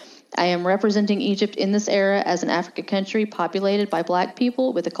future. I am representing Egypt in this era as an African country populated by black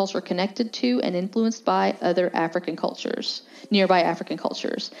people with a culture connected to and influenced by other African cultures, nearby African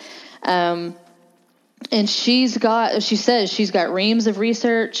cultures. And she says she's got reams of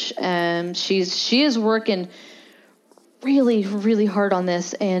research. She is working really, really hard on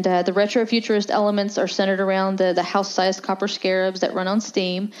this. And the retrofuturist elements are centered around the house-sized copper scarabs that run on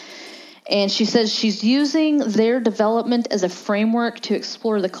steam. And she says she's using their development as a framework to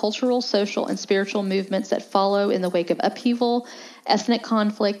explore the cultural, social, and spiritual movements that follow in the wake of upheaval, ethnic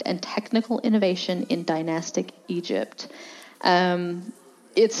conflict, and technical innovation in dynastic Egypt.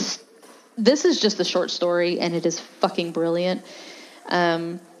 This is just the short story, and it is fucking brilliant.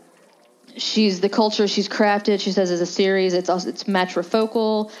 The culture she's crafted, she says, is a series. It's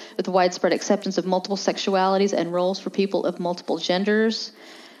matrifocal with widespread acceptance of multiple sexualities and roles for people of multiple genders.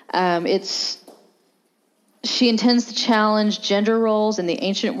 She intends to challenge gender roles in the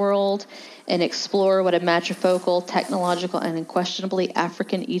ancient world and explore what a matrifocal, technological, and unquestionably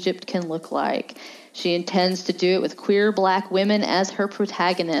African Egypt can look like. She intends to do it with queer black women as her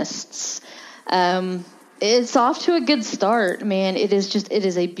protagonists. It's off to a good start, man. It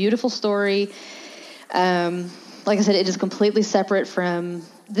is a beautiful story. Like I said, it is completely separate from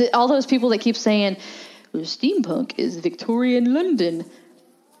all those people that keep saying, well, steampunk is Victorian London.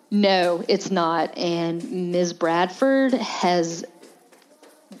 No, it's not. And Ms. Bradford has...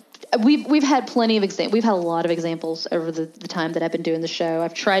 We've had plenty of examples. We've had a lot of examples over the time that I've been doing the show.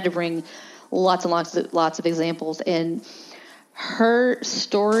 I've tried to bring lots and lots of examples. And her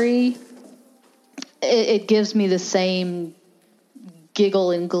story, it gives me the same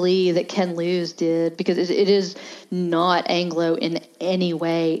giggle and glee that Ken Liu's did, because it is not Anglo in any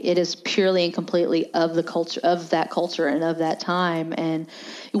way. It is purely and completely of the culture, of that culture and of that time, and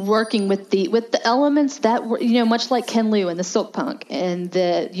working with the elements that were, much like Ken Liu and the Silk Punk, and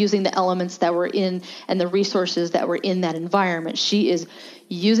using the elements that were in and the resources that were in that environment. She is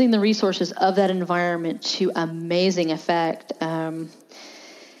using the resources of that environment to amazing effect. And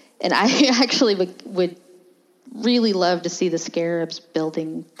I actually would really love to see the scarabs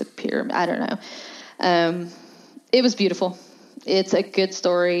building the pyramid. I don't know. It was beautiful. It's a good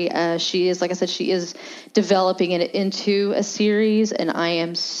story. She is, like I said, she is developing it into a series, and I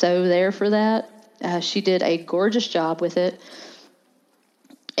am so there for that. She did a gorgeous job with it,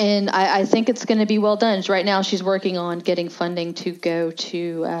 and I think it's going to be well done. Right now, she's working on getting funding to go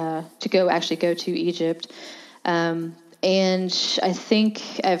to Egypt, and I think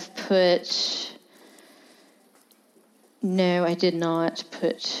I've put No, I did not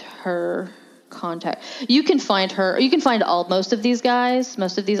put her contact. You can find her. You can find most of these guys,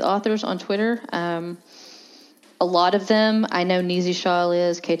 most of these authors on Twitter. A lot of them, I know Neezy Shaw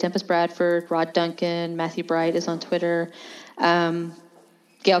is, K. Tempest Bradford, Rod Duncan, Matthew Bright is on Twitter.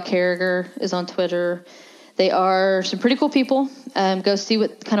 Gail Carriger is on Twitter. They are some pretty cool people. Go see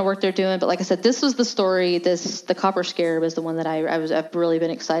what kind of work they're doing. But like I said, this was the story. The Copper Scarab is the one that I've really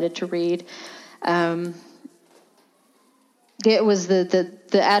been excited to read. It was the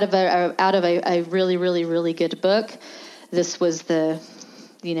out of a really, really, really good book. This was the,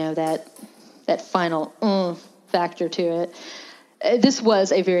 that final factor to it. This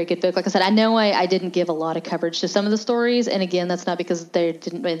was a very good book. Like I said, I know I didn't give a lot of coverage to some of the stories, and again, that's not because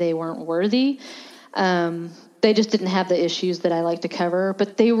they weren't worthy. They just didn't have the issues that I like to cover,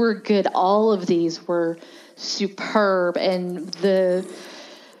 but they were good. All of these were superb, and the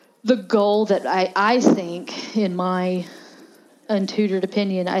goal that I think, in my untutored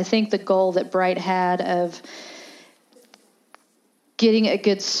opinion, I think the goal that Bright had of getting a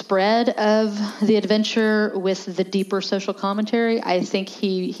good spread of the adventure with the deeper social commentary, I think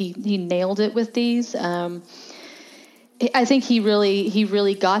he nailed it with these. I think he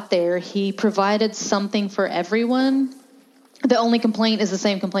really got there. He provided something for everyone. The only complaint is the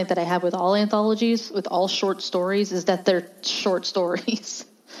same complaint that I have with all anthologies, with all short stories, is that they're short stories.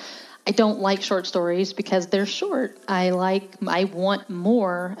 I don't like short stories because they're short. I want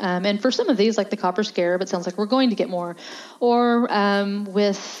more. And for some of these, like the Copper Scarab, it sounds like we're going to get more. Or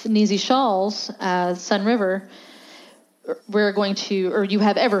with Neezy Shaw's Sun River, we're going to, or you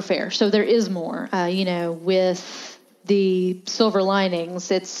have Everfair, so there is more. With the Silver Linings,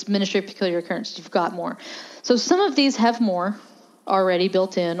 it's Ministry of Peculiar Occurrence, you've got more. So some of these have more already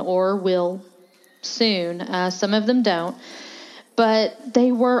built in or will soon. Some of them don't. But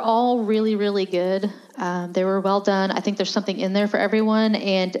they were all really, really good. They were well done. I think there's something in there for everyone.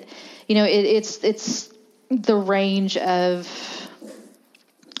 And, it's the range of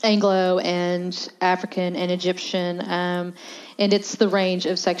Anglo and African and Egyptian. And it's the range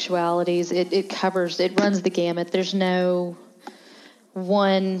of sexualities. It runs the gamut. There's no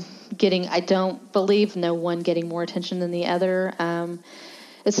one I don't believe no one getting more attention than the other.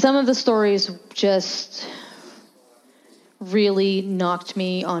 Some of the stories just really knocked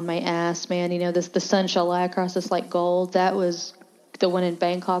me on my ass, man. The sun shall lie across us like gold. That was the one in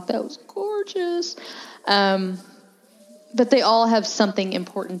Bangkok. That was gorgeous. But they all have something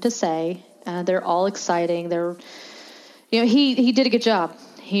important to say. They're all exciting. He did a good job.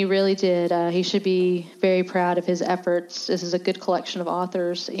 He really did. He should be very proud of his efforts. This is a good collection of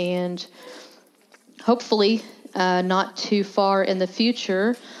authors, and hopefully, not too far in the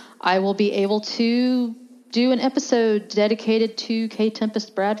future, I will be able to do an episode dedicated to K.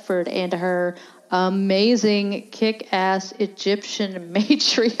 Tempest Bradford and her amazing kick-ass Egyptian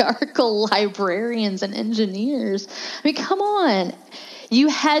matriarchal librarians and engineers. I mean, come on. You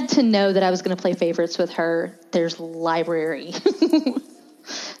had to know that I was going to play favorites with her. There's library.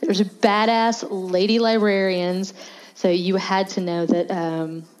 There's badass lady librarians. So you had to know that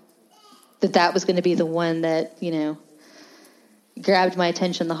that was going to be the one that, grabbed my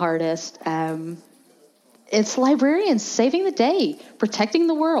attention the hardest. It's librarians saving the day, protecting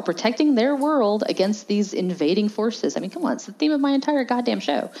the world, protecting their world against these invading forces. I mean, come on, it's the theme of my entire goddamn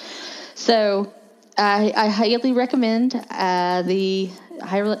show. So I highly recommend I've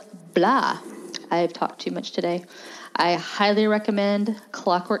talked too much today. I highly recommend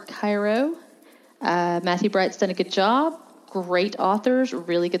Clockwork Cairo. Matthew Bright's done a good job. Great authors,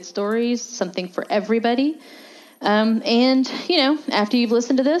 really good stories, something for everybody. And, after you've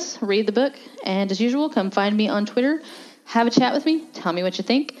listened to this, read the book. And as usual, come find me on Twitter. Have a chat with me. Tell me what you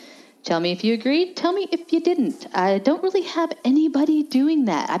think. Tell me if you agreed. Tell me if you didn't. I don't really have anybody doing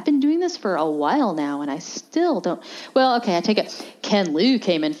that. I've been doing this for a while now, and I still don't. Well, okay, I take it. Ken Liu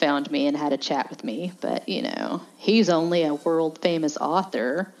came and found me and had a chat with me. But, he's only a world-famous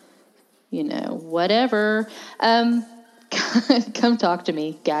author. Whatever. Come talk to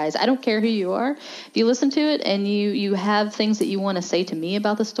me, guys. I don't care who you are. If you listen to it and you have things that you want to say to me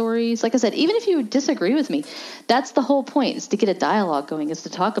about the stories, like I said, even if you disagree with me, that's the whole point, is to get a dialogue going, is to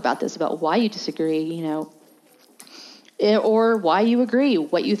talk about this, about why you disagree, or why you agree,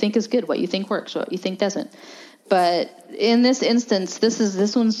 what you think is good, what you think works, what you think doesn't. But in this instance,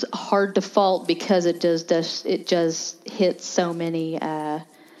 this one's hard to fault because it does hit so many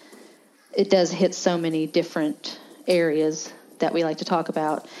different areas that we like to talk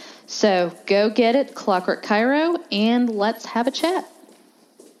about. So go get it, Clockwork Cairo, and let's have a chat.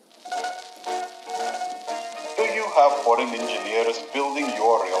 Do you have foreign engineers building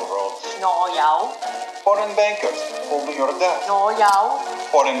your railroads? No, yo. Foreign bankers holding your death. 我有。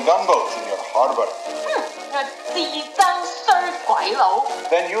 Or in gunboats in your harbor. 自憎衰鬼佬。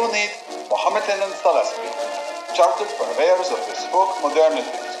 Then you need Mohammedan and Celestial, chartered purveyors of bespoke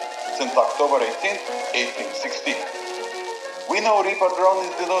modernities since October 18, 1816. We know Reaper drone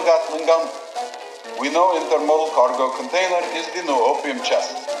is the new Gatling gun. We know intermodal cargo container is the new opium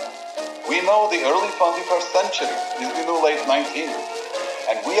chest. We know the early 21st century is the new late 19th.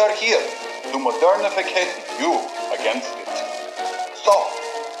 And we are here to modernificate you against it. So,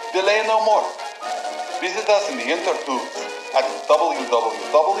 delay no more. Visit us in the intertubes at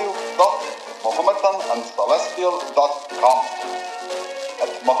www.mohammedanandcelestial.com.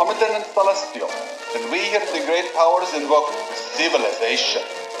 At Mohammedan and Celestial, when we hear the great powers invoke civilization,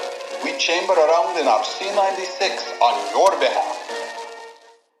 we chamber around in our C-96 on your behalf.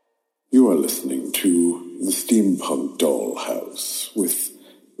 You are listening to the Steampunk Dollhouse with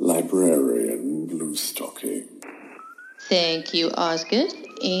Librarian Bluestocking. Thank you, Osgood.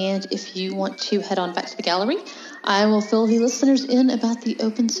 And if you want to head on back to the gallery, I will fill the listeners in about the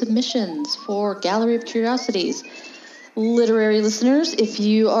open submissions for Gallery of Curiosities. Literary listeners, if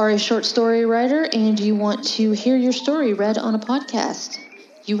you are a short story writer and you want to hear your story read on a podcast,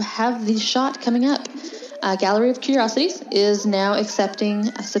 you have the shot coming up. Gallery of Curiosities is now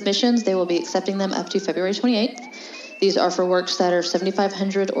accepting submissions. They will be accepting them up to February 28th. These are for works that are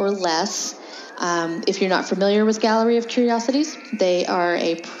 7,500 or less. If you're not familiar with Gallery of Curiosities, they are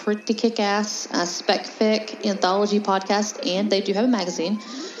a pretty kick-ass spec-fic anthology podcast, and they do have a magazine.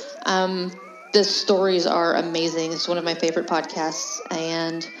 The stories are amazing. It's one of my favorite podcasts,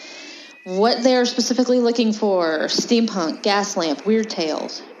 and what they're specifically looking for: steampunk, gaslamp, weird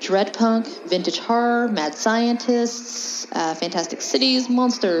tales, dreadpunk, vintage horror, mad scientists, fantastic cities,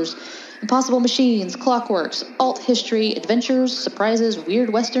 monsters, impossible machines, clockworks, alt history, adventures, surprises, weird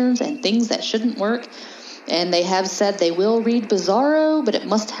westerns, and things that shouldn't work. And they have said they will read Bizarro, but it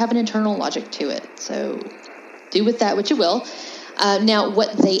must have an internal logic to it. So do with that what you will. Now,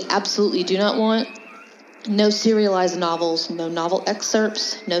 what they absolutely do not want: no serialized novels, no novel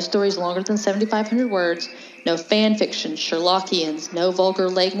excerpts, no stories longer than 7,500 words, no fan fiction, Sherlockians, no vulgar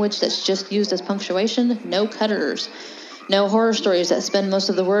language that's just used as punctuation, no cutters, no horror stories that spend most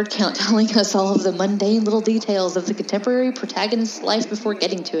of the word count telling us all of the mundane little details of the contemporary protagonist's life before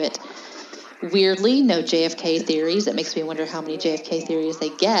getting to it. Weirdly, no JFK theories. That makes me wonder how many JFK theories they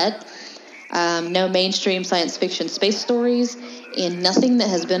get. No mainstream science fiction space stories, and nothing that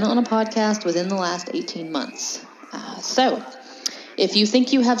has been on a podcast within the last 18 months. So, if you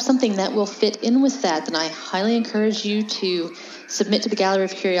think you have something that will fit in with that, then I highly encourage you to submit to the Gallery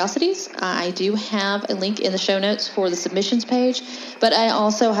of Curiosities. I do have a link in the show notes for the submissions page, but I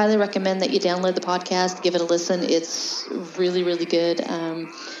also highly recommend that you download the podcast, give it a listen. It's really, really good.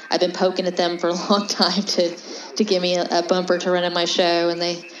 I've been poking at them for a long time to give me a bumper to run in my show, and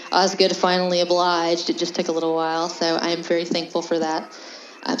Osgood finally obliged. It just took a little while, so I am very thankful for that.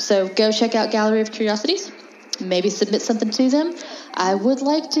 So go check out Gallery of Curiosities. Maybe submit something to them. I would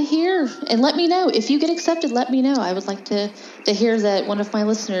like to hear, and let me know. If you get accepted, let me know. I would like to hear that one of my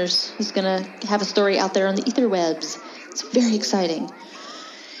listeners is going to have a story out there on the etherwebs. It's very exciting.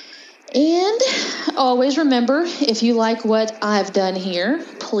 And always remember, if you like what I've done here,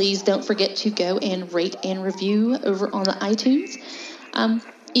 please don't forget to go and rate and review over on the iTunes.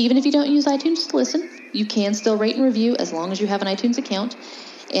 Even if you don't use iTunes to listen, you can still rate and review as long as you have an iTunes account.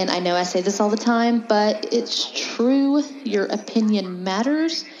 And I know I say this all the time, but it's true. Your opinion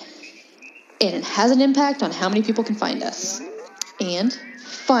matters, and it has an impact on how many people can find us. And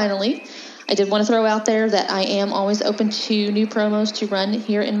finally, I did want to throw out there that I am always open to new promos to run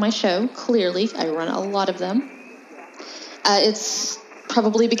here in my show. Clearly, I run a lot of them. It's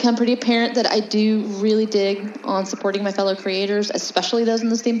probably become pretty apparent that I do really dig on supporting my fellow creators, especially those in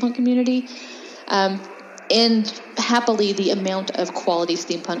the steampunk community. And happily, the amount of quality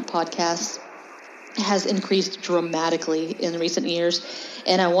steampunk podcasts has increased dramatically in recent years,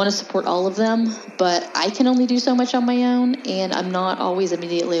 and I want to support all of them, but I can only do so much on my own, and I'm not always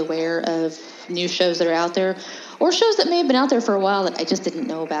immediately aware of new shows that are out there, or shows that may have been out there for a while that I just didn't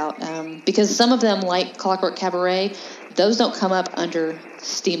know about, because some of them, like Clockwork Cabaret, those don't come up under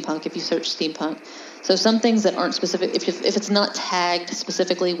steampunk if you search steampunk. So some things that aren't specific, if it's not tagged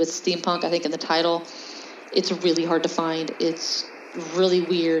specifically with steampunk, I think in the title, it's really hard to find. It's really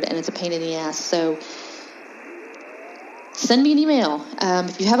weird, and it's a pain in the ass. So send me an email.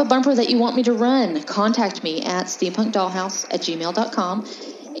 If you have a bumper that you want me to run, contact me at steampunkdollhouse@gmail.com.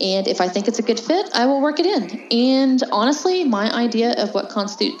 And if I think it's a good fit, I will work it in. And honestly, my idea of what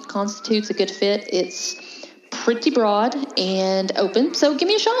constitutes a good fit, it's pretty broad and open, so give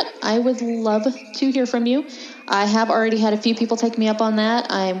me a shot. I would love to hear from you. I have already had a few people take me up on that.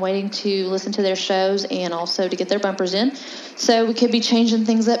 I'm waiting to listen to their shows and also to get their bumpers in. So we could be changing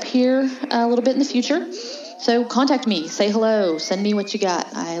things up here a little bit in the future. So contact me, say hello, send me what you got.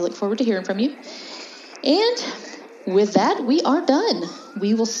 I look forward to hearing from you. And with that, we are done.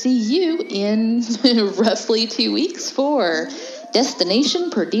 We will see you in roughly 2 weeks for Destination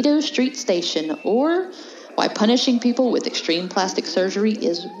Perdido Street Station, or Why Punishing People with Extreme Plastic Surgery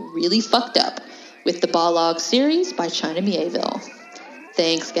is Really Fucked Up, with the Balog series by China Mieville.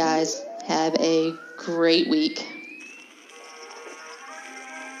 Thanks, guys. Have a great week.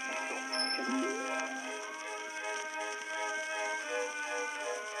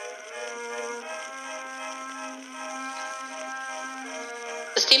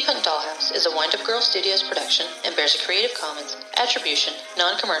 The Steampunk Dollhouse is a Wind Up Girl Studios production and bears a Creative Commons Attribution,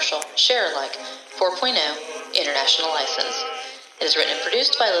 Non-Commercial, Share-alike 4.0 International License. It is written and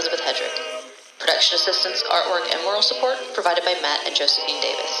produced by Elizabeth Hedrick. Production assistance, artwork, and moral support provided by Matt and Josephine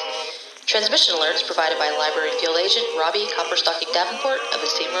Davis. Transmission alerts provided by Library Field Agent Robbie Copperstocking Davenport of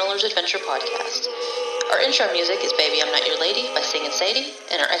the Steamrollers Adventure Podcast. Our intro music is Baby I'm Not Your Lady by Singin' Sadie,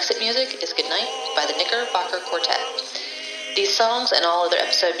 and our exit music is Goodnight by the Knickerbocker Quartet. These songs and all other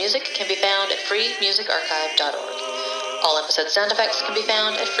episode music can be found at freemusicarchive.org. All episode sound effects can be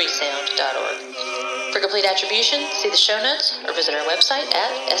found at freesound.org. For complete attribution, see the show notes or visit our website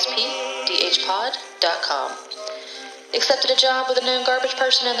at spdhpod.com. Accepted a job with a known garbage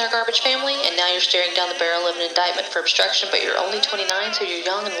person and their garbage family, and now you're staring down the barrel of an indictment for obstruction, but you're only 29, so you're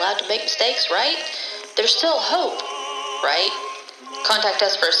young and allowed to make mistakes, right? There's still hope, right? Contact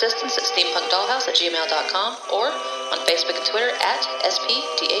us for assistance at steampunkdollhouse@gmail.com or on Facebook and Twitter at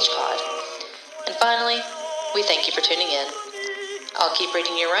spdhpod. And finally, we thank you for tuning in. I'll keep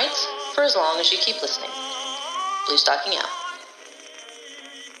reading your rights for as long as you keep listening. Blue Stocking out.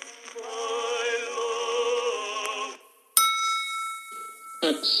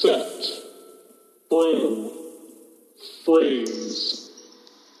 Accept. Bring. Phrase.